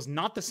year, but it was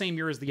not the same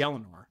year as the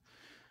Eleanor.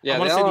 Yeah, I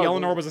want to say the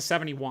Eleanor was a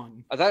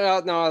 71. I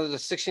thought no, it was a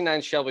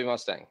 69 Shelby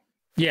Mustang.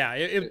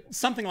 Yeah,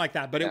 something like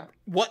that. But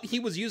what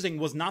he was using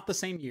was not the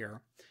same year.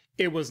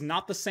 It was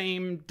not the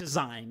same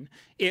design.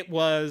 It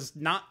was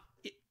not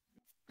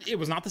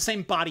the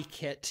same body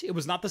kit. It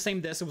was not the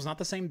same this. It was not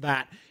the same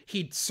that.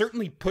 He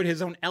certainly put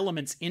his own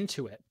elements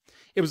into it.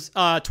 It was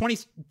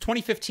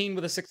 2015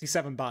 with a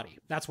 67 body.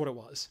 That's what it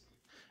was.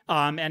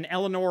 And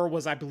Eleanor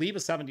was, I believe, a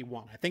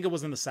 71. I think it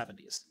was in the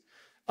 70s.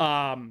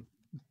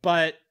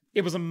 But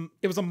it was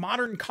a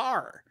modern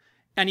car,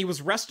 and he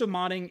was resto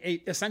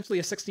modding essentially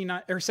a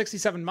 69 or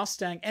 67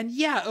 Mustang. And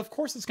yeah, of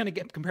course it's going to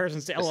get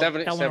comparisons to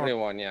Eleanor.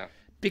 71, yeah.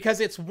 Because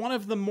it's one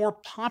of the more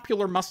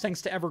popular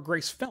Mustangs to ever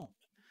grace film.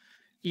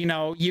 You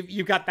know,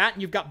 you've got that,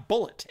 and you've got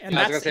Bullet, and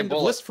that's in the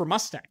list for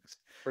Mustangs.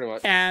 Pretty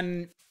much.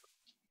 And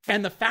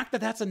the fact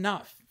that that's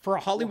enough for a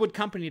Hollywood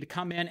company to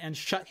come in and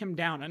shut him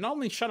down, and not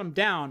only shut him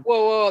down.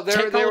 Whoa!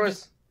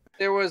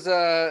 There was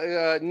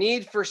a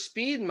Need for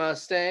Speed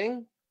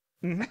Mustang.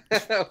 Mm-hmm.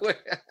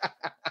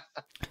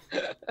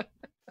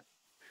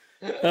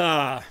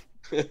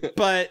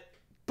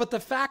 But the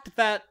fact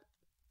that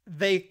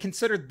they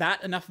considered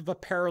that enough of a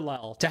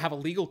parallel to have a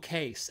legal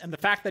case, and the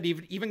fact that he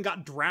even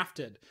got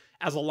drafted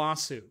as a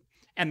lawsuit,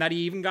 and that he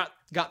even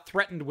got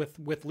threatened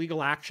with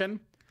legal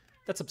action,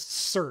 that's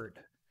absurd.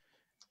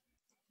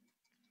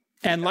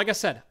 And like I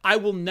said, I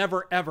will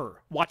never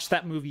ever watch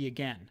that movie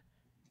again.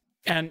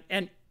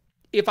 And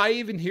if I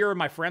even hear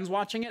my friends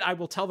watching it, I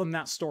will tell them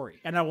that story,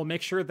 and I will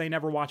make sure they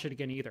never watch it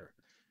again either,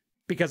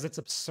 because it's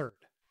absurd.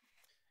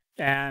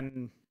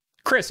 And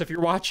Chris, if you're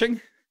watching,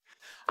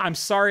 I'm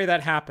sorry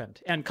that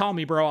happened. And call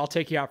me, bro. I'll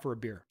take you out for a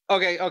beer.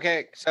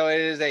 Okay. So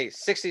it is a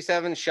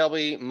 67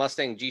 Shelby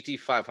Mustang GT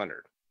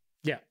 500.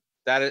 Yeah.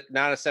 That is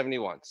not a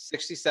 71.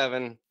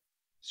 67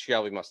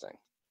 Shelby Mustang.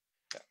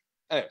 Yeah.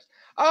 Anyways.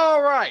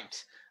 All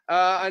right.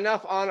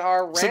 Enough on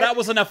our rant. So that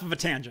was enough of a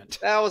tangent.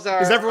 That was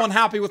our. Is everyone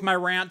happy with my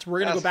rant?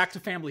 We're gonna go back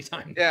to family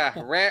time. Yeah,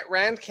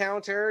 rant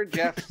counter.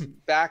 Jeff's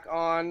back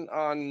on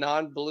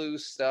non-blue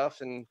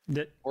stuff, and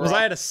was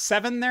I at a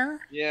 7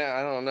 there? Yeah,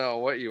 I don't know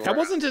what you were. That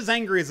wasn't as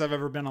angry as I've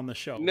ever been on the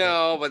show.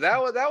 No, but that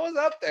was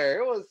up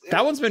there.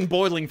 That one's been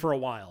boiling for a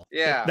while.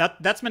 Yeah,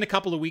 that's been a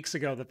couple of weeks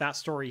ago that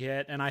story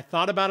hit, and I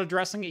thought about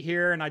addressing it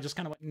here, and I just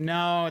kind of went,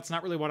 no, it's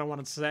not really what I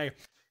wanted to say.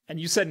 And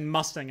you said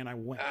Mustang, and I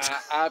went.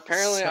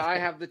 Apparently, I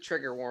have the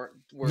trigger words.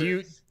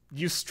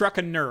 You struck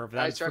a nerve.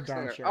 That is for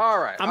darn sure. All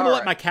right. I'm going to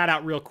let my cat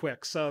out real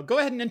quick. So go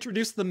ahead and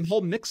introduce the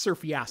whole Mixer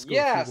fiasco.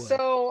 Yeah.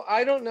 So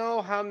I don't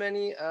know how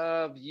many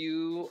of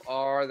you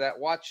are that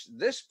watch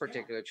this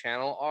particular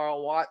channel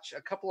or watch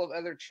a couple of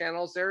other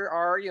channels. There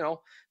are,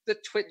 the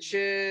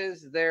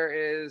Twitches. There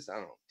is, I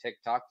don't know,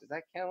 TikTok. Does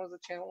that count as a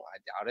channel? I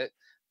doubt it.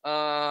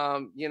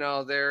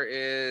 There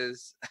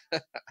is.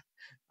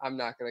 I'm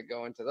not going to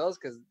go into those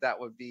because that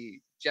would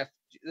be Jeff.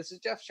 This is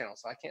Jeff's channel,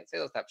 so I can't say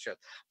those type of shows.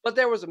 But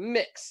there was a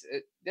Mix.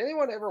 Did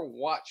anyone ever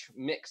watch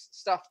Mix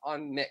stuff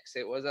on Mix?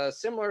 It was a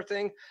similar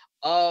thing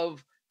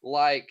of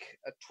like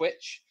a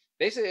Twitch.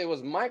 Basically, it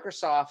was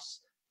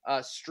Microsoft's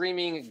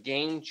streaming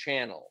game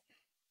channel.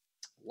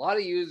 A lot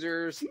of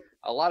users,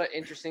 a lot of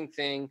interesting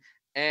thing,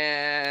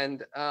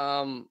 and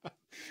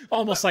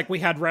almost like we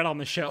had Rhett on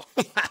the show.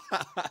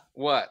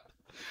 What?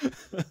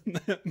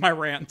 My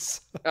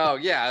rants. Oh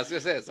yeah, I was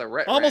gonna say it's a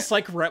Rhett almost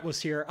rant. like Rhett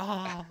was here.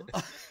 Oh.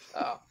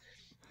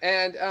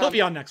 And he'll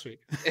be on next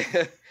week.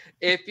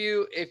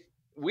 if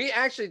we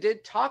actually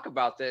did talk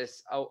about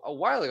this a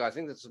while ago, I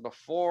think this was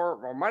before,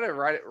 or might have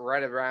right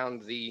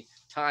around the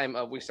time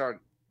of we started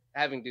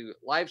having to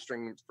live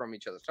stream from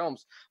each other's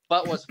homes,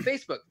 but was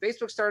Facebook.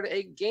 Facebook started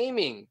a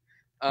gaming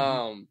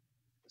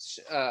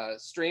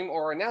stream,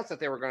 or announced that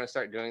they were going to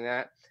start doing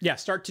that. Yeah,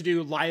 start to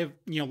do live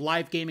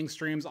gaming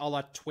streams, a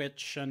la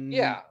Twitch, and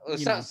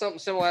something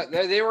similar.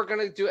 They were going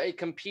to do a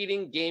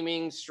competing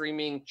gaming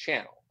streaming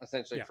channel,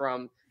 essentially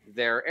from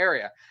their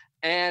area,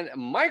 and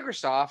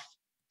Microsoft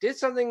did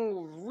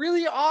something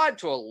really odd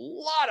to a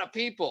lot of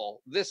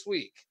people this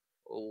week.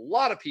 A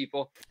lot of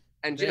people,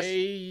 and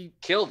they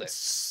just killed it.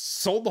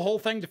 Sold the whole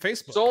thing to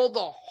Facebook. Sold the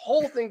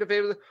whole thing to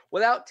Facebook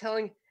without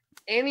telling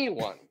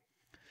anyone.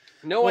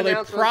 No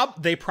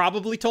announcement. They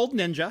probably told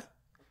Ninja.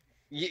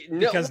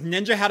 Because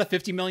Ninja had a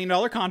 $50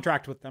 million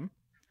contract with them.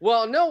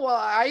 Well,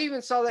 I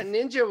even saw that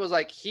Ninja was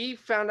like, he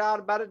found out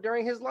about it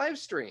during his live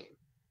stream.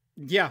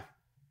 Yeah.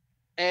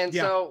 And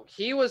so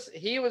he was,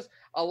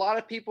 a lot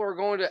of people are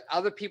going to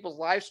other people's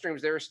live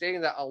streams. They were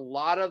stating that a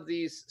lot of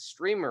these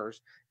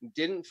streamers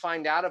didn't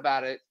find out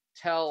about it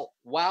till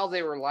while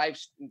they were live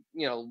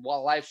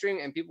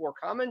streaming, and people were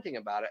commenting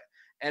about it.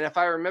 And if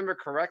I remember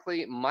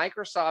correctly,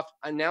 Microsoft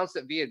announced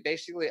it via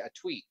basically a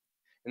tweet,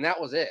 and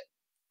that was it.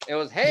 It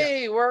was,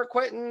 hey, we're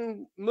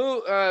quitting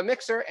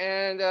Mixer,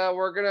 and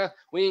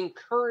we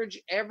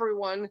encourage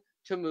everyone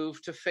to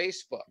move to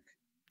Facebook.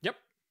 Yep.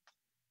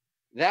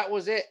 That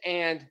was it.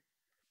 And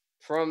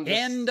from the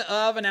end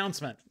of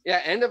announcement.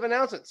 Yeah, end of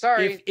announcement.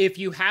 Sorry. If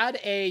you had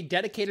a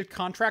dedicated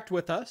contract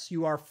with us,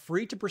 you are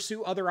free to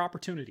pursue other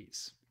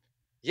opportunities.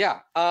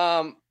 Yeah.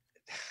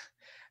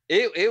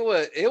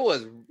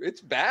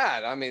 It's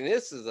bad. I mean,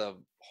 this is a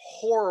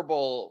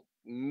horrible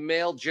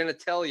male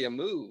genitalia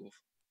move.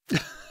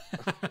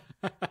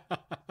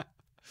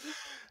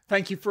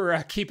 Thank you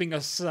for keeping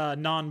us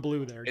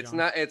non-blue there,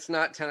 John. It's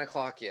not 10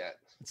 o'clock yet.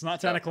 It's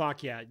not 10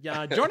 o'clock yet.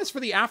 Join us for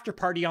the after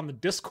party on the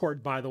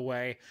Discord, by the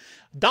way.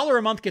 $1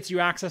 a month gets you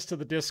access to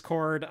the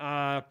Discord,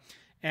 and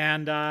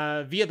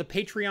via the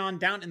Patreon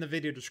down in the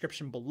video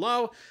description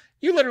below.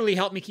 You literally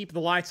help me keep the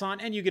lights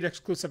on, and you get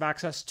exclusive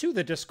access to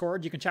the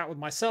Discord. You can chat with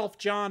myself,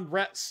 John,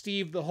 Rhett,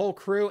 Steve, the whole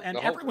crew. And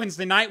every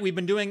Wednesday night, we've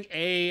been doing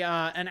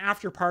an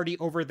after party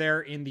over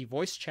there in the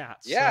voice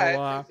chats.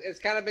 Yeah, it's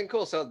kind of been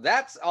cool. So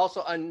that's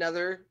also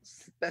another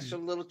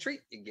special little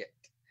treat you get.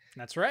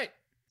 That's right.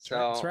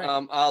 That's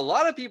right. A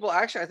lot of people,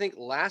 actually, I think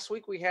last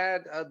week we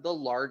had the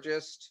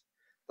largest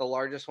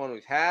one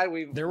we've had.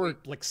 There were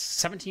like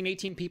 17,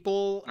 18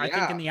 people, I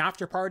think, in the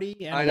after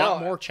party, and a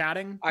lot more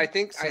chatting. I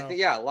think,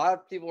 a lot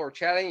of people were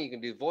chatting. You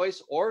can do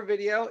voice or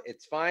video.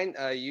 It's fine.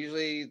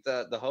 Usually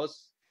the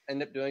hosts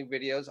end up doing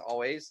videos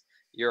always.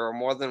 You're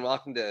more than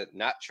welcome to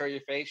not show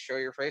your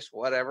face,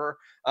 whatever.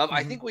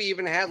 I think we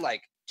even had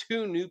like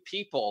 2 new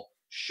people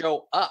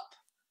show up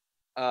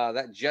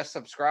that just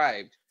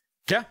subscribed.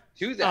 Yeah.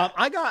 To that.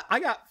 I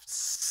got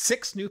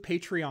 6 new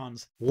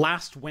Patreons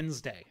last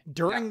Wednesday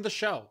during the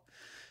show.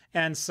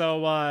 And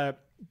so,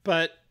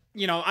 but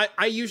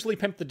I usually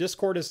pimp the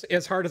Discord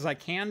as hard as I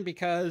can,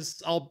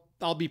 because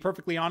I'll be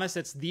perfectly honest,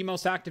 it's the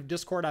most active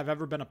Discord I've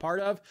ever been a part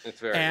of.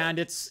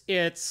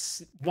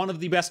 It's one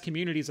of the best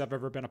communities I've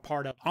ever been a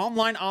part of.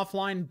 Online,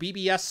 offline,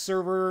 BBS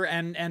server,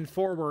 and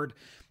forward.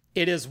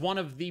 It is one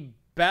of the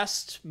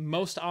best,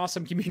 most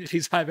awesome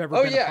communities I've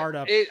ever been a part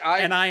of.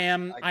 I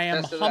am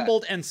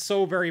humbled and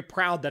so very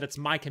proud that it's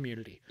my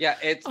community. Yeah,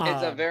 it's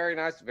a very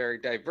nice, very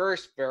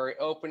diverse, very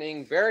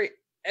opening, very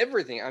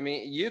everything. I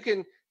mean,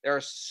 there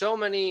are so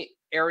many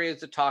areas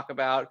to talk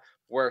about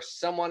where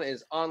someone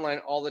is online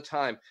all the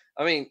time.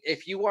 I mean,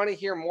 if you want to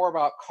hear more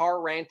about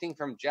car ranting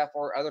from Jeff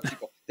or other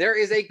people, there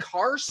is a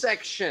car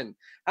section.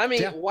 I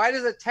mean, why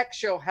does a tech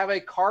show have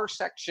a car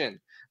section?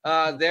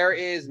 There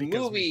is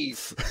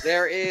movies,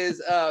 there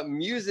is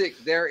music,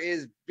 there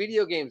is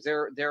video games.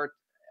 There are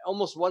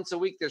almost once a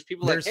week. There's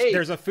people there's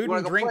a food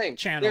and drink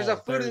channel. There's a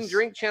food and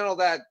drink channel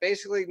that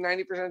basically 90%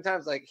 of the time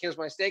is like, here's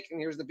my steak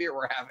and here's the beer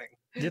we're having.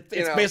 It's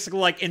basically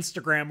like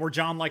Instagram, where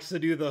John likes to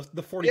do the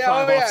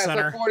 45 off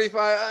center. It's a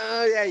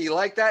 45. You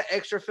like that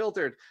extra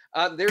filtered.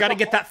 Got to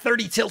get that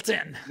 30 tilt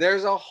in.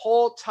 There's a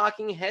whole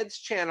Talking Heads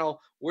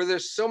channel where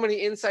there's so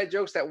many inside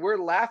jokes that we're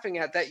laughing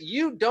at that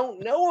you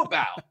don't know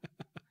about.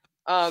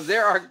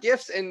 There are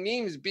GIFs and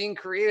memes being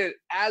created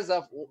as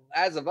of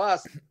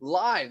us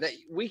live that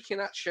we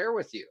cannot share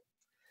with you.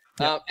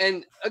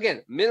 And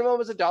again,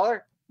 minimum is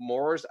 $1.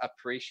 more is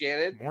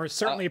appreciated. More is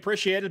certainly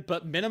appreciated,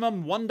 but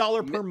minimum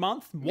 $1 per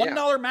month,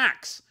 $1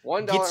 max,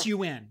 $1 gets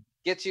you in.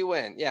 Gets you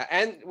in, yeah.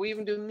 And we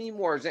even do meme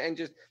wars, and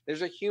just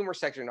there's a humor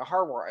section, a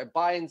hardware, a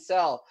buy and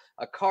sell,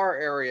 a car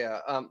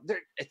area.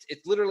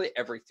 It's literally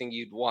everything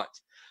you'd want.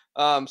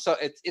 So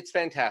it's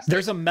fantastic.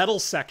 There's a metal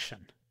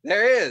section.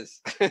 There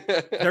is.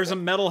 There's a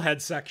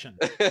metalhead section.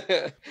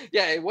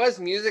 Yeah, it was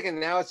music, and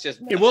now it's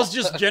just metal. It was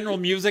just general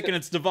music, and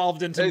it's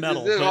devolved into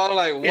metal. It's all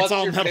like, what's it's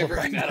all your metal favorite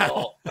right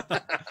metal?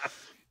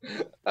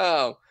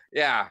 Oh,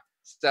 yeah.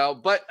 So,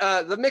 but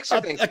the mixer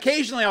thing.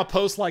 Occasionally, I'll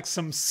post like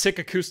some sick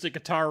acoustic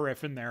guitar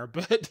riff in there,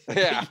 but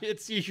yeah,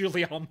 it's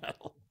usually all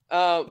metal.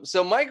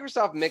 So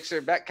Microsoft Mixer,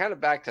 back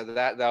to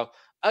that though.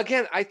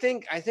 Again, I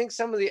think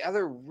some of the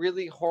other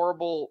really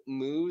horrible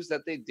moves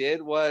that they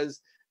did was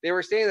they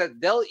were saying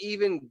that they'll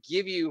even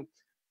give you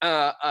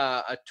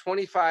a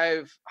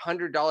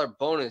 $2,500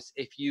 bonus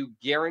if you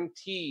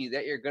guarantee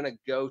that you're going to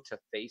go to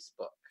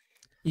Facebook.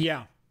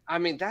 Yeah, I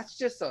mean, that's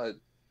just a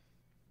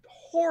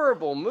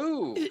horrible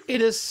move.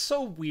 It is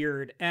so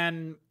weird,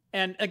 and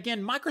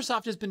again,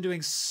 Microsoft has been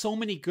doing so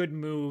many good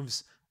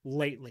moves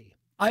lately.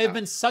 I have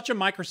been such a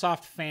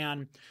Microsoft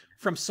fan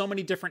from so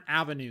many different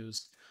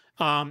avenues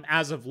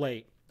as of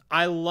late.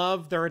 I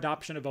love their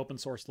adoption of open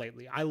source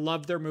lately. I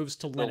love their moves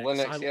to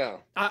Linux.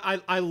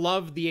 I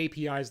love the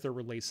APIs they're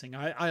releasing.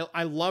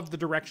 I love the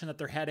direction that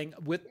they're heading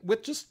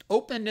with just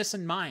openness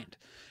in mind.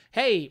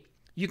 Hey,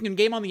 you can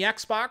game on the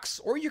Xbox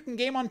or you can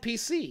game on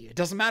PC. It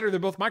doesn't matter. They're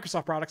both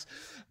Microsoft products,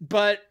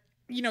 but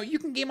you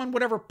can game on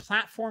whatever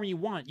platform you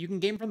want. You can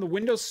game from the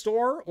Windows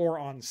Store or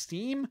on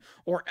Steam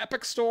or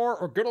Epic Store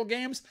or Good Old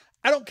Games.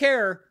 I don't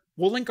care.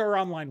 We'll link our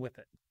online with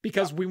it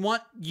because we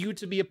want you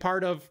to be a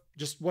part of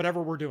just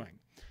whatever we're doing.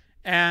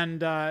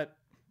 And I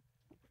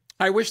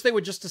wish they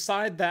would just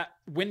decide that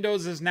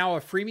Windows is now a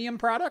freemium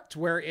product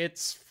where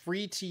it's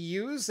free to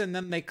use and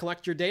then they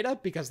collect your data,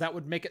 because that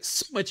would make it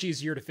so much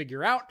easier to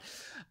figure out.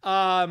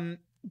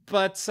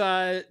 But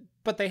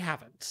they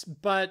haven't.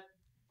 But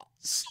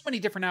so many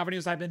different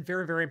avenues. I've been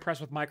very, very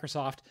impressed with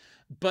Microsoft,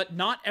 but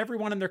not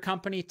everyone in their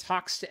company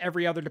talks to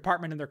every other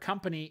department in their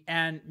company.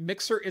 And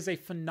Mixer is a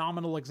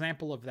phenomenal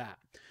example of that,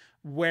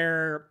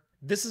 where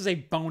this is a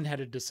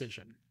boneheaded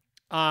decision.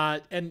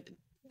 And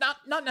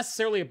not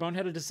necessarily a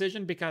boneheaded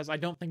decision, because I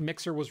don't think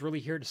Mixer was really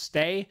here to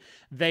stay.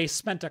 They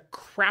spent a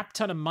crap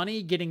ton of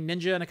money getting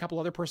Ninja and a couple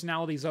other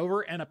personalities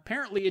over, and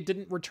apparently it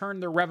didn't return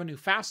their revenue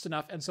fast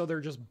enough, and so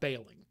they're just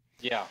bailing.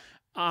 Yeah.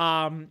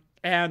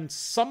 And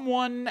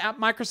someone at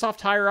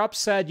Microsoft higher up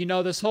said,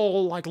 this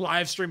whole like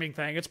live streaming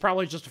thing, it's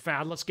probably just a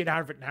fad. Let's get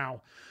out of it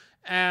now.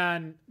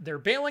 And they're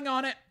bailing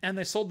on it, and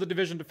they sold the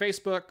division to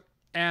Facebook.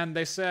 And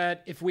they said,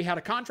 if we had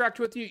a contract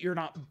with you, you're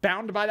not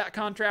bound by that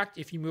contract.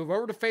 If you move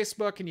over to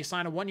Facebook and you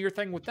sign a 1-year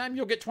thing with them,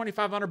 you'll get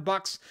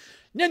 $2,500.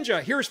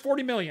 Ninja, here's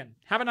 $40 million.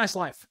 Have a nice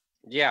life.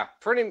 Yeah,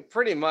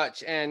 pretty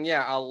much. And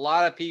yeah, a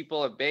lot of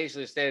people have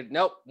basically stated,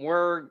 nope,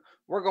 we're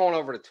going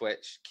over to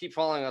Twitch. Keep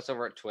following us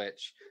over at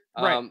Twitch.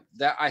 Right.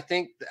 That I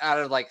think out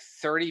of like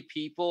 30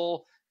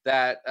 people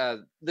that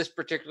this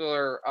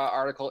particular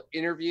article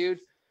interviewed,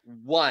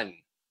 one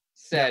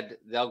said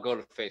they'll go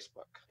to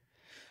Facebook.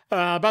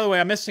 By the way,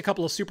 I missed a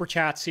couple of super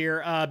chats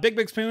here.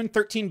 Big Spoon,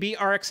 13B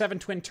RX-7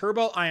 Twin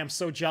Turbo. I am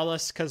so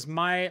jealous because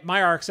my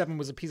RX-7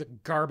 was a piece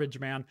of garbage,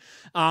 man.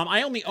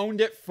 I only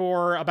owned it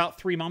for about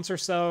 3 months or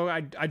so.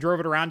 I drove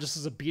it around just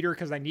as a beater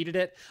because I needed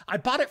it. I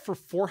bought it for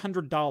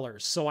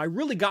 $400, so I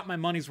really got my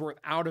money's worth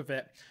out of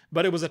it.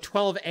 But it was a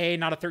 12A,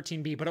 not a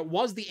 13B. But it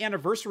was the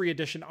anniversary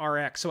edition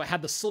RX, so it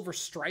had the silver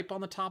stripe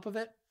on the top of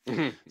it.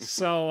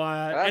 So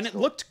and it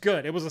looked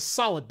good. It was a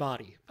solid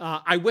body.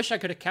 I wish I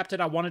could have kept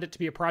it. I wanted it to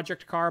be a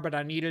project car, but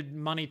I needed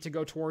money to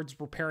go towards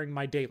repairing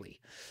my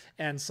daily,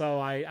 and so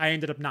I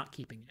ended up not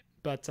keeping it.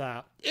 But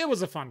it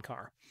was a fun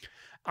car.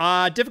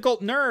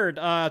 Difficult Nerd,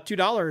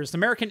 $2.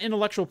 American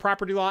intellectual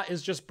property law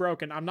is just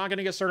broken. I'm not going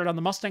to get started on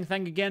the Mustang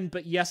thing again,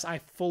 but yes, I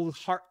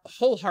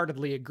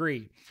wholeheartedly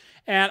agree.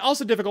 And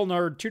also Difficult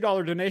Nerd,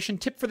 $2 donation.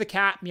 Tip for the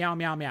cat. Meow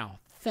meow meow.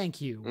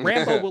 Thank you.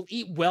 Rambo will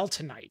eat well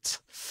tonight.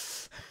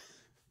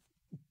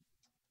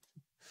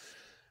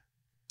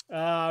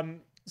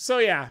 So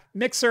yeah,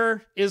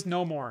 Mixer is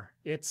no more.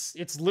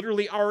 It's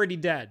literally already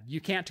dead.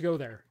 You can't go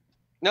there.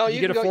 No, you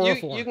can go.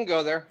 You can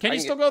go there. Can you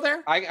still go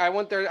there? I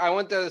went there. I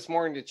went there this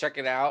morning to check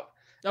it out.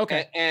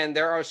 Okay. And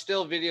there are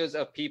still videos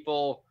of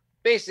people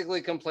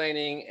basically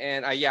complaining,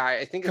 and I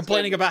think it's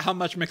complaining about how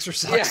much Mixer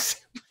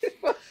sucks.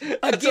 Yeah.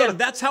 Again,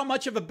 that's how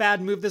much of a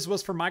bad move this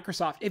was for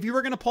Microsoft. If you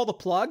were going to pull the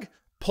plug,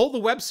 pull the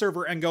web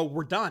server and go,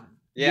 we're done.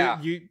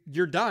 Yeah,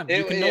 you're done.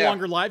 You can no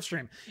longer live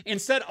stream.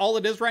 Instead, all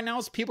it is right now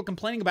is people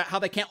complaining about how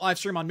they can't live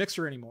stream on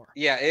Mixer anymore.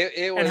 Yeah,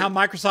 it was, and how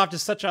Microsoft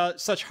is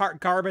such hard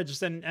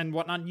garbage and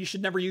whatnot. You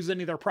should never use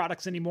any of their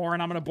products anymore.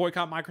 And I'm going to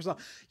boycott Microsoft.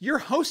 You're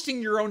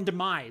hosting your own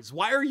demise.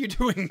 Why are you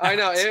doing that? I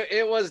know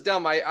it was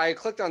dumb. I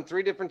clicked on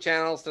 3 different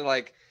channels to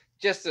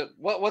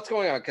what's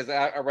going on, because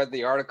I read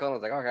the article and I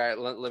was like, okay,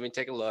 let me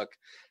take a look.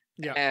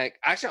 Yeah. And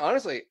actually,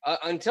 honestly,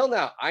 until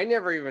now, I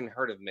never even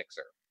heard of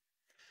Mixer.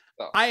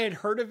 I had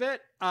heard of it.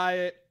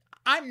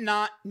 I'm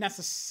not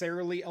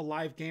necessarily a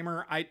live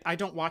gamer. I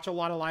don't watch a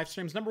lot of live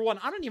streams. Number one,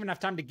 I don't even have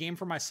time to game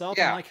for myself.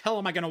 Yeah. I'm like, hell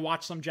am I going to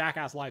watch some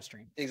jackass live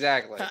stream?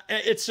 Exactly.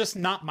 It's just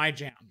not my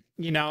jam.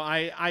 You know,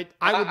 I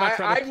would much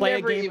rather play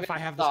a game if I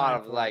have the thought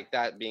time of for like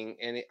that being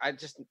any. I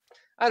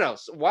don't know.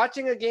 So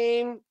watching a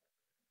game,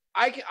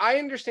 I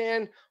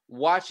understand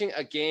watching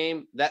a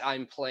game that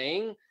I'm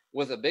playing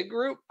with a big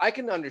group. I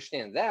can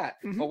understand that.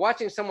 Mhm. But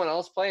watching someone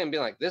else play and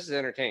being like, this is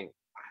entertaining.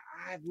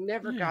 I've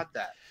never got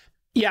that.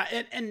 Yeah,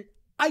 and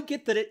I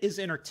get that it is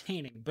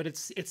entertaining, but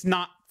it's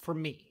not for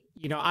me.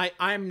 You know,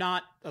 I'm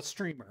not a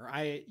streamer.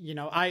 I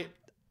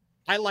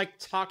like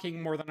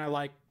talking more than I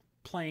like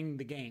playing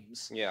the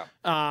games. Yeah.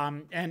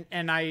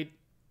 And I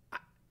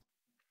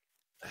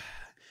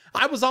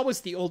was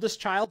always the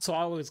oldest child, so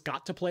I always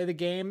got to play the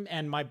game,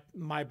 and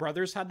my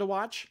brothers had to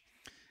watch.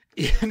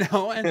 You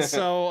know, and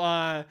so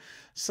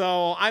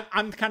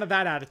I'm kind of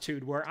that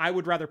attitude where I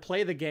would rather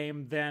play the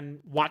game than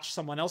watch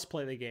someone else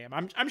play the game.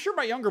 I'm sure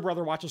my younger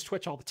brother watches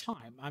Twitch all the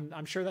time.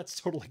 I'm sure that's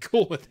totally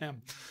cool with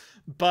him,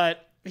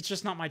 but it's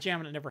just not my jam,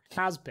 and it never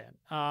has been.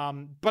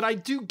 But I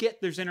do get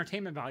there's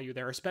entertainment value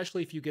there,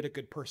 especially if you get a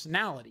good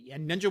personality.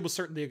 And Ninja was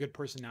certainly a good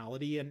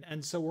personality,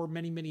 and so were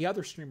many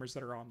other streamers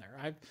that are on there.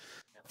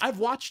 I've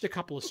watched a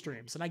couple of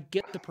streams, and I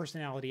get the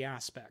personality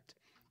aspect,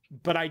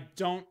 but I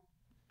don't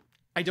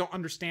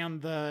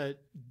understand the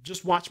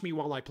just watch me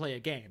while I play a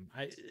game.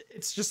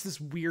 It's just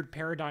this weird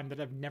paradigm that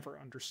I've never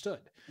understood.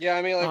 Yeah,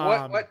 I mean,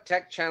 like what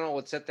tech channel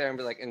would sit there and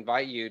be like,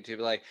 invite you to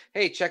be like,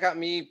 hey, check out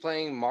me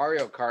playing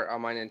Mario Kart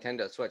on my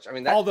Nintendo Switch. I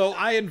mean, although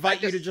I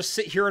invite you to just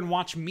sit here and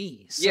watch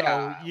me. So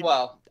yeah,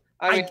 well,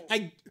 I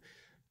mean,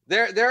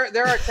 there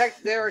are tech.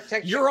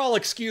 You're all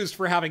excused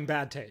for having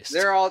bad taste.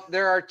 There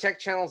are tech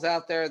channels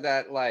out there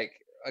that like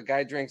a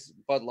guy drinks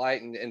Bud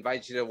Light and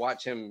invites you to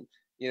watch him,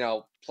 you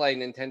know, play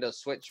Nintendo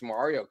Switch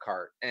Mario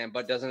Kart,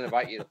 but doesn't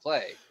invite you to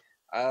play.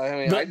 I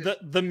mean,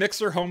 the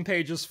Mixer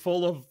homepage is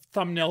full of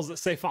thumbnails that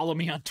say "Follow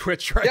me on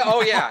Twitch." Right? Yeah. now.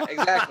 Oh yeah,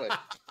 exactly.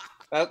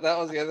 that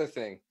was the other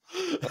thing.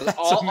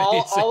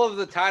 All of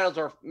the titles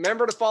are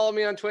remember to follow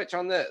me on Twitch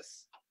on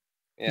this.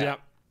 Yeah. Yep.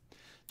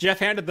 Jeff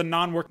handed the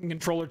non-working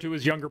controller to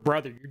his younger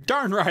brother. You're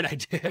darn right I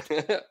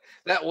did.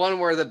 That one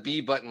where the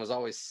B button was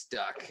always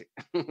stuck.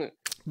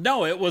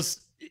 No, it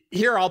was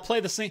here. I'll play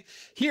the same.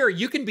 Here,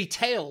 you can be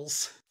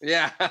Tails.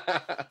 Yeah.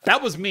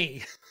 That was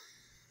me.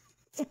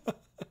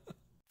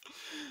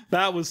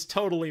 That was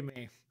totally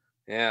me.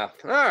 Yeah.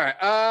 All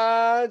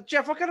right.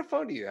 Jeff, what kind of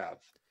phone do you have?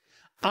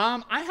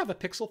 I have a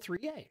Pixel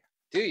 3a.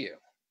 Do you?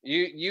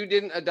 You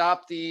didn't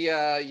adopt the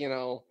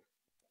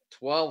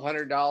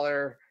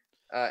 $1,200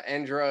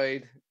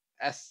 Android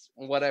S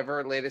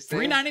whatever latest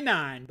thing?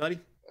 $399, buddy.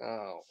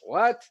 Oh,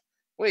 what?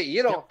 Wait,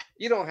 you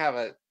don't have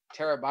a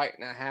terabyte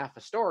and a half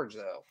of storage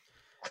though.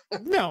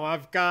 No,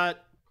 I've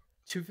got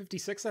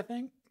 256, I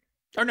think.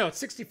 Or no, it's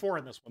 64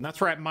 in this one. That's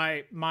right.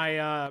 My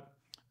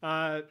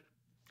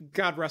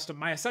God rest him,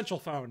 my Essential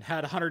phone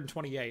had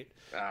 128.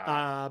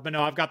 But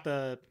no, I've got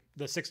the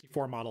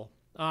 64 model.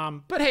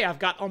 But hey, I've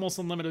got almost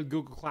unlimited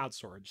Google Cloud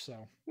storage.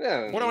 So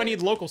what do I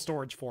need local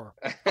storage for?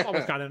 I've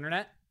always got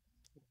internet.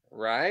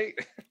 Right?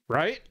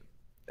 Right?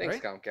 Thanks,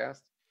 right?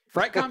 Comcast.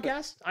 Right,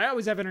 Comcast? I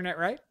always have internet,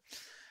 right?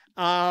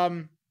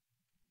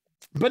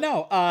 But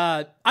no,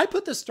 I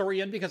put this story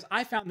in because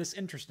I found this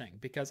interesting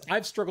because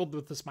I've struggled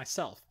with this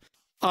myself.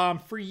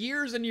 For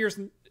years and years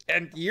and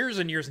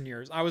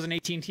years, I was an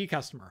AT&T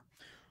customer.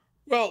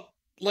 Well,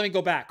 let me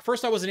go back.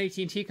 First, I was an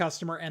AT&T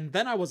customer, and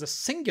then I was a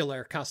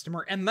Singular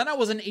customer, and then I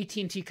was an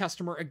AT&T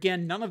customer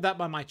again. None of that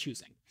by my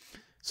choosing.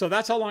 So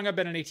that's how long I've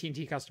been an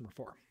AT&T customer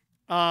for.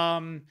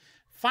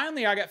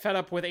 Finally, I got fed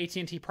up with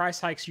AT&T price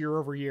hikes year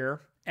over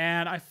year,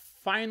 and I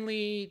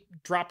finally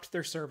dropped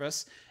their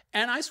service,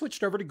 and I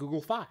switched over to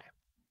Google Fi.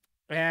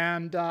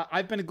 And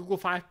I've been a Google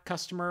Fi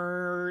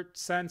customer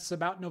since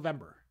about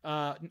November.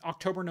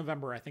 October,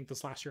 November, I think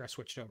this last year I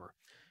switched over.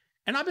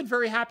 And I've been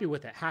very happy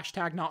with it.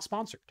 Hashtag not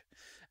sponsored.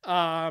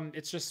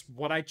 It's just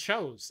what I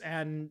chose.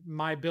 And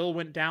my bill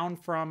went down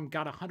from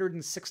got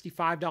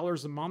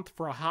 $165 a month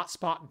for a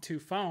hotspot and 2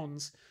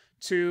 phones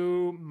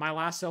to my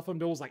last cell phone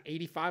bill was like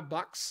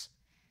 $85.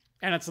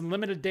 And it's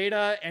unlimited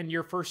data, and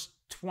your first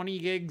 20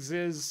 gigs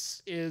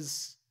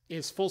is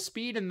full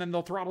speed, and then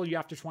they'll throttle you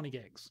after 20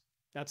 gigs.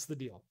 That's the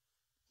deal.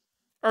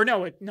 Or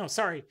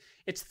sorry.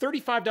 It's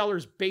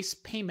 $35 base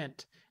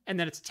payment, and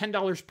then it's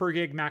 $10 per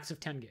gig, max of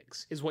 10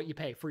 gigs is what you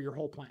pay for your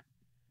whole plan.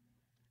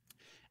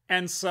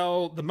 And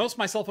so the most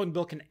my cell phone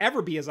bill can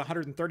ever be is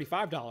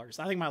 $135.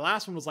 I think my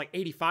last one was like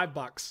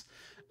 $85.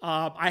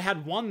 I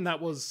had one that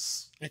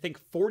was, I think,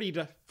 $40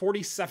 to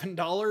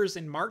 $47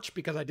 in March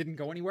because I didn't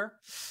go anywhere.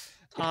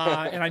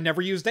 And I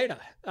never used data.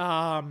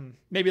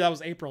 Maybe that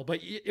was April, but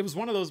it was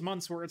one of those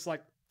months where it's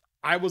like,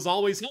 I was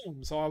always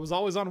home, so I was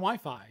always on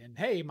Wi-Fi, and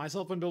hey, my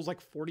cell phone bill was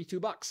like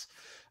 $42.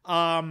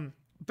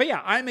 But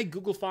yeah, I'm a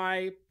Google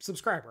Fi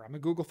subscriber. I'm a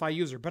Google Fi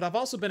user, but I've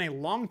also been a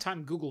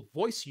longtime Google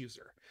Voice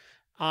user.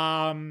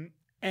 And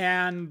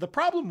the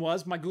problem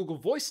was my Google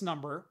Voice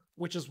number,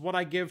 which is what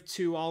I give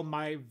to all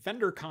my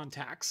vendor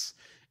contacts,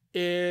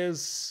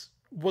 was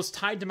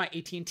tied to my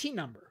AT&T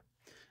number.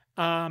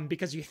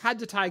 because you had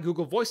to tie a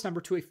Google Voice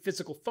number to a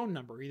physical phone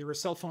number, either a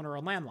cell phone or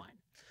a landline.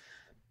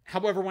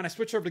 However, when I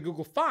switched over to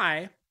Google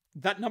Fi,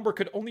 that number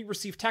could only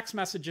receive text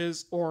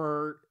messages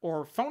or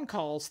phone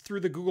calls through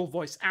the Google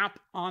Voice app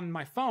on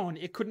my phone.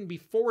 It couldn't be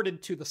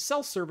forwarded to the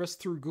cell service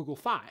through Google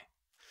Fi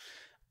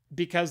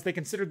because they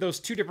considered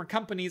those two different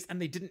companies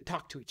and they didn't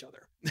talk to each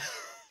other.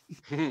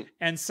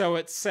 And so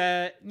it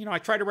said, I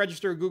tried to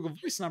register a Google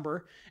Voice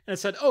number and it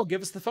said, oh,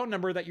 give us the phone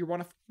number that you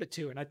want to forward it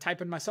to. And I type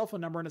in my cell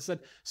phone number and it said,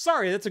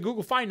 sorry, that's a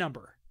Google Fi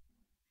number.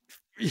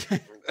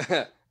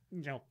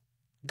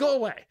 Go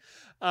away.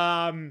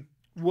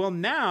 Well,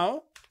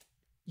 now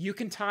you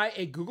can tie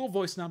a Google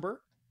Voice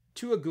number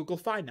to a Google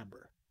Fi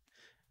number.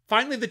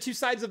 Finally, the two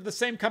sides of the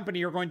same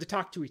company are going to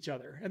talk to each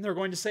other and they're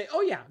going to say,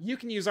 oh yeah, you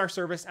can use our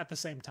service at the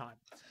same time.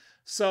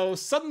 So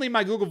suddenly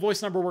my Google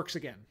Voice number works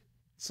again.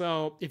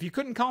 So if you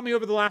couldn't call me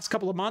over the last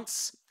couple of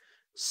months,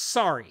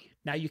 sorry,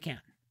 now you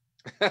can.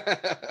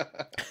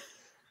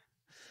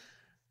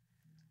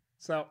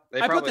 So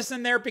I put this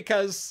in there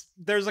because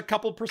there's a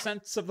couple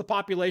 % of the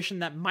population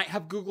that might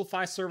have Google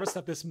Fi service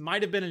that this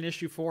might have been an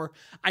issue for.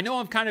 I know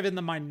I'm kind of in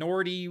the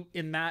minority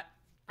in that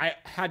I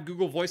had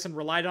Google Voice and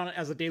relied on it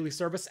as a daily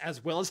service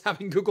as well as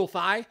having Google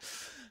Fi.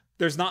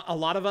 There's not a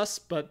lot of us,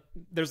 but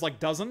there's like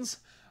dozens.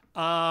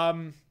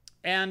 All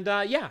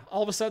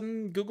of a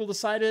sudden Google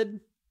decided,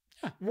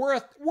 we're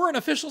an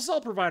official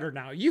cell provider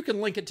now. You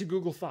can link it to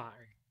Google Fi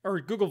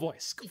or Google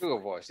Voice. Google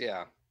Voice,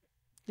 yeah.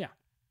 Yeah.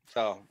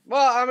 So,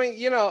 well, I mean,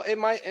 it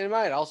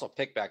might also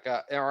pick back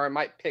up, or it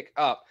might pick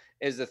up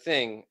is the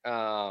thing,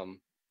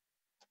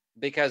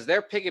 because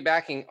they're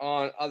piggybacking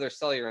on other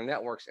cellular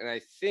networks, and I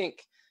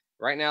think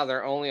right now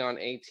they're only on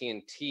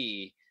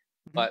AT&T,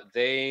 but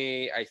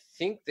I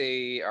think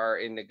they are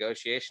in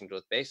negotiations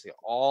with basically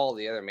all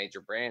the other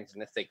major brands,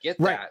 and if they get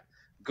that,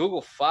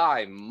 Google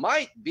Fi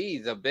might be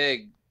the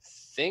big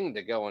thing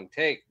to go and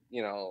take,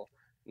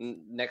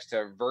 next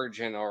to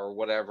Virgin or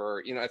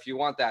whatever, if you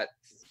want that,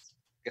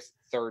 I guess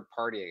third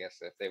party, if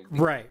they a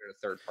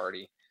third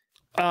party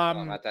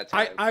at that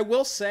time. I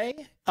will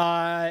say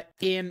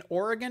in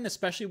Oregon,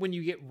 especially when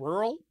you get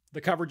rural,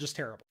 the coverage is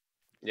terrible.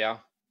 Yeah.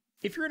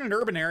 If you're in an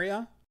urban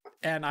area,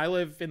 and I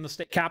live in the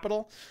state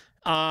capital,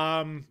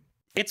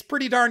 it's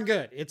pretty darn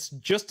good. It's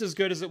just as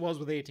good as it was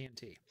with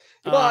AT&T.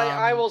 Well,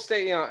 I will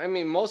say,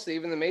 mostly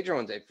even the major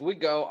ones, if we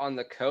go on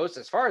the coast,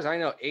 as far as I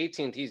know,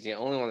 AT&T is the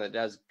only one that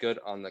does good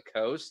on the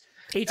coast.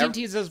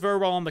 AT&T does very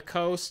well on the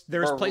coast.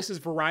 There's places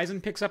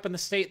Verizon picks up in the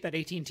state that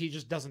AT&T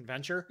just doesn't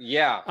venture.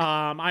 Yeah.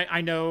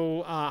 I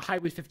know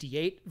Highway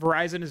 58,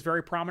 Verizon is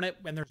very prominent,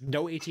 and there's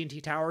no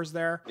AT&T towers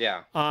there.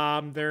 Yeah.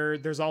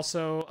 There's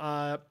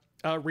also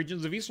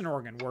regions of Eastern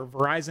Oregon where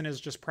Verizon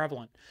is just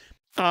prevalent.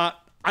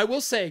 I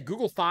will say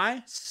Google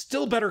Fi,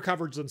 still better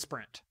coverage than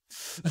Sprint.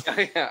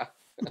 Yeah.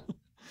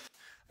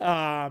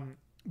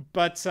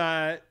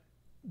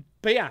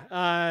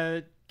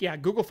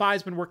 Google Fi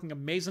has been working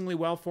amazingly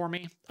well for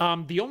me.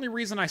 The only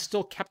reason I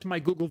still kept my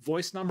Google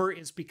Voice number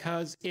is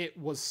because I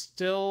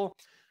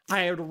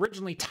had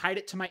originally tied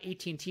it to my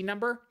AT&T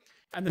number,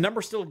 and the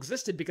number still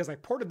existed because I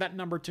ported that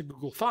number to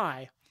Google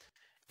Fi,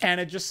 and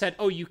it just said,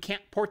 oh, you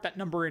can't port that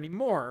number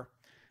anymore,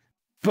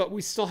 but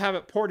we still have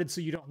it ported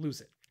so you don't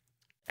lose it.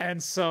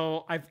 And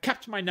so I've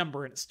kept my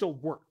number and it still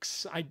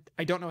works. I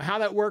don't know how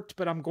that worked,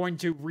 but I'm going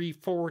to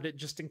re-forward it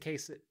just in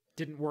case it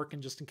didn't work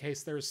and just in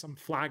case there's some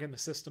flag in the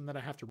system that I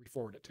have to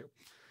re-forward it to.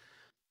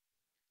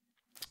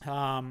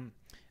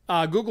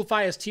 Google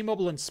Fi is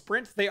T-Mobile and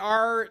Sprint. They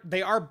are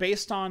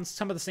based on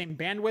some of the same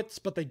bandwidths,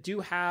 but they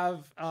do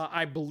have,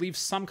 I believe,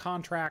 some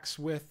contracts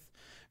with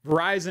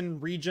Verizon,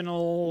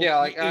 regional,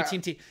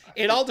 AT&T.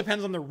 It all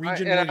depends on the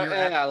region where you're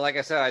at. Yeah, like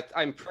I said,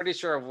 I'm pretty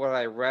sure of what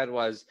I read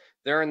was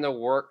they're in the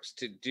works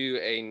to do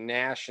a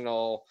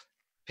national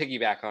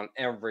piggyback on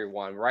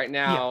everyone. Right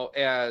now,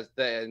 as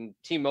the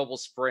T-Mobile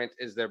Sprint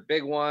is their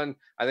big one.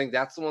 I think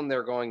that's the one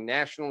they're going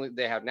nationally.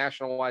 They have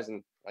national-wise,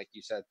 and like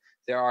you said,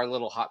 there are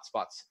little hot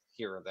spots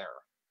here or there.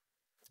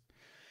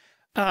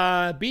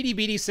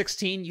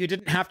 BDBD16, you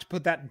didn't have to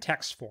put that in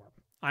text form.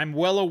 I'm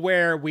well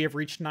aware we have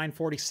reached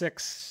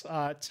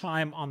 9:46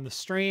 time on the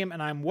stream,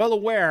 and I'm well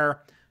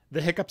aware the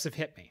hiccups have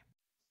hit me.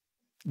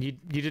 You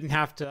didn't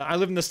have to. I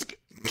live in the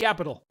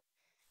capital.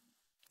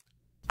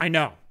 I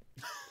know.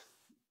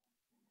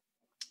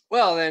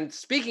 Well, then,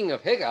 speaking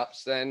of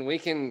hiccups, then we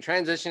can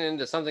transition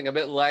into something a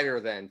bit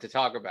lighter then to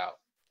talk about.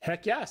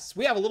 Heck yes.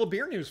 We have a little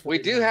beer news for you.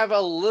 We do have a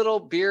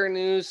little beer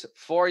news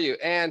for you.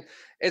 And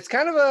it's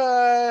kind of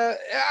I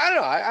don't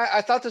know.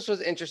 I thought this was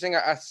interesting.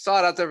 I saw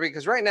it out there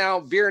because right now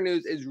beer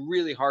news is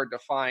really hard to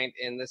find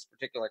in this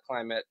particular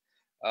climate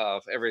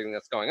of everything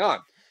that's going on.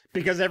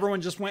 Because everyone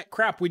just went,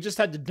 crap, we just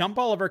had to dump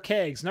all of our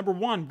kegs. Number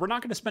one, we're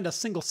not going to spend a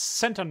single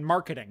cent on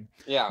marketing.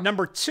 Yeah.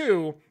 Number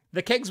two,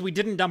 the kegs we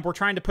didn't dump, we're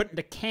trying to put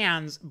into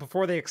cans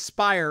before they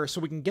expire so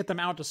we can get them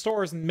out to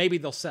stores and maybe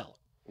they'll sell.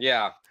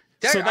 Yeah.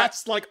 So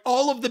that's like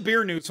all of the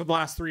beer news for the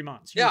last 3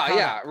 months.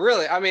 Yeah,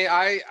 really. I mean,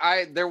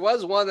 I there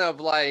was one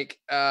of like,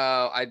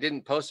 I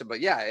didn't post it,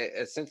 but yeah, it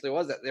essentially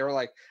was that they were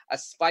like a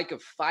spike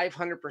of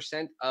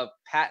 500% of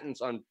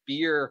patents on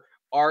beer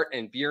art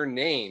and beer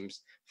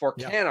names for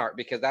Yeah. can art,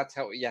 because that's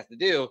how you have to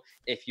do.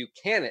 If you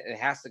can it, it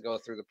has to go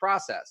through the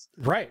process.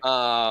 Right.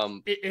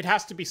 It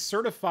has to be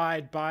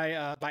certified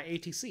by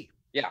ATC.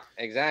 Yeah,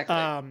 exactly.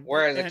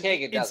 Whereas a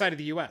keg, it doesn't. Inside of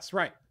the US,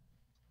 right?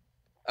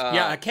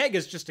 Yeah, a keg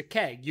is just a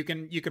keg. You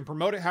can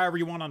promote it however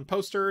you want on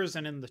posters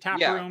and in the tap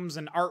rooms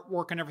and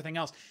artwork and everything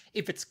else.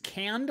 If it's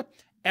canned,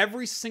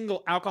 every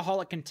single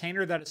alcoholic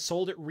container that is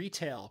sold at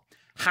retail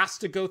has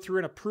to go through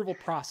an approval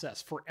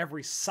process for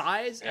every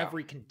size,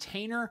 every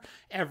container,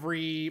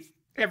 every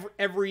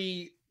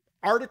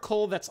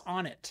article that's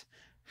on it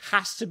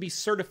has to be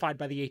certified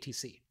by the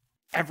ATC.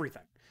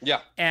 Everything.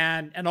 Yeah.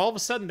 And all of a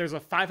sudden there's a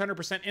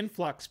 500%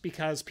 influx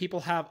because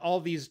people have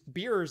all these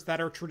beers that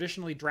are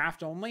traditionally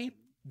draft only.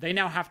 They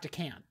now have to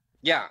can.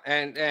 Yeah,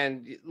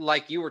 and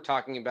like you were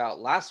talking about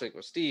last week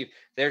with Steve,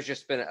 there's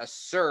just been a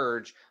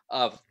surge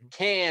of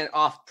can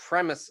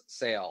off-premise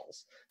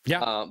sales.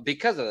 Yeah.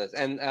 Because of this,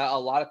 and a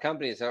lot of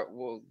companies have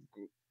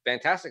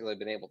fantastically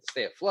been able to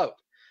stay afloat.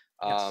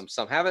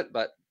 Some haven't,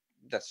 but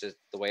that's just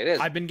the way it is.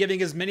 I've been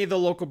giving as many of the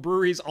local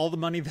breweries all the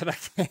money that I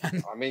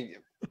can. I mean,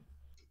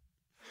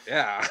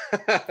 yeah,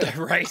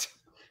 right.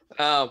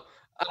 But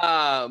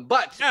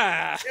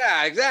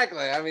yeah,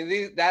 exactly. I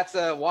mean, that's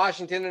a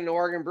Washington and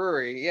Oregon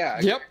brewery. Yeah,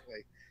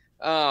 exactly.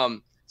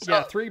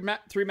 So, three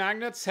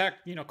magnets. Heck,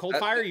 Cold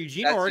Fire,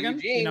 Eugene, Oregon.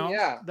 Eugene,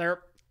 they're.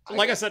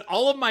 Like I said,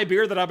 all of my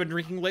beer that I've been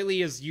drinking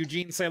lately is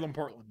Eugene, Salem,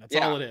 Portland. That's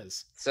all it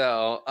is.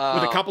 So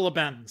with a couple of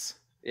Bens.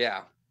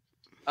 Yeah.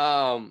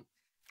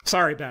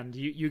 Sorry, Ben.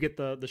 You get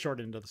the short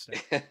end of the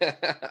stick.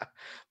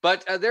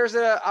 But there's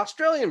an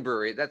Australian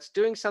brewery that's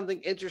doing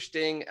something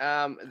interesting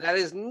that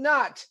is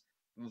not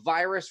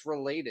virus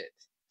related.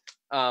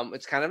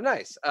 It's kind of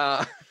nice.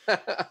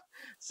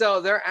 So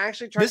they're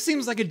actually trying. This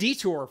seems like a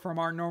detour from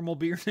our normal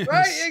beer news.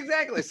 Right,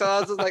 exactly. So I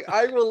was just like,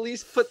 I will at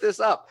least put this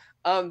up.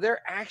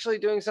 They're actually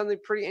doing something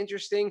pretty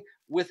interesting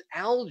with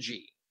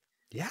algae.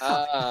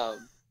 Yeah.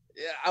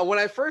 When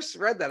I first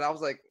read that, I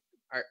was like,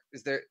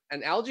 is there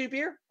an algae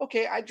beer?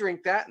 Okay, I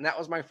drink that. And that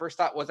was my first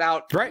thought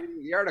without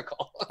reading the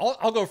article.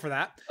 I'll go for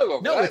that.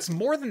 No, it's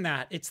more than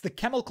that. It's the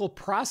chemical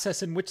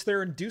process in which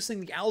they're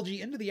inducing the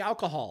algae into the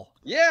alcohol.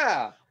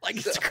 Yeah.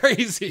 It's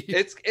crazy.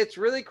 It's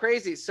really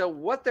crazy. So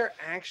what they're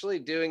actually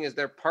doing is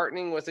they're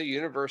partnering with a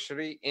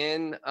university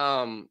in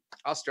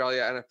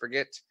Australia, and I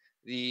forget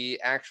the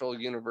actual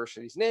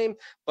university's name,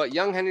 but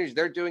Young Henry's,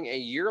 they're doing a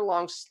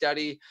year-long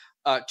study,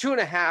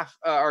 2.5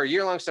 or a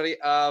year-long study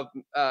of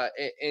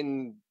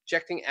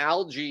injecting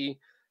algae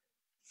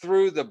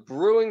through the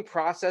brewing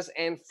process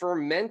and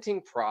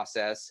fermenting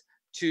process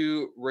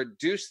to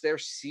reduce their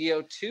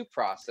CO2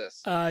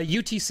 process.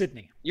 UT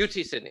Sydney.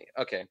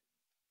 Okay.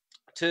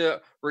 To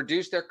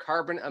reduce their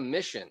carbon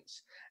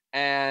emissions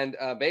and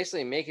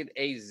basically make it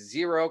a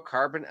zero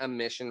carbon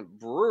emission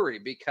brewery,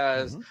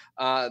 because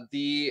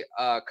the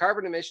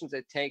carbon emissions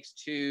it takes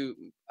to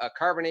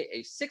carbonate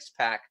a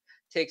 6-pack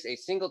takes a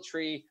single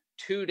tree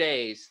 2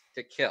 days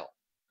to kill.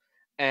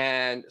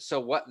 And so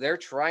what they're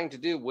trying to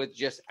do with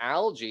just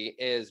algae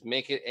is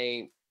make it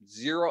a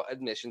zero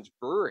emissions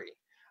brewery.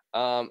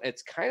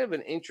 It's kind of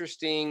an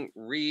interesting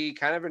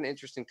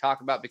talk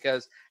about,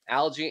 because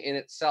algae in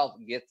itself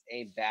gets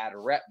a bad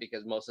rep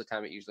because most of the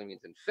time it usually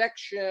means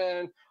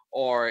infection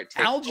or it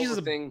takes algae is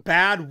a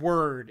bad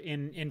word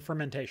in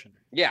fermentation.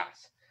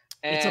 Yes.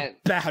 It's a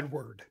bad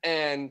word.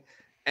 And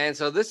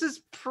so this is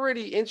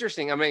pretty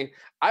interesting. I mean,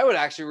 I would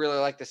actually really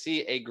like to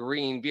see a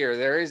green beer.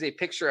 There is a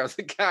picture of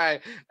the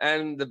guy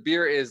and the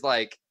beer is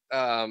like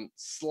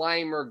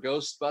Slimer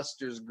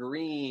Ghostbusters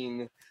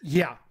green.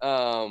 Yeah.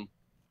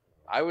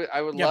 I would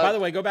yeah, love. By the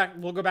way,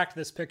 we'll go back to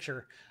this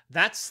picture.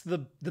 That's the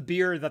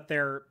beer that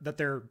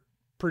they're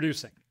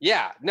producing.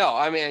 Yeah, no,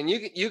 I mean,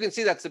 you can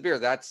see that's the beer.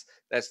 That's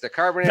the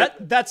carbonate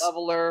that's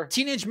leveler.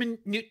 Teenage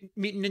Mutant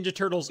Ninja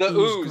Turtles. The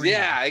ooze,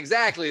 yeah,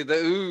 exactly. The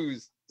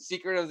ooze.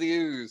 Secret of the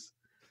ooze.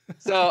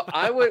 So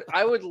I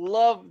would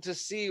love to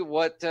see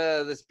what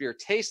this beer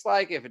tastes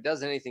like, if it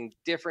does anything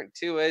different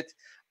to it.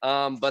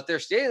 But they're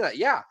stating that,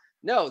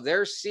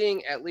 they're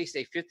seeing at least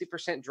a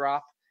 50%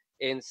 drop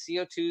in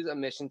CO2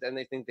 emissions, and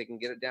they think they can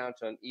get it down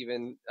to an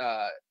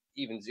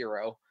even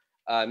zero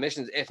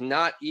emissions, if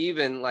not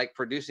even like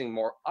producing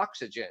more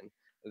oxygen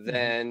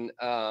than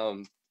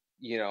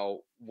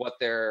what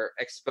they're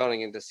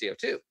expelling into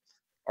CO2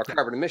 or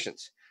carbon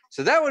emissions.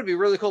 So that would be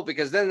really cool,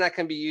 because then that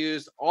can be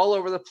used all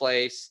over the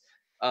place,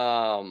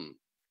 all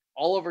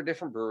over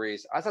different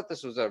breweries. I thought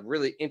this was a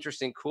really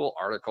interesting, cool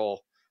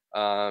article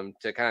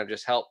to kind of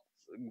just help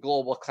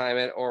global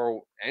climate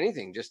or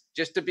anything,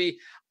 just to be.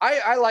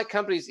 I like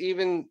companies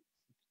even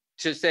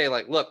to say,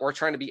 like, look, we're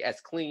trying to be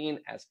as clean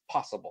as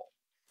possible.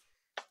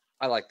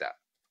 I like that.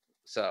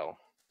 So,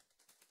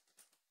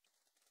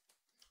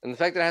 and the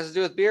fact that it has to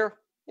do with beer,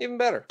 even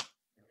better.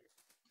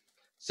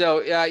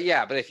 So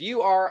but if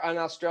you are an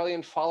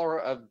Australian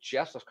follower of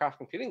Jeff's of Craft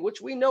Computing,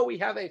 which we know we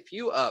have a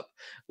few of,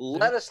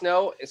 let us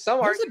know.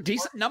 There's a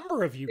decent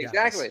number of you guys.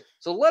 Exactly.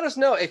 So let us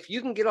know if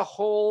you can get a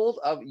hold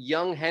of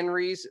Young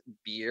Henry's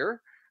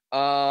beer,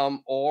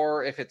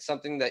 or if it's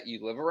something that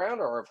you live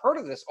around or have heard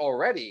of this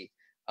already.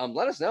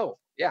 let us know.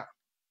 Yeah,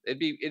 it'd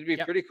be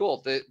Yep. pretty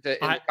cool. In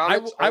the I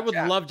comments or would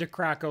chat, love to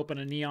crack open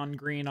a neon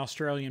green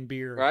Australian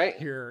beer Right?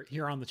 here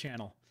on the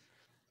channel.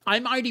 I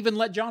might even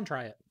let John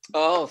try it.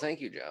 Oh,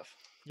 thank you, Jeff.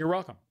 You're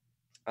welcome.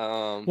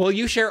 Um, Well,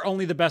 you share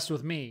only the best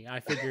with me. I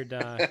figured.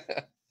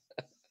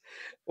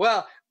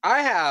 well,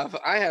 I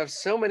have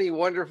so many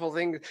wonderful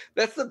things.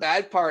 That's the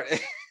bad part.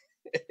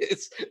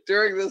 It's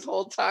during this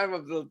whole time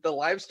of the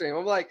live stream.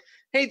 I'm like,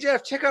 hey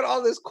Jeff, check out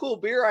all this cool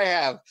beer I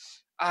have.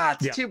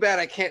 It's too bad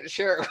I can't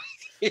share it with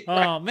you.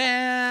 Oh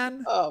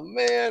man. Oh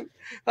man.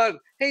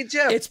 Hey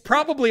Jeff. It's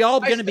probably all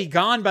going to be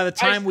gone by the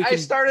time I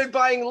started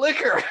buying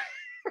liquor.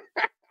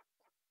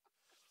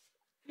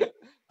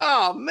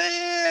 Oh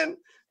man.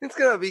 It's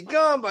going to be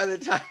gone by the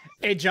time.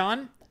 Hey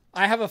John,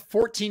 I have a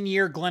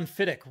 14-year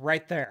Glenfiddich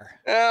right there.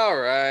 All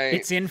right.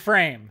 It's in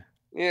frame.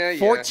 Yeah,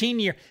 14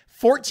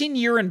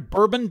 year in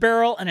bourbon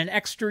barrel and an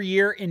extra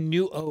year in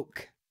new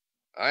oak.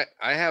 I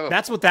have a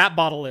That's what that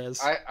bottle is.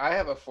 I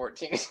have a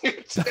 14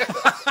 year too.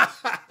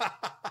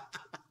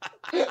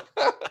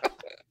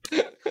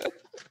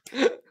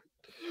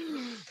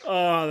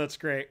 Oh, that's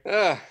great.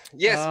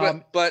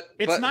 Yes, but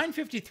it's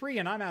 9:53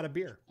 and I'm out of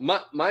beer.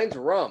 Mine's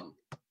rum.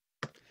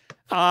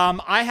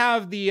 I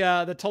have the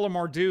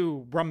Tullamore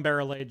Dew rum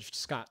barrel aged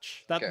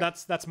Scotch. Okay.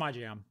 That's my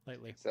jam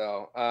lately.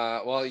 So,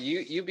 well,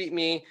 you beat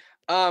me.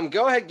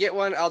 Go ahead, get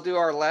one. I'll do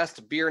our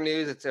last beer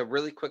news. It's a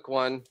really quick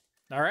one.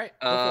 All right.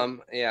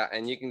 Yeah,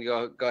 and you can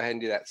go ahead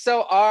and do that.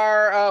 So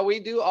our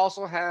we do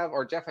also have,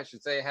 or Jeff, I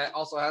should say,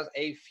 also has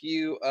a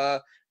few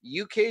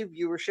UK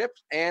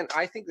viewerships, and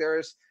I think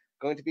there's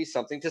going to be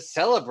something to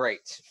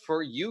celebrate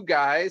for you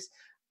guys.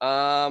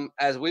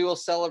 As we will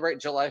celebrate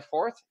July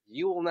 4th,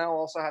 you will now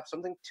also have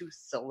something to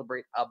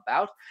celebrate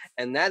about,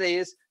 and that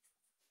is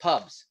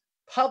pubs.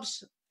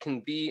 Pubs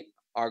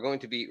are going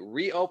to be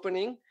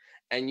reopening,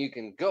 and you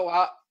can go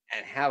out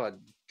and have a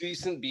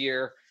decent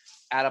beer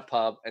at a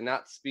pub and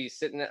not be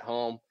sitting at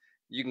home.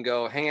 You can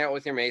go hang out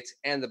with your mates.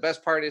 And the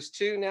best part is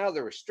too, now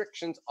the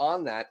restrictions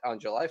on that on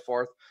July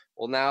 4th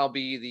will now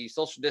be the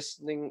social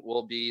distancing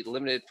will be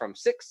limited from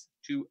 6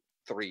 to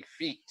 3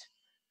 feet.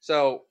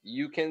 So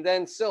you can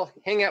then still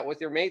hang out with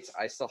your mates.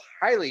 I still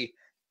highly,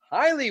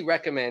 highly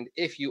recommend,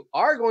 if you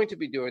are going to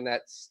be doing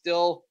that,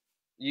 still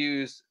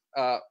use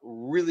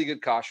really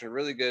good caution,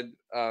 really good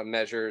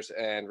measures,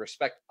 and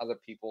respect other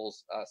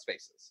people's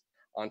spaces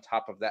on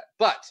top of that.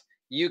 But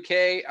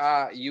UK,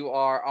 you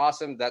are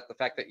awesome. That the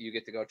fact that you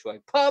get to go to a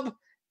pub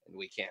and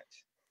we can't.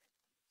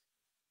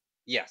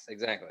 Yes,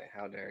 exactly.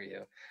 How dare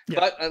you? Yeah.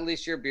 But at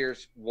least your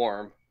beer's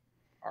warm,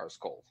 ours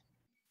cold.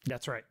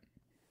 That's right.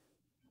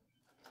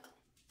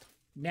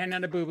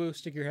 Nana boo boo,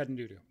 stick your head in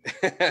doo doo.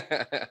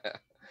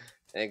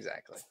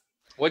 Exactly.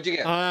 What'd you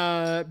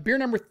get? Beer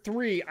number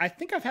 3. I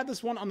think I've had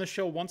this one on the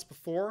show once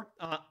before.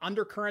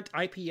 Undercurrent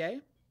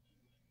IPA.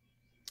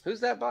 Who's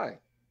that by?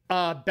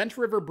 Bent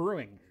River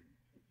Brewing.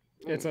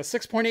 It's a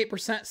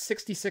 6.8%,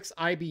 66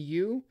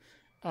 IBU.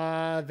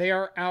 They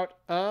are out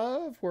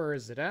of, where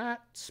is it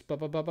at?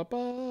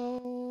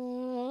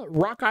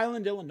 Rock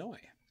Island,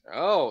 Illinois.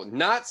 Oh,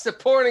 not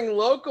supporting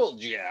local,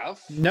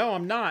 Jeff. No,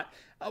 I'm not.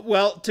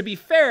 Well, to be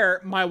fair,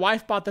 my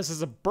wife bought this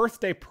as a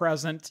birthday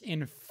present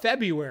in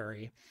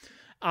February.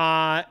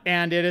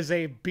 And it is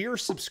a beer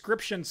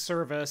subscription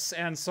service.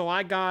 And so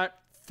I got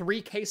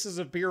 3 cases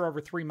of beer over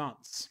 3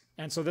 months.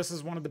 And so this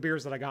is one of the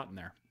beers that I got in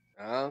there.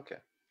 Okay.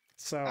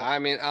 So I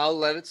mean, I'll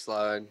let it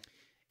slide.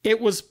 It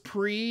was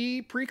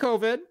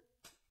pre-COVID,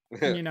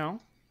 you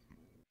know.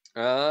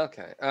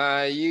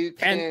 Okay. You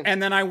can...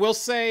 and then I will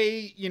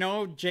say,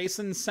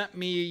 Jason sent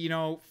me,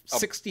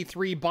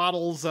 63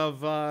 bottles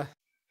of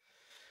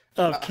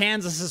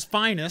Kansas's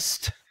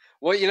finest.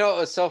 Well, it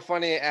was so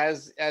funny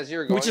as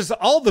you're going, which is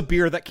all the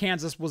beer that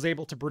Kansas was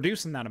able to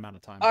produce in that amount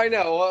of time. I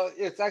know. Well,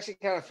 it's actually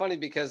kind of funny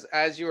because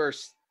as you were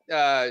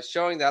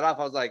showing that off,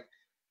 I was like,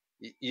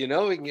 we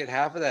can get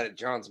half of that at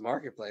John's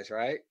Marketplace,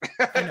 right?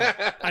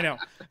 I know.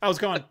 I was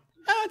going,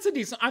 it's a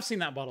decent. I've seen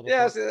that bottle before.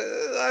 Yes,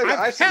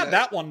 I've had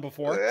that one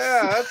before.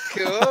 Yeah, that's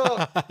cool.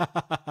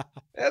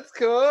 That's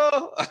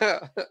cool.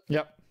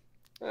 Yep.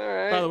 All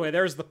right. By the way,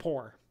 there's the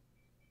pour.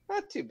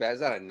 Not too bad. Is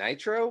that a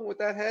nitro with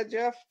that head,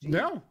 Jeff?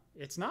 No,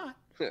 it's not.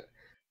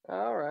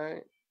 All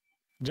right.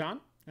 John?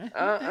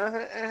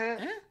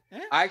 I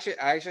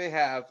actually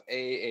have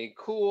a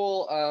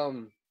cool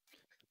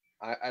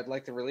I'd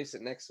like to release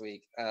it next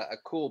week. A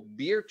cool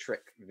beer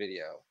trick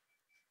video.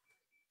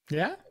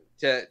 Yeah?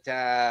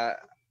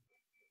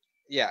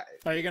 Yeah.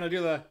 Are you gonna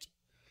do the?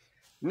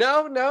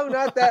 No,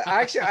 not that.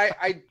 Actually,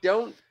 I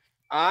don't.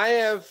 I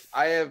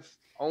have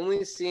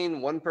only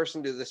seen one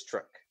person do this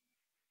trick.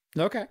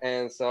 Okay.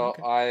 And so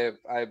okay.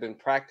 I've been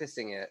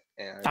practicing it,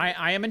 and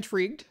I am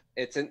intrigued.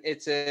 It's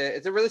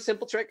a really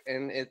simple trick,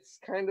 and it's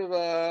kind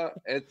of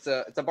it's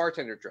a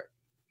bartender trick.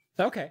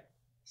 Okay.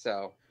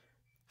 So.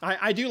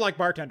 I do like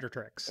bartender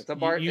tricks. It's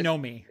a you know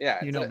me.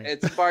 Yeah, you know me.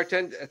 It's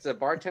a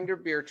bartender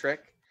beer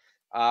trick.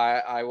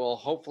 I will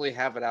hopefully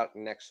have it out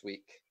next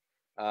week,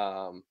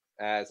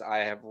 as I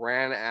have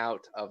ran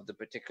out of the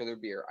particular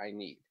beer I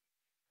need.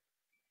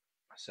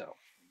 So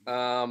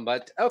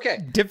But okay.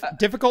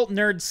 Difficult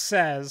Nerd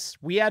says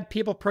we had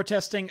people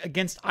protesting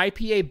against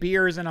IPA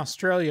beers in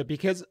Australia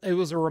because it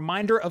was a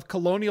reminder of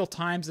colonial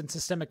times and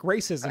systemic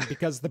racism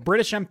because the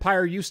British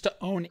Empire used to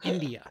own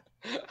India.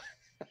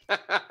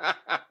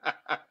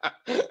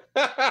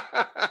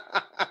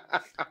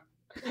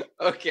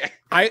 Okay.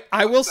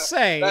 I will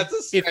say that's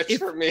a stretch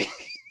for me.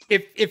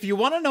 If you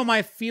want to know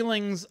my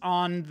feelings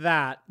on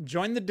that,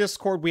 join the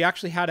Discord. We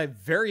actually had a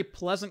very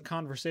pleasant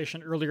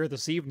conversation earlier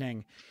this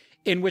evening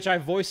in which I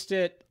voiced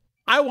it,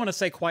 I want to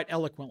say quite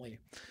eloquently.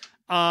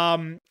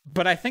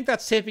 But I think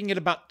that's taking it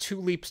about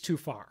 2 leaps too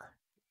far.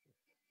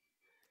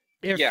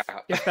 If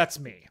that's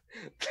me.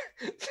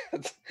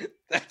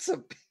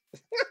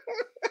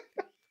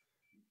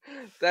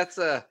 That's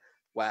a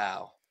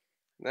wow.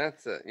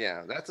 That's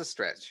a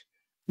stretch.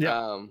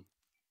 Yeah.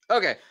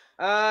 Okay.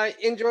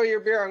 Enjoy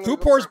your beer. Who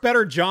pours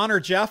better, John or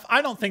Jeff?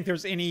 I don't think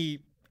there's any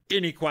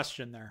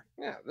question there.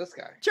 Yeah, this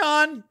guy.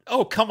 John?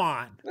 Oh, come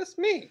on. That's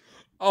me.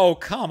 Oh,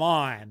 come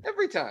on.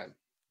 Every time.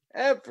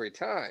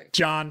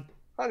 John.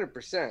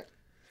 100%.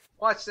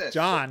 Watch this.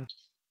 John.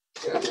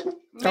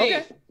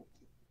 Me.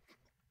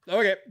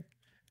 Okay.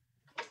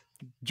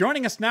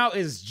 Joining us now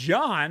is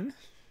John.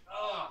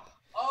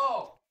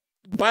 Oh.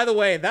 By the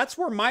way, that's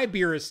where my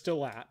beer is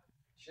still at.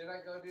 Should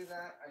I go do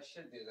that? I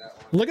should do that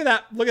one.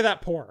 Look at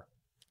that pour.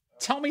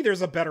 Tell me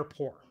there's a better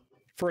pour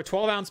for a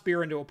 12-ounce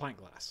beer into a pint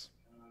glass.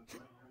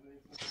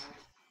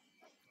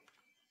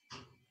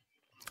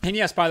 And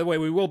yes, by the way,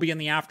 we will be in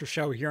the after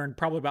show here in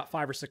probably about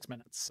 5 or 6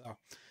 minutes. So,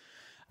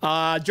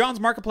 John's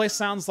Marketplace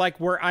sounds like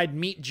where I'd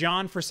meet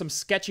John for some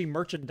sketchy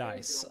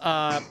merchandise.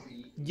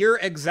 You're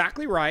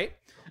exactly right.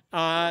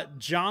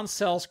 John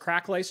sells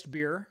crack-laced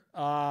beer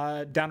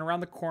down around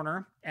the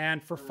corner,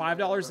 and for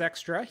 $5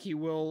 extra, he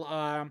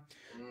will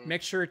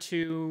make sure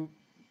to,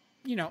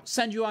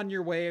 send you on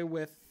your way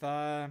with,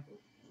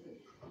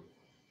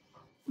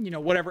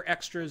 whatever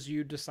extras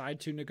you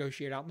decide to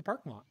negotiate out in the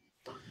parking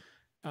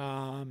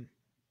lot.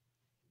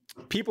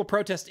 People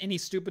protest any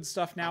stupid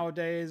stuff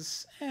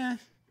nowadays. The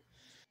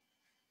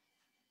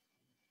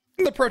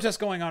protests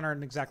going on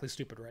aren't exactly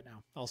stupid right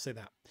now. I'll say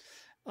that.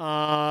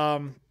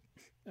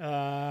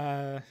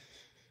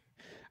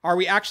 Are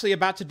we actually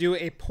about to do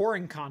a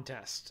pouring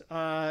contest?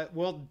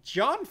 Well,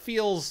 John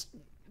feels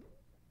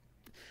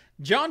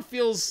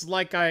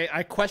like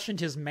I questioned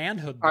his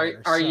manhood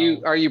there, are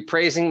you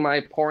praising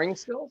my pouring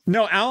skills?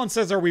 No, Alan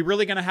says, are we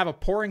really going to have a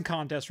pouring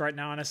contest right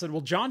now? And I said,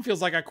 well, John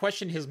feels like I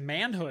questioned his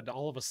manhood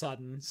all of a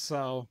sudden,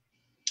 so.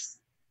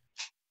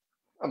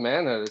 A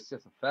manhood is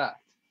just a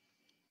fact.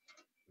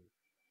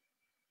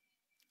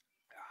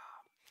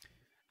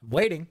 I'm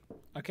waiting.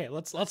 Okay,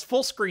 let's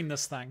full screen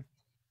this thing.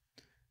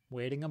 I'm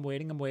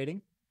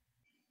waiting.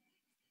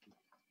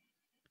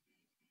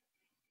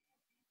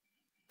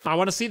 I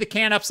want to see the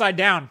can upside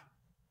down.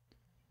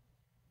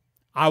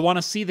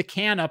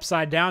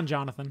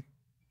 Jonathan.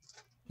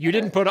 You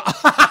didn't put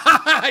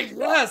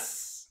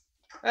yes.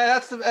 Hey,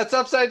 that's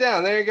upside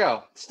down. There you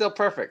go. Still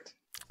perfect.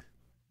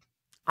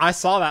 I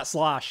saw that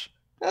slosh.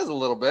 That was a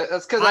little bit.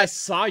 That's because I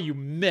saw you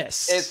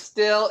miss. It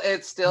still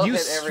you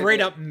hit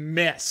straight everything. up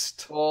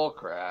missed. Oh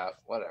crap.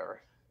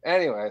 Whatever.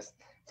 Anyways,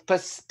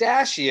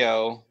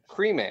 pistachio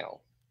cream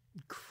ale.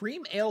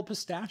 Cream ale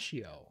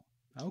pistachio.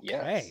 Okay.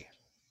 Yes.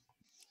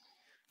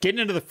 Getting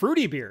into the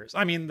fruity beers.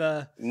 I mean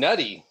the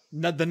nutty.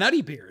 The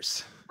nutty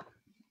beers.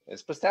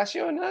 Is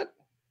pistachio a nut?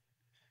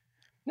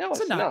 No,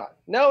 it's a nut. not.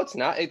 No, it's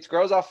not. It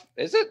grows off.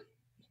 Is it?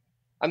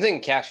 I'm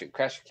thinking cashew.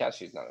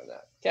 Cashew's not a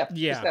nut.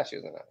 Yeah.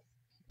 Pistachio's a nut.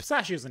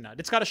 Pistachio's a nut.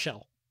 It's got a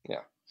shell.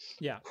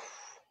 Yeah.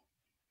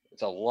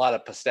 It's a lot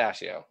of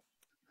pistachio.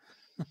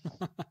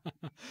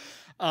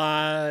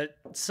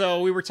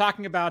 So we were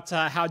talking about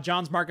how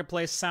John's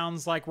Marketplace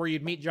sounds like where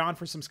you'd meet John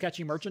for some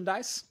sketchy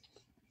merchandise.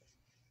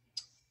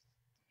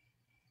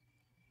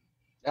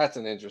 That's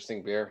an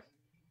interesting beer.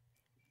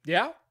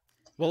 Yeah?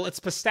 Well, it's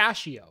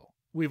pistachio.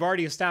 We've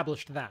already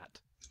established that.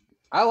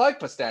 I like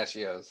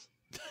pistachios.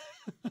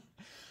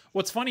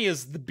 What's funny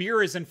is the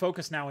beer is in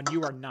focus now and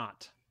you are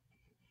not.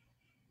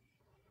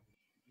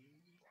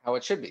 How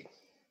it should be.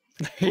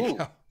 There you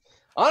go.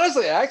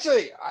 Honestly,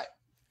 actually,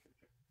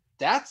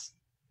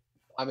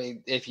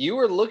 if you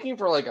were looking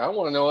for I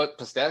want to know what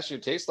pistachio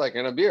tastes like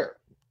in a beer.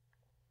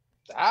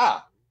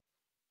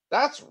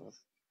 That's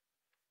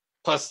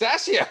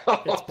pistachio.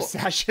 It's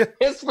pistachio.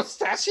 It's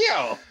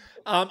pistachio.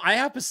 I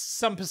have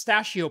some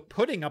pistachio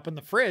pudding up in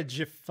the fridge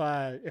if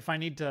I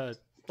need to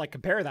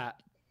compare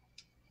that.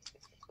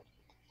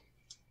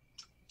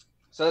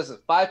 So this is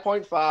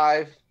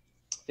 5.5,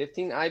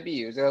 15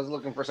 IBUs. I was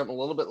looking for something a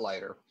little bit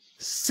lighter.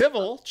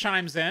 Civil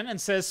chimes in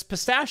and says,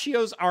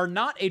 pistachios are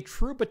not a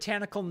true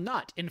botanical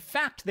nut. In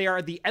fact, they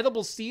are the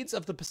edible seeds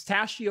of the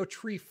pistachio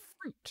tree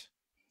fruit.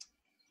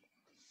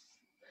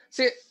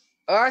 See,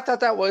 I thought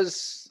that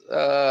was,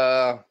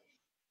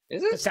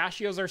 is it?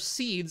 Pistachios are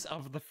seeds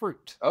of the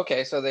fruit.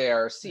 Okay, so they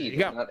are seeds,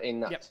 not a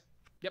nut.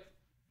 Yep.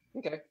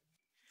 Okay.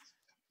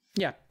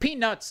 Yeah,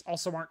 peanuts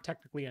also aren't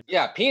technically a nut.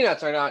 Yeah,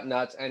 peanuts are not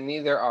nuts, and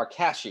neither are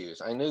cashews.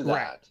 I knew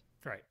that.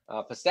 Right.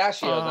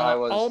 Pistachios, I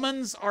was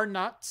almonds are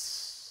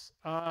nuts.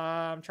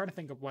 I'm trying to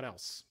think of what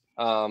else.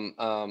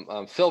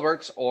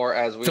 Filberts, or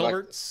as we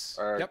Filberts.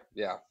 like, or, yep.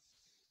 Yeah.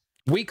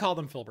 We call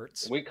them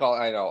filberts.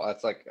 I know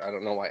that's like, I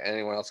don't know why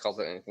anyone else calls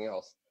it anything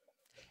else.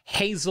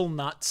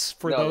 Hazelnuts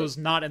for those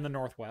not in the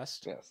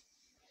Northwest. Yes.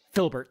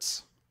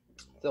 Filberts.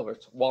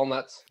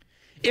 Walnuts.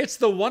 It's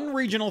the one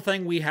regional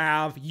thing we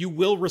have. You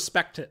will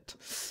respect it.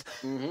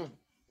 Mm-hmm.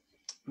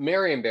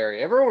 Marionberry.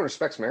 Everyone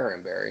respects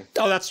Marionberry.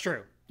 Oh, that's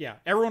true. Yeah,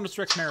 everyone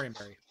respects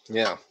Marionberry.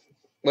 Yeah,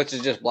 which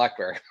is just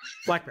blackberry.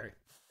 Blackberry.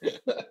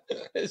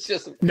 It's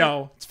just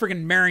no. It's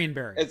freaking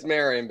Marionberry. It's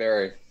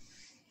Marionberry.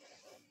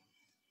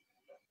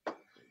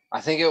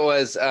 I think it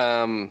was.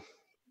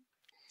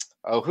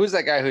 Who's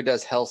that guy who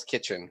does Hell's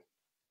Kitchen?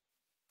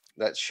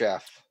 That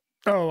chef.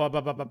 Oh,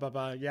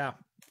 yeah.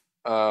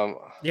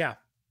 Yeah.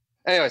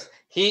 Anyways,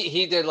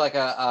 he did like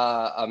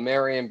a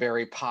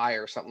Marionberry pie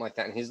or something like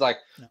that, and he's like,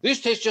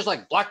 "These taste just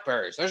like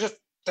blackberries. They're just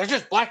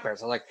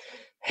blackberries." I was like,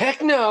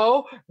 "Heck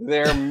no,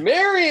 they're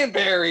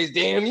Marionberries,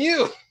 damn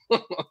you!"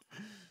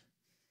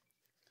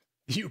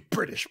 You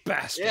British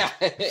bastard. Yeah,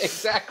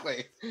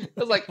 exactly. It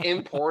was like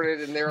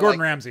imported, and they were Gordon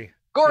like, Ramsay.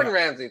 Gordon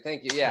Ramsay,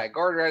 thank you. Yeah,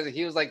 Gordon Ramsay.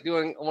 He was like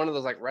doing one of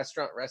those like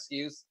restaurant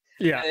rescues.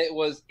 Yeah, and it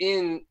was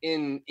in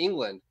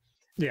England.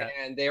 Yeah,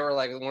 and they were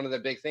like, one of the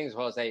big things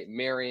was a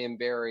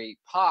Marionberry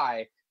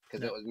pie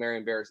because it was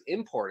Marionberries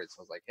imported. So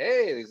I was like,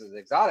 hey, this is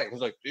exotic. He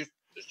was like, it's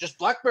just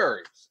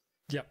blackberries.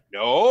 Yep.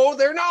 No,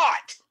 they're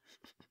not.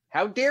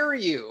 How dare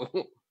you?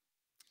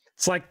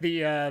 It's like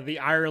the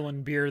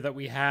Ireland beer that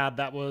we had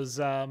that was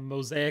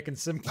Mosaic and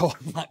Simcoe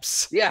and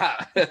Lips. Yeah.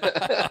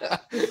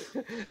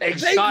 They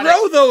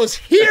grow those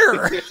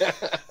here.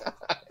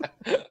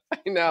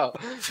 I know.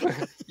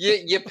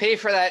 You pay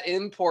for that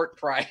import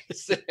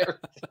price and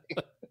everything.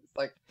 It's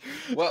like,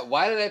 what?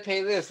 Why did I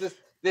pay this?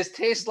 This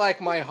tastes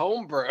like my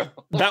homebrew.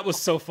 That was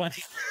so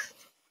funny.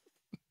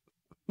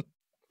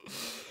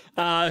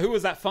 Who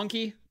was that?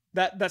 Funky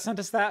that sent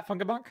us that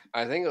Funkabunk?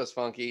 I think it was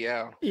Funky.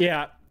 Yeah.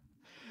 Yeah.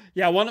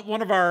 Yeah,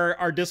 one of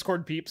our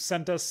Discord peeps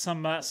sent us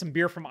some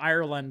beer from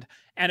Ireland,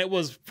 and it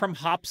was from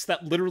hops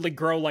that literally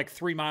grow like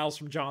 3 miles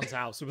from John's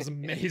house. It was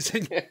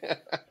amazing.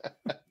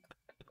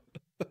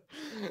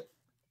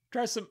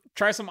 Try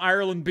some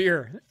Ireland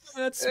beer.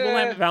 That's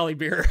Willamette Valley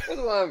beer. It's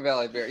Willamette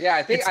Valley beer. Yeah,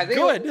 I think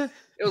good.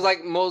 It was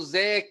like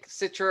Mosaic,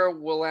 Citra,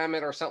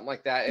 Willamette, or something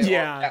like that.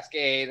 Yeah, or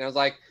Cascade, and I was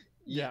like,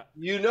 yeah,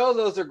 you know,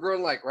 those are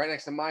growing like right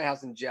next to my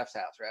house and Jeff's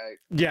house, right?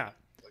 Yeah.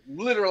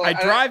 Literally, I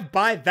drive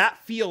by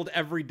that field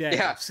every day.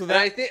 Yeah, so that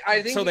I think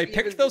so they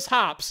picked those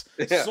hops,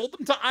 sold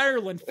them to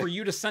Ireland for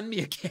you to send me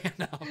a can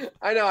of.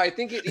 I know. I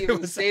think it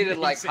even stated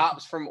amazing. Like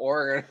hops from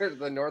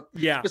Oregon or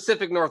the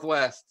Pacific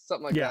Northwest,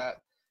 something like that.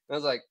 And I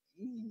was like,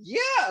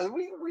 yeah,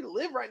 we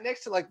live right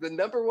next to like the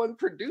 #1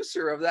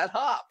 producer of that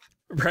hop.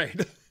 Right.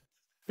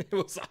 It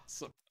was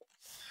awesome.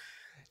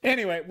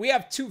 Anyway, we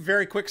have 2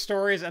 very quick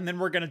stories, and then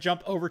we're going to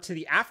jump over to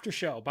the after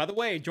show. By the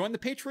way, join the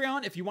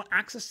Patreon if you want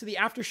access to the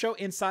after show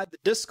inside the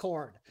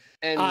Discord.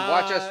 And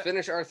watch us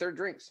finish our 3rd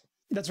drinks.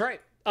 That's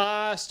right.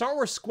 Star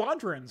Wars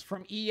Squadrons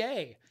from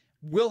EA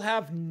will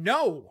have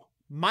no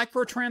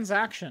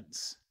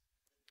microtransactions.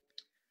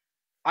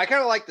 I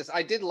kind of like this.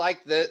 I did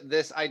like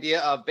this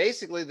idea of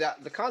basically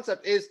that the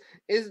concept is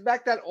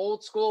back that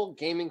old school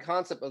gaming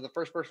concept of the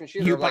first-person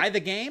shooter. You buy the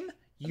game,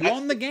 you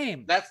own the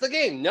game. That's the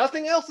game.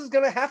 Nothing else is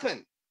going to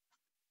happen.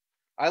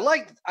 I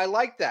like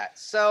that.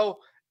 So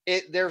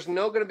there's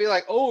no going to be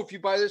like, oh, if you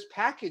buy this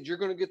package, you're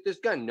going to get this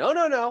gun. No.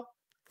 Right.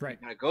 You're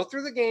going to go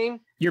through the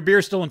game. Your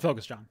beer's still in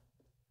focus, John.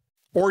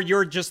 Or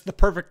you're just the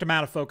perfect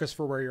amount of focus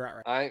for where you're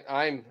at right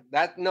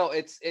now.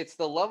 It's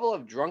the level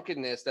of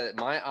drunkenness that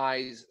my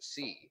eyes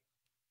see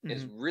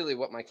is really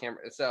what my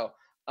camera is. So,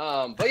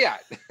 but yeah.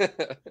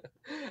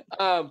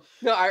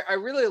 No, I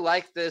really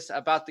like this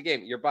about the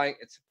game. You're buying,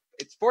 it's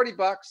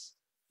 $40.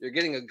 You're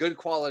getting a good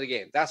quality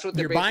game. That's what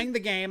you're buying the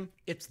game.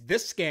 It's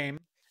this game.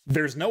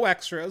 There's no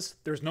extras.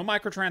 There's no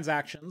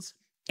microtransactions.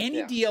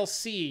 Any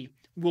DLC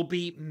will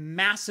be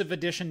massive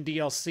edition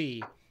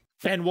DLC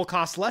and will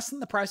cost less than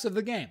the price of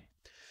the game,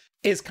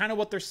 is kind of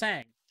what they're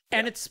saying.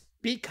 And it's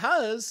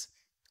because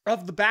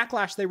of the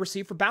backlash they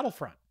received for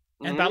Battlefront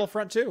and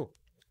Battlefront 2.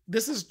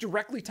 This is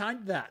directly tied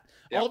to that.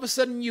 Yep. All of a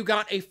sudden, you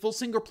got a full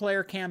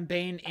single-player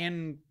campaign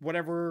in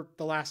whatever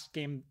the last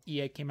game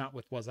EA came out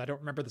with was. I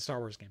don't remember the Star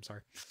Wars game, sorry.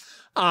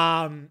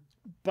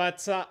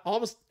 But all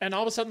of a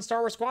sudden, Star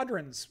Wars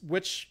Squadrons,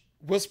 which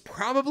was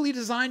probably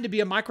designed to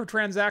be a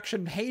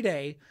microtransaction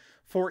heyday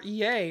for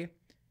EA,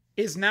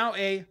 is now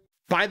a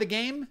buy the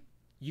game,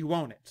 you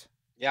own it.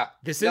 Yeah.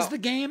 This is the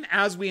game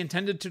as we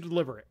intended to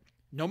deliver it.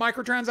 No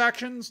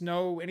microtransactions,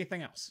 no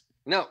anything else.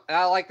 No,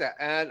 I like that.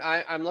 And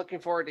I'm looking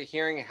forward to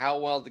hearing how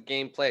well the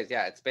game plays.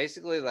 Yeah, it's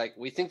basically like,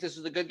 we think this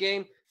is a good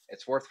game.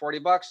 It's worth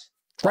 $40.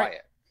 Try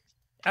it.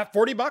 At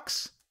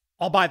 $40,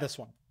 I'll buy this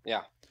one.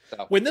 Yeah.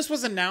 So when this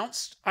was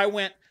announced, I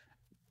went,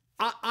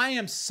 I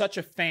am such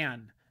a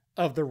fan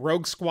of the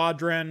Rogue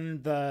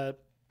Squadron, those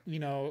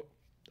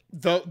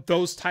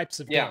types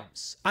of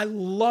games. I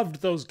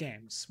loved those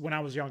games when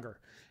I was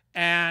younger.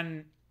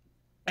 And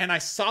and I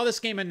saw this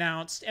game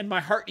announced, and my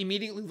heart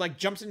immediately like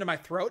jumped into my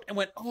throat and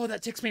went, "Oh,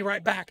 that takes me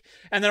right back."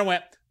 And then I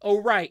went,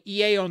 "Oh right,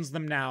 EA owns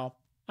them now.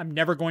 I'm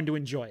never going to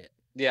enjoy it."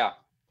 Yeah,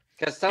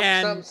 because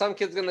some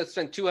kid's gonna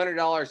spend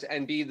 $200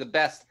 and be the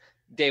best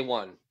day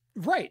one.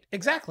 Right,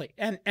 exactly.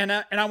 And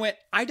I went,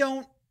 I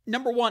don't.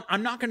 Number one,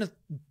 I'm not going to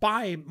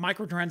buy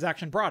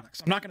microtransaction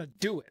products. I'm not going to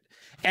do it.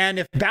 And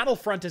if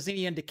Battlefront is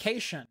any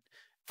indication,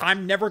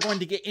 I'm never going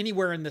to get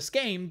anywhere in this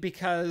game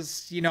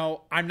because, you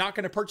know, I'm not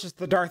going to purchase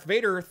the Darth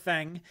Vader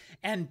thing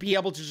and be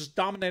able to just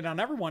dominate on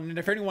everyone. And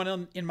if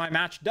anyone in my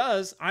match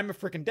does, I'm a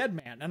freaking dead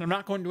man and I'm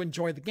not going to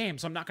enjoy the game.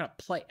 So I'm not going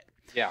to play it.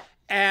 Yeah.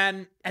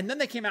 And then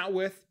they came out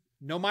with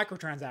no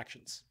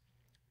microtransactions.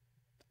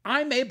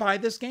 I may buy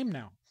this game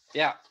now.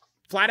 Yeah.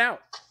 Flat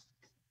out.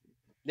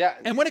 Yeah.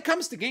 And when it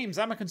comes to games,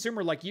 I'm a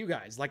consumer like you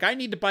guys. Like, I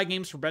need to buy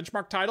games for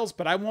benchmark titles,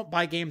 but I won't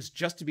buy games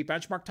just to be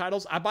benchmark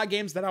titles. I buy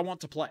games that I want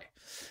to play.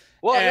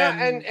 Well,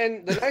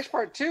 and the next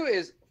part too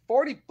is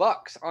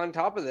 $40 on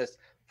top of this.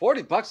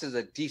 $40 is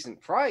a decent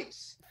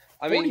price.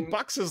 I mean,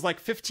 $40 is like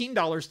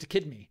 $15 to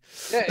kid me.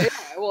 Yeah,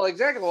 well,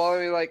 exactly. Well, I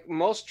mean, like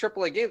most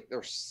AAA games,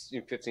 they're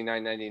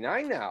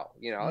 $59.99 now.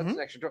 You know, that's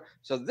an extra.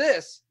 So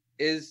this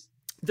is.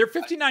 They're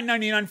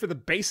 $59.99 for the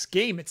base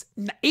game. It's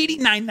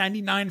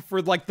 $89.99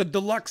 for like the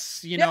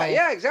deluxe, you know.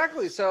 Yeah,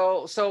 exactly.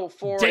 So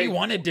for day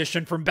one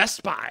edition from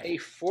Best Buy, a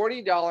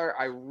 $40.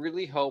 I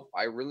really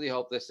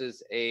hope this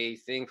is a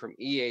thing from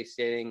EA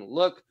stating,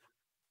 look,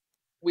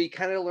 we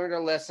kind of learned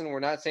our lesson.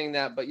 We're not saying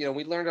that, but you know,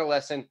 we learned our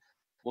lesson.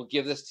 We'll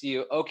give this to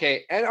you.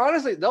 Okay. And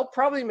honestly, they'll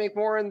probably make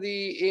more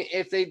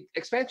if they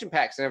expansion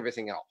packs and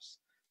everything else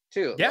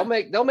too. Yeah.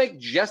 They'll make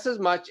just as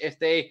much if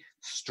they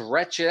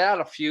stretch it out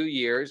a few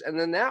years, and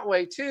then that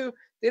way too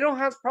they don't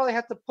probably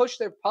have to push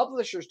their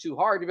publishers too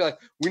hard to be like,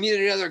 we need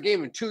another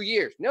game in 2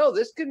 years. No,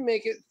 this could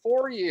make it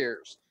 4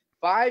 years,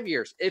 5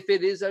 years if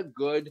it is a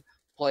good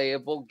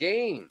playable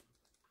game,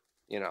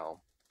 you know.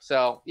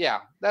 So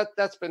yeah,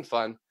 that's been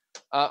fun.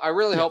 I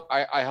really hope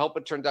I hope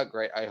it turns out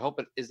great. I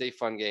hope it is a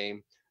fun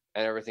game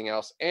and everything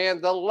else.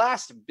 And the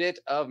last bit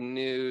of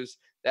news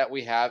that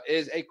we have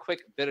is a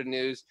quick bit of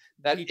news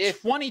that the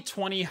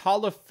 2020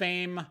 Hall of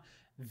Fame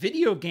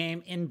video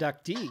game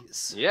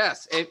inductees.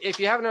 Yes, if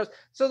you haven't noticed.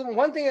 So the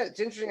one thing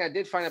that's interesting I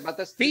did find out about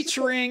this,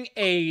 featuring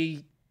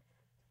a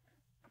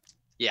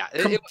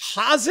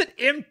composite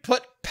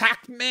input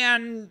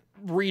Pac-Man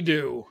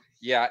redo.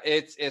 Yeah,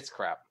 it's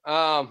crap.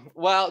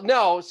 Well,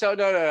 no. So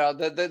no.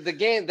 The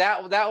game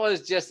that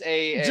was just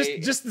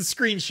just the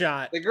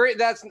screenshot.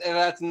 That's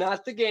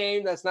not the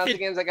game. That's not the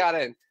games I got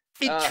in.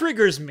 It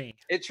triggers me.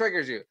 It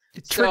triggers you.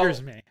 It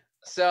triggers me.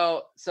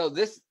 So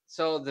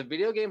the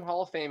Video Game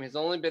Hall of Fame has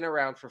only been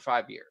around for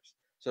 5 years.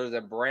 So it's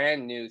a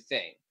brand new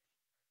thing.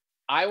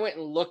 I went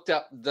and looked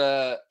up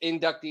the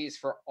inductees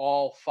for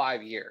all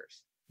 5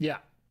 years. Yeah.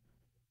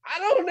 I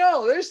don't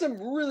know. There's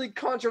some really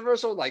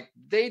controversial, like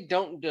they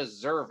don't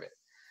deserve it.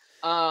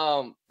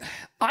 So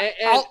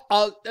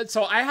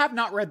I have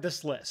not read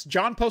this list.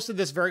 John posted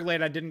this very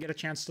late. I didn't get a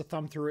chance to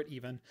thumb through it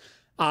even.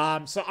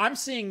 So I'm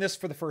seeing this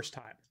for the first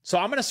time. So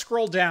I'm going to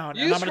scroll down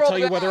and I'm going to tell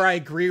you whether I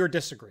agree or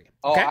disagree.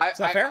 Okay, is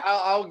that fair?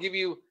 I'll give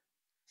you.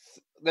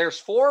 There's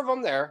 4 of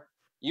them there.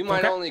 You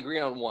might only agree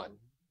on 1.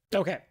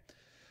 Okay.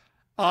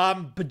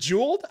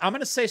 Bejeweled, I'm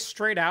going to say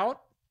straight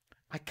out,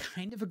 I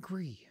kind of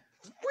agree.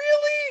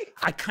 Really?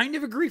 I kind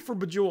of agree for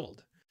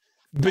Bejeweled.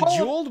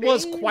 Bejeweled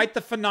was quite the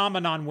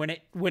phenomenon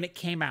when it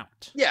came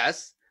out.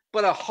 Yes,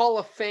 but a Hall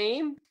of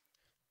Fame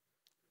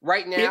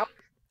right now?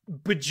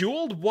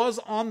 Bejeweled was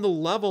on the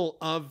level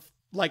of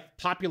like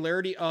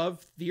popularity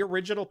of the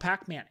original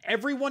Pac-Man.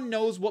 Everyone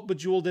knows what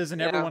Bejeweled is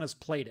and everyone has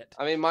played it.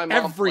 I mean, my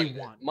mom played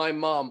it. My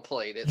mom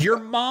played it. Your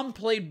mom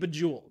played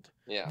Bejeweled.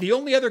 Yeah. The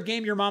only other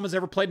game your mom has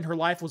ever played in her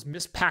life was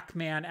Miss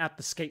Pac-Man at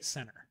the Skate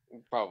Center.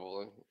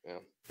 Probably, yeah.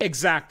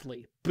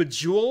 Exactly.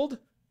 Bejeweled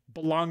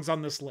belongs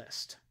on this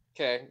list.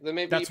 Okay, then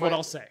maybe that's what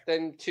I'll say.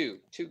 Then two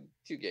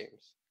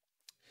games.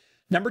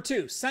 Number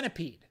 2,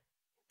 Centipede.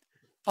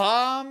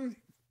 That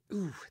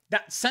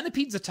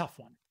Centipede's a tough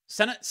one.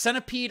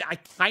 Centipede, I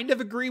kind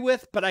of agree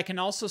with, but I can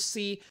also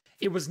see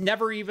it was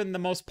never even the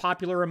most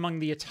popular among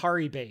the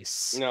Atari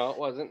base. No, it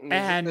wasn't.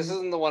 This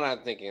isn't the one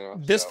I'm thinking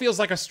of. This feels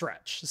like a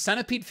stretch.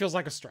 Centipede feels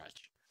like a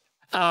stretch.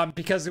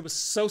 Because it was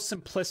so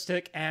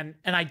simplistic and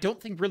I don't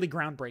think really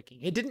groundbreaking.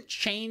 It didn't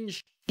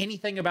change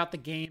anything about the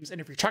games. And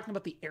if you're talking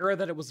about the era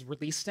that it was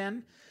released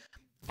in,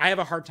 I have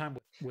a hard time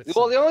with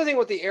Well, the only thing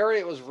with the era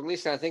it was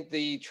released in, I think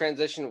the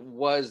transition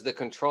was the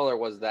controller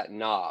was that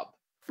knob.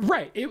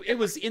 Right. It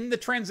was in the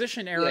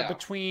transition era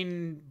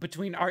between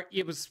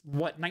it was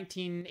what,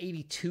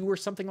 1982 or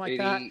something like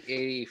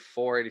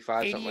 84,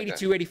 85, 80, something 82, like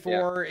that.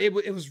 84. Yeah.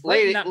 It was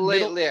right in that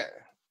middle.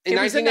 It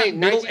was in that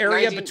middle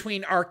area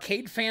between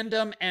arcade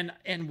fandom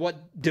and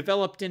what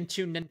developed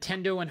into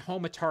Nintendo and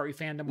home Atari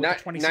fandom with the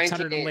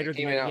 2600 and later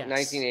the NES.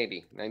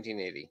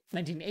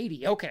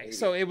 1980. Okay, 80.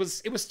 So it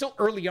was still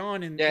early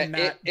on in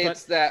that.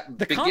 It's that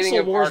the beginning console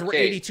of wars arcade. were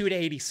 82 to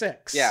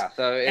 86. Yeah.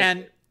 So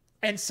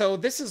and so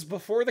this is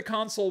before the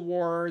console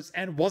wars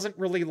and wasn't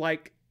really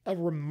like a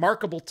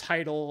remarkable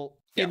title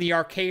in the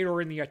arcade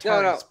or in the Atari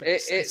No, no.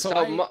 space.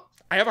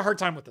 I have a hard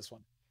time with this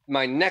one.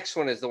 My next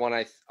one is the one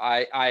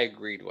I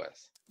agreed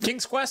with.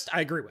 King's Quest,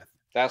 I agree with.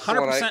 That's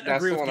 100% the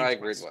agree with one I King's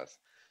agreed Quest.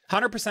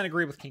 with. 100%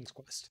 agree with King's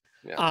Quest.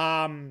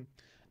 Yeah.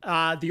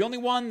 The only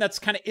one that's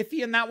kind of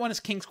iffy in that one is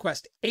King's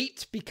Quest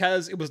 8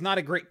 because it was not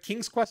a great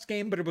King's Quest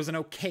game, but it was an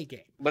okay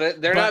game.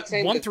 But they're not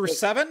saying 1 through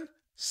 7,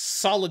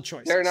 solid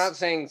choices. They're not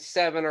saying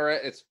 7 or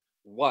it's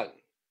 1.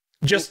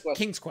 Just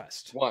King's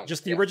Quest. 1.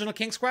 Just the original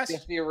King's Quest?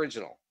 Just the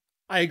original.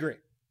 I agree.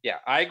 Yeah,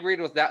 I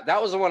agreed with that.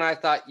 That was the one I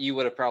thought you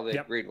would have probably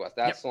agreed with.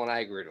 That's the one I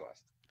agreed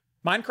with.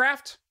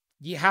 Minecraft?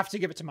 You have to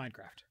give it to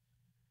Minecraft.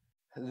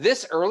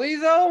 This early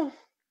though?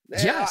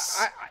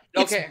 Yes.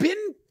 Okay.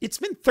 It's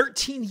been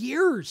 13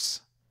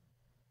 years.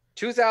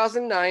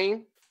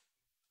 2009.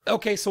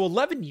 Okay, so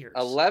 11 years.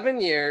 11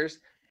 years.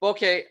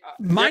 Okay.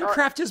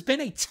 Minecraft has been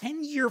a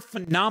 10-year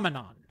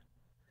phenomenon.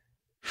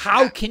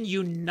 How can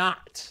you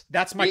not?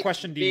 That's my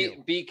question to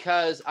you.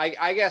 Because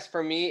I guess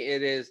for me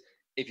it is,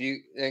 if you,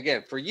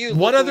 again, for you.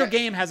 What other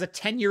game has a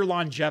 10-year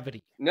longevity?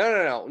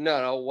 No.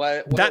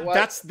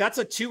 That's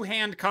a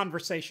two-hand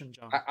conversation,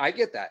 John. I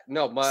get that.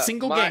 No,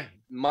 game.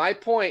 My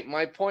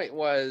point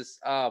was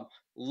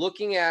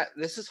looking at,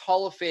 this is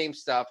Hall of Fame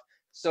stuff.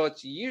 So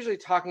it's usually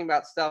talking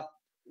about stuff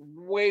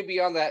way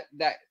beyond that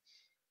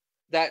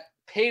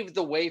paved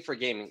the way for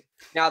gaming.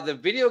 Now, the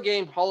video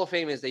game Hall of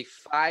Fame is a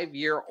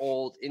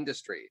 5-year-old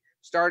industry.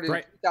 Started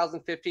in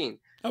 2015.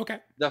 Okay.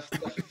 The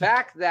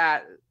fact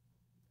that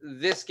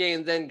this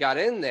game then got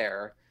in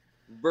there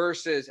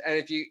versus, and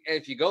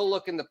if you go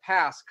look in the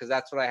past, because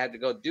that's what I had to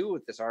go do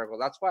with this article,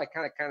 that's why I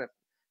kind of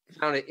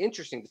found it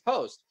interesting to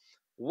post,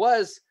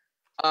 was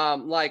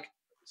like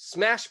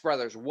Smash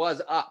Brothers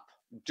was up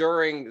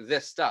during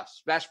this stuff.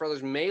 Smash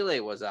Brothers Melee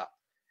was up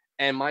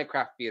and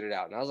Minecraft beat it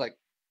out. And I was like,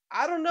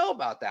 I don't know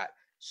about that.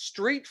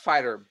 Street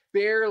Fighter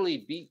barely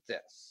beat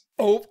this.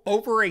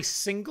 Over a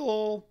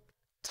single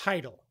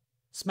title.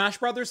 Smash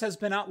Brothers has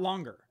been out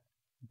longer,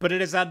 but it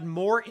has had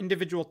more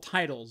individual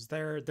titles.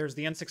 There's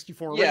the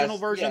N64 original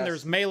version, yes.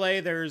 There's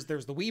Melee, there's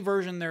the Wii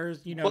version, there's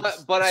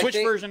but Switch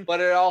version. But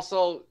it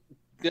also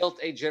built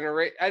a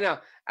generation. I know,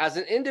 as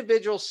an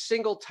individual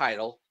single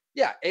title,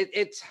 yeah,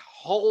 it's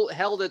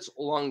held its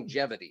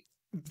longevity.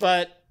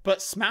 But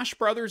Smash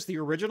Brothers, the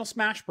original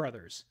Smash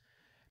Brothers,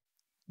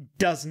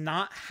 does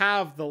not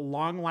have the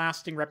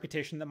long-lasting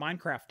reputation that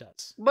Minecraft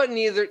does. But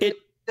neither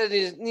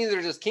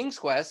does King's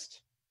Quest.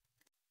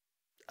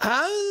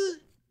 Not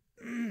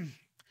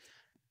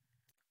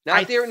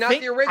the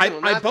original.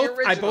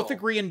 I both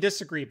agree and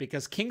disagree,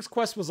 because King's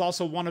Quest was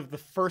also one of the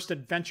first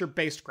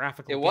adventure-based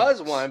graphical games. It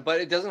was one, but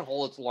it doesn't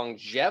hold its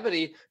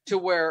longevity to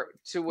where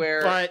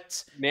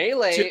but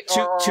Melee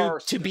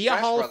to be a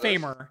Hall of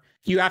Famer,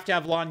 you have to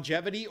have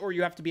longevity or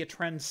you have to be a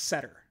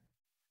trendsetter.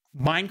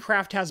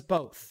 Minecraft has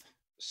both.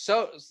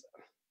 So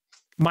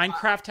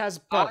Minecraft has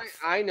both.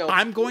 I know.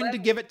 I'm going to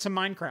give it to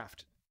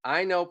Minecraft.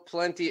 I know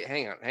plenty.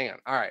 Hang on.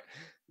 All right.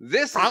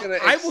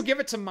 I will give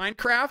it to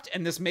Minecraft,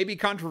 and this may be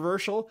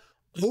controversial,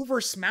 over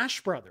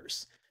Smash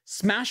Brothers.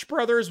 Smash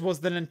Brothers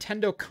was the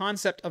Nintendo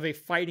concept of a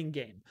fighting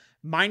game.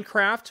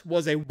 Minecraft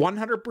was a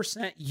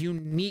 100%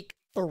 unique,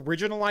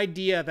 original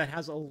idea that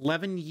has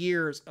 11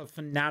 years of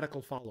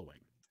fanatical following.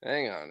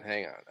 Hang on.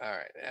 All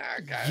right.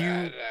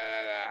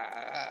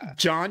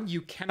 John,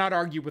 you cannot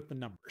argue with the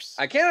numbers.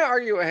 I cannot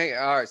argue. All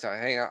right. So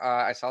hang on.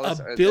 I saw this.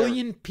 A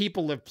billion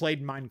people have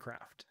played Minecraft.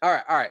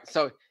 All right.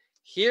 So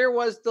here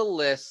was the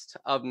list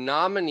of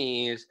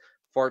nominees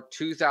for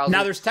 2020.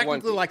 Now, there's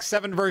technically like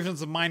 7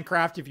 versions of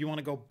Minecraft if you want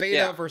to go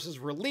beta versus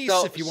release,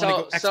 if you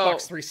want to go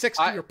Xbox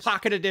 360 or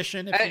Pocket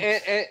Edition.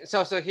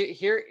 So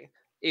here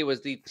it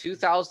was the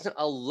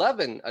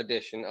 2011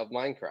 edition of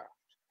Minecraft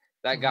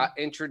that got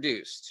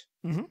introduced.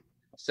 Mm-hmm.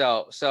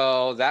 So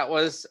that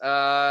was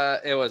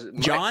it was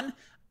John.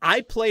 I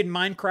played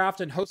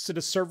Minecraft and hosted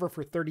a server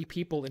for 30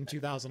 people in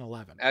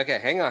 2011. Okay,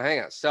 hang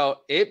on.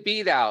 So it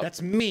beat out.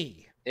 That's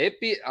me. I'm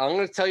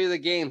going to tell you the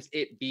games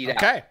it beat out.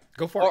 Okay,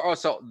 go for it.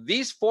 So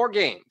these 4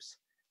 games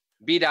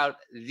beat out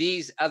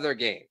these other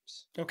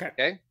games.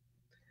 Okay.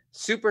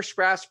 Super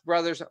Smash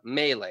Brothers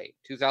Melee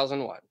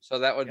 2001. So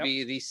that would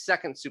be the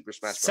second Super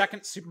Smash Brothers.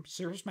 Second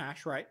Super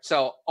Smash, right?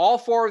 So all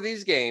 4 of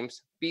these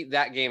games beat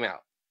that game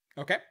out.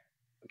 Okay.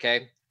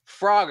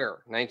 Frogger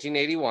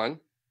 1981.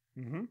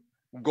 Mm-hmm.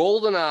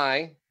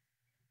 GoldenEye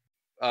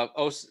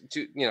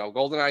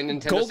GoldenEye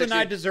Nintendo 60.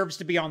 GoldenEye deserves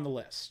to be on the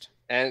list.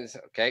 And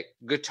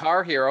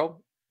Guitar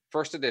Hero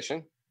First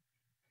Edition,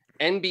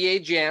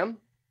 NBA Jam,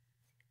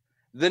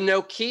 the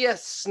Nokia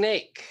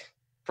Snake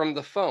from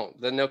the phone,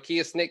 the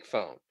Nokia Snake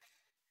phone,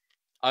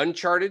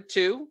 Uncharted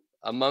 2,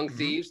 Among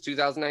Thieves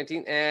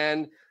 2019,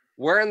 and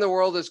Where in the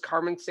World is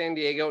Carmen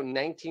Sandiego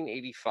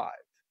 1985.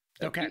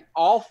 Okay.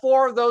 All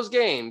 4 of those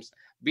games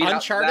beat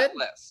out that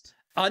list.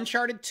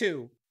 Uncharted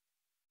 2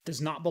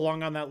 does not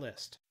belong on that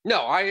list.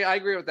 No, I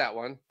agree with that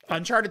one.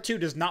 Uncharted 2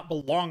 does not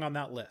belong on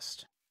that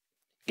list.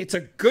 It's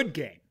a good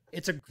game.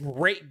 It's a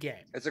great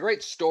game. It's a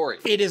great story.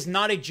 It is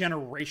not a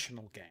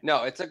generational game.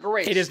 No, it's a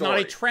great It is story. not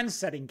a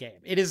trend-setting game.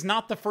 It is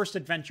not the first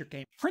adventure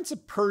game. Prince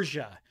of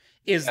Persia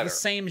is the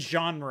same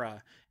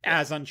genre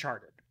as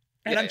Uncharted.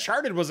 And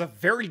Uncharted was a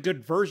very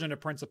good version of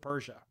Prince of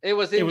Persia. It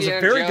was a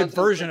very good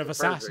version of Prince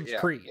Assassin's Persia.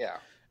 Creed. Yeah.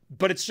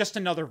 But it's just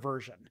another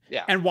version.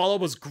 Yeah. And while it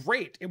was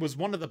great, it was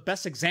one of the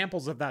best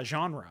examples of that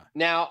genre.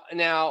 Now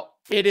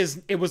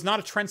It was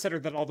not a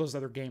trendsetter that all those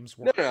other games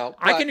were. No.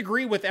 I can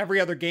agree with every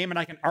other game, and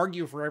I can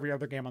argue for every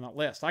other game on that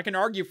list. I can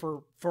argue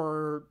for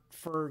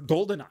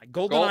GoldenEye.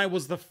 GoldenEye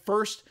was the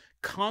first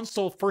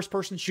console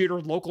first-person shooter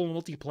local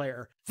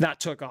multiplayer that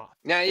took off.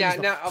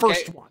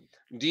 First one.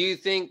 Do you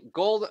think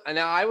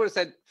Now I would have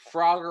said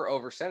Frogger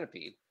over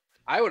Centipede.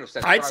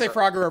 I'd say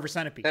Frogger over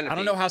Centipede. I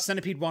don't know how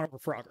Centipede won over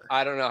Frogger.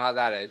 I don't know how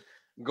that is.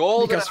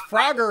 Because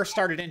Frogger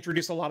started to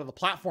introduce a lot of the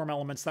platform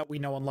elements that we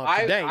know and love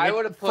today.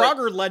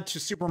 Frogger led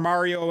to Super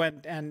Mario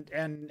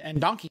and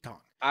Donkey Kong.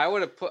 I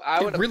would have put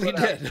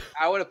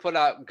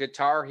out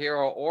Guitar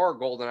Hero or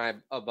GoldenEye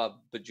above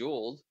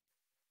Bejeweled.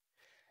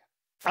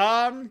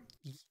 I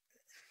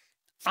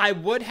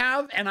would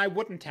have and I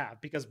wouldn't have,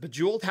 because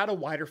Bejeweled had a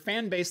wider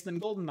fan base than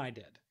GoldenEye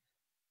did.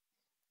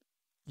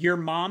 Your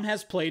mom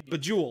has played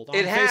Bejeweled on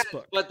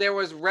Facebook. But there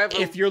was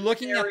revolutionary. If you're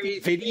looking at the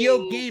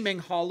Video Gaming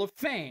Hall of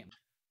Fame,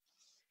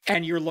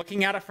 and you're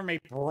looking at it from a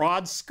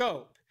broad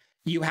scope,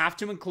 you have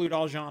to include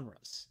all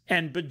genres.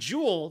 And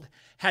Bejeweled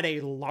had a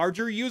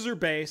larger user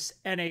base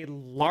and a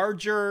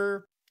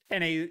larger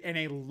and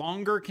a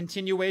longer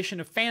continuation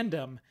of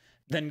fandom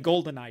than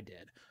GoldenEye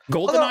did.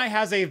 GoldenEye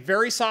has a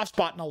very soft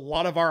spot in a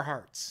lot of our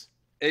hearts.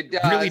 It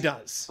does, really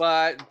does.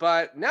 But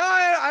no,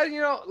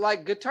 I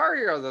like Guitar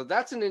Hero though.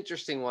 That's an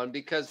interesting one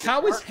because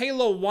how is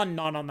Halo 1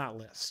 not on that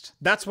list?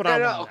 That's what I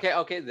want.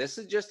 Okay. This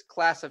is just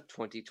class of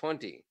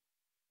 2020.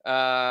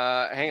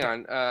 Hang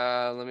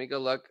on. Let me go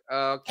look.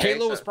 Okay,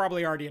 Halo was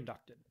probably already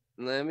inducted.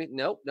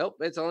 Nope.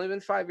 It's only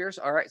been 5 years.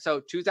 All right.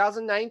 So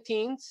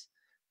 2019's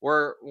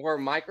were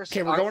Microsoft.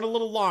 Okay, we're going a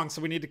little long,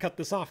 so we need to cut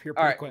this off here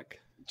pretty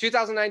quick.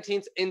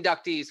 2019's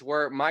inductees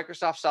were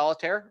Microsoft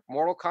Solitaire,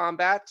 Mortal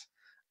Kombat,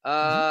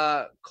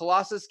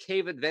 Colossus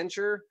Cave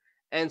Adventure,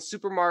 and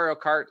Super Mario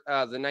Kart,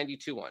 the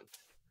 92 one.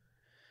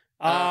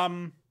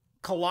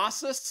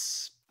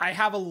 Colossus, I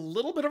have a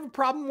little bit of a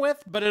problem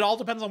with, but it all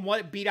depends on what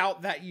it beat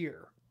out that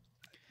year.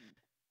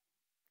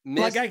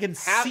 I can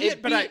see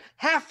it, but it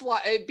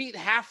beat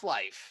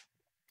Half-Life.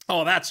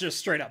 Oh, that's just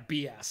straight up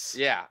BS.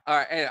 Yeah. All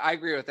right. And I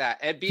agree with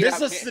that. This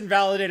list is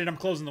invalidated. I'm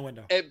closing the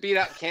window. It beat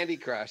out Candy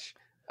Crush.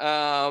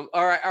 All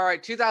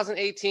right.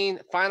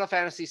 2018, Final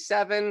Fantasy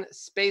VII,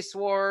 Space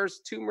Wars,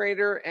 Tomb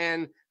Raider,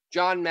 and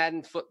John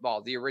Madden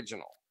Football, the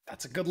original.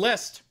 That's a good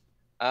list.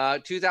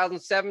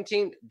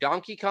 2017,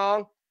 Donkey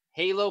Kong,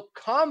 Halo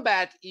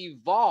Combat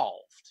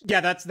Evolved.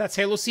 Yeah, that's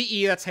Halo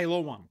CE. That's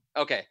Halo 1.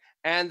 Okay.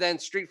 And then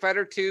Street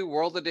Fighter 2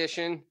 World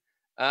Edition,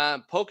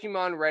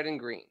 Pokemon Red and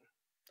Green.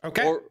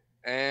 Okay.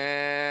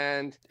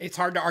 And it's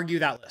hard to argue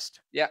that list.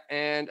 Yeah,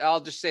 and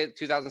I'll just say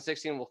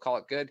 2016, we'll call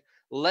it good.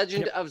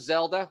 Legend of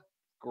Zelda,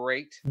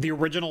 great. The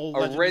original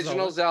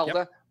Zelda.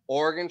 Yep.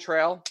 Oregon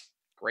Trail,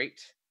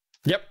 great.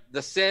 Yep.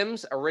 The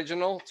Sims,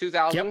 original,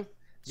 2000.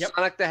 Yep.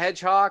 Sonic the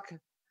Hedgehog,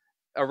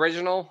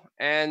 original,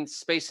 and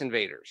Space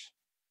Invaders.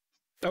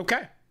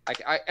 Okay.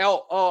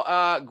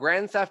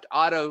 Grand Theft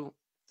Auto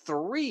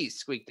 3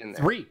 squeaked in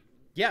there. 3,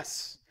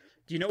 yes.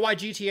 Do you know why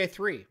GTA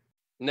 3?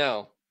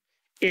 No.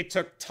 It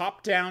took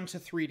top down to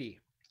 3D.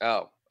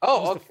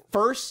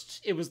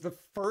 It was the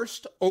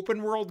first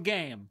open world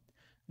game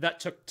that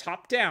took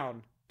top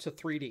down to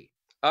 3D.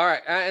 All right,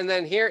 and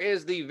then here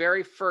is the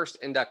very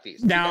first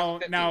inductees.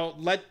 Now,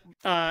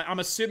 I'm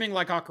assuming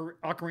like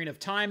Ocarina of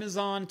Time is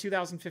on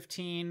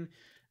 2015.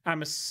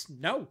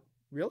 No,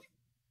 really?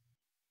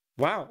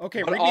 Wow.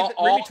 Okay, read me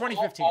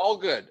 2015. All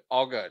good.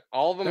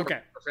 All of them.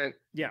 Okay. Are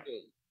yeah.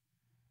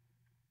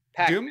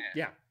 Pac-Man. Doom.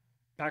 Yeah.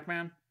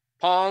 Pac-Man.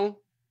 Pong.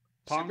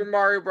 Super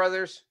Mario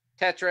Brothers,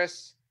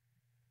 Tetris,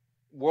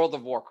 World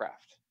of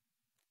Warcraft.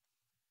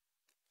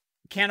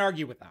 Can't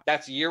argue with that.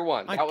 That's year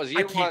one. That was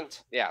year one.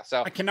 Yeah,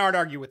 so I cannot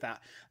argue with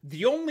that.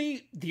 The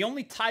only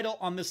title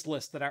on this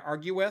list that I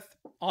argue with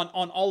on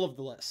all of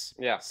the lists,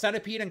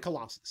 Centipede and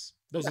Colossus.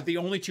 Those are the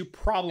only two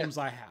problems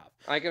I have.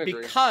 I can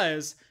agree.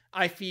 Because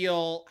I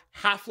feel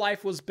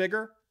Half-Life was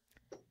bigger,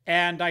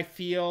 and I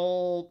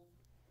feel,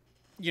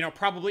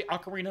 probably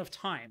Ocarina of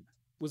Time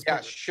was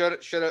better. Should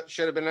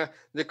have been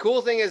the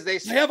cool thing is they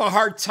have a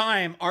hard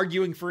time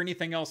arguing for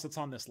anything else that's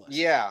on this list.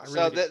 Yeah.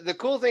 So the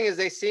cool thing is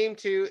they seem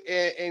to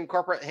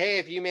incorporate, hey,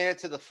 if you made it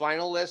to the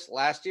final list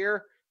last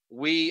year,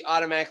 we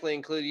automatically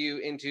include you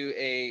into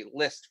a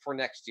list for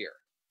next year.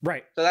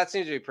 Right. So that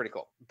seems to be pretty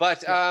cool.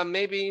 But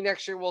maybe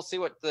next year we'll see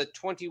what the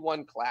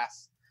 21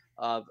 class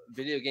of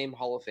Video Game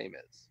Hall of Fame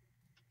is.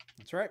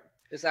 That's right.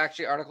 This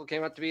article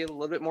came out to be a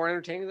little bit more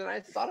entertaining than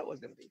I thought it was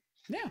going to be.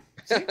 Yeah.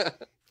 See?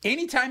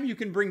 Anytime you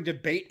can bring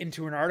debate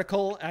into an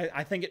article,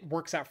 I think it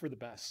works out for the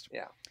best.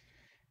 Yeah.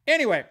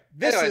 Anyway,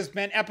 this Anyways. has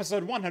been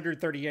episode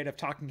 138 of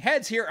Talking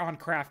Heads here on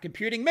Craft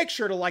Computing. Make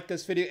sure to like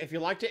this video if you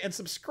liked it and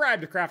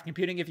subscribe to Craft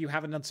Computing if you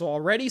haven't done so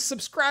already.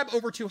 Subscribe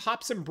over to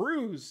Hops and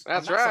Brews.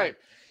 That's on that right. side,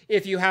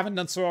 if you haven't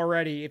done so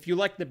already. If you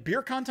like the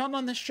beer content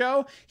on this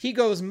show, he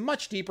goes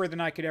much deeper than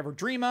I could ever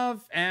dream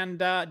of and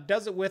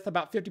does it with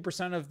about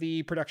 50% of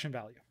the production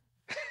value.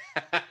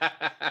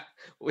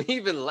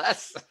 Even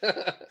less.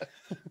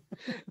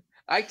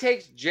 I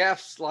take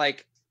Jeff's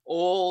like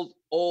old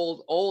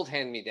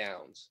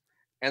hand-me-downs,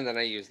 and then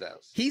I use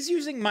those. He's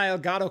using my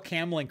Elgato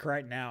Camlink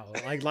right now.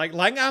 Like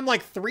I'm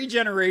like 3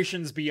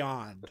 generations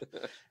beyond.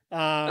 And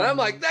I'm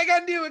like, I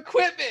got new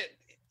equipment.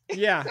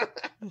 Yeah.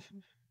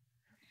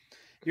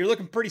 You're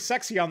looking pretty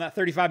sexy on that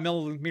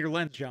 35mm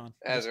lens, John.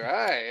 That's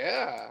right.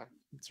 Yeah.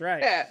 That's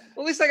right. Yeah.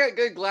 At least I got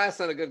good glass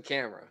and a good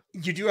camera.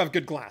 You do have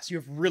good glass. You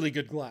have really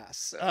good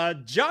glass.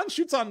 John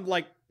shoots on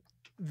like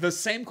the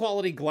same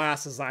quality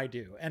glass as I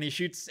do, and he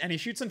shoots in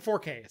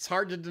 4K. It's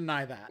hard to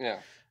deny that. Yeah.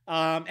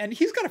 And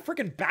he's got a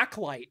freaking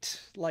backlight.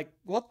 Like,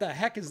 what the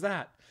heck is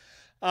that?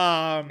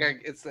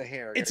 It's the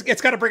hair.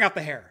 It's got to bring out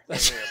the hair.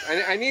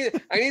 I need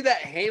that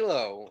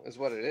halo, is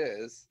what it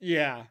is.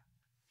 Yeah.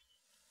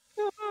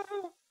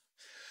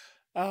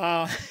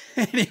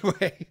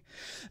 Anyway,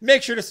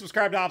 make sure to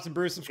subscribe to Hops and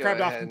Brews, subscribe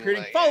to Hops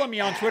Computing, follow me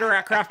on Twitter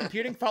at Craft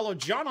Computing, follow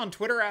John on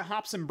Twitter at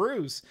Hops and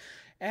Brews.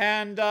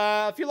 And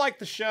if you like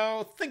the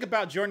show, think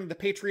about joining the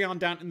Patreon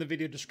down in the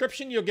video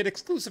description. You'll get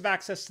exclusive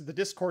access to the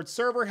Discord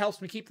server, helps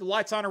me keep the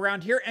lights on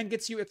around here, and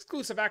gets you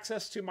exclusive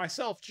access to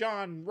myself,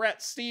 John,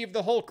 Rhett, Steve,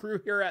 the whole crew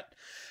here at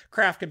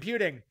Craft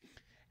Computing.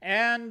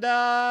 And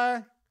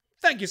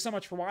thank you so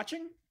much for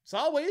watching. As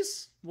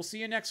always, we'll see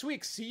you next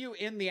week. See you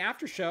in the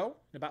after show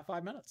in about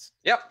 5 minutes.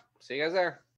 Yep. See you guys there.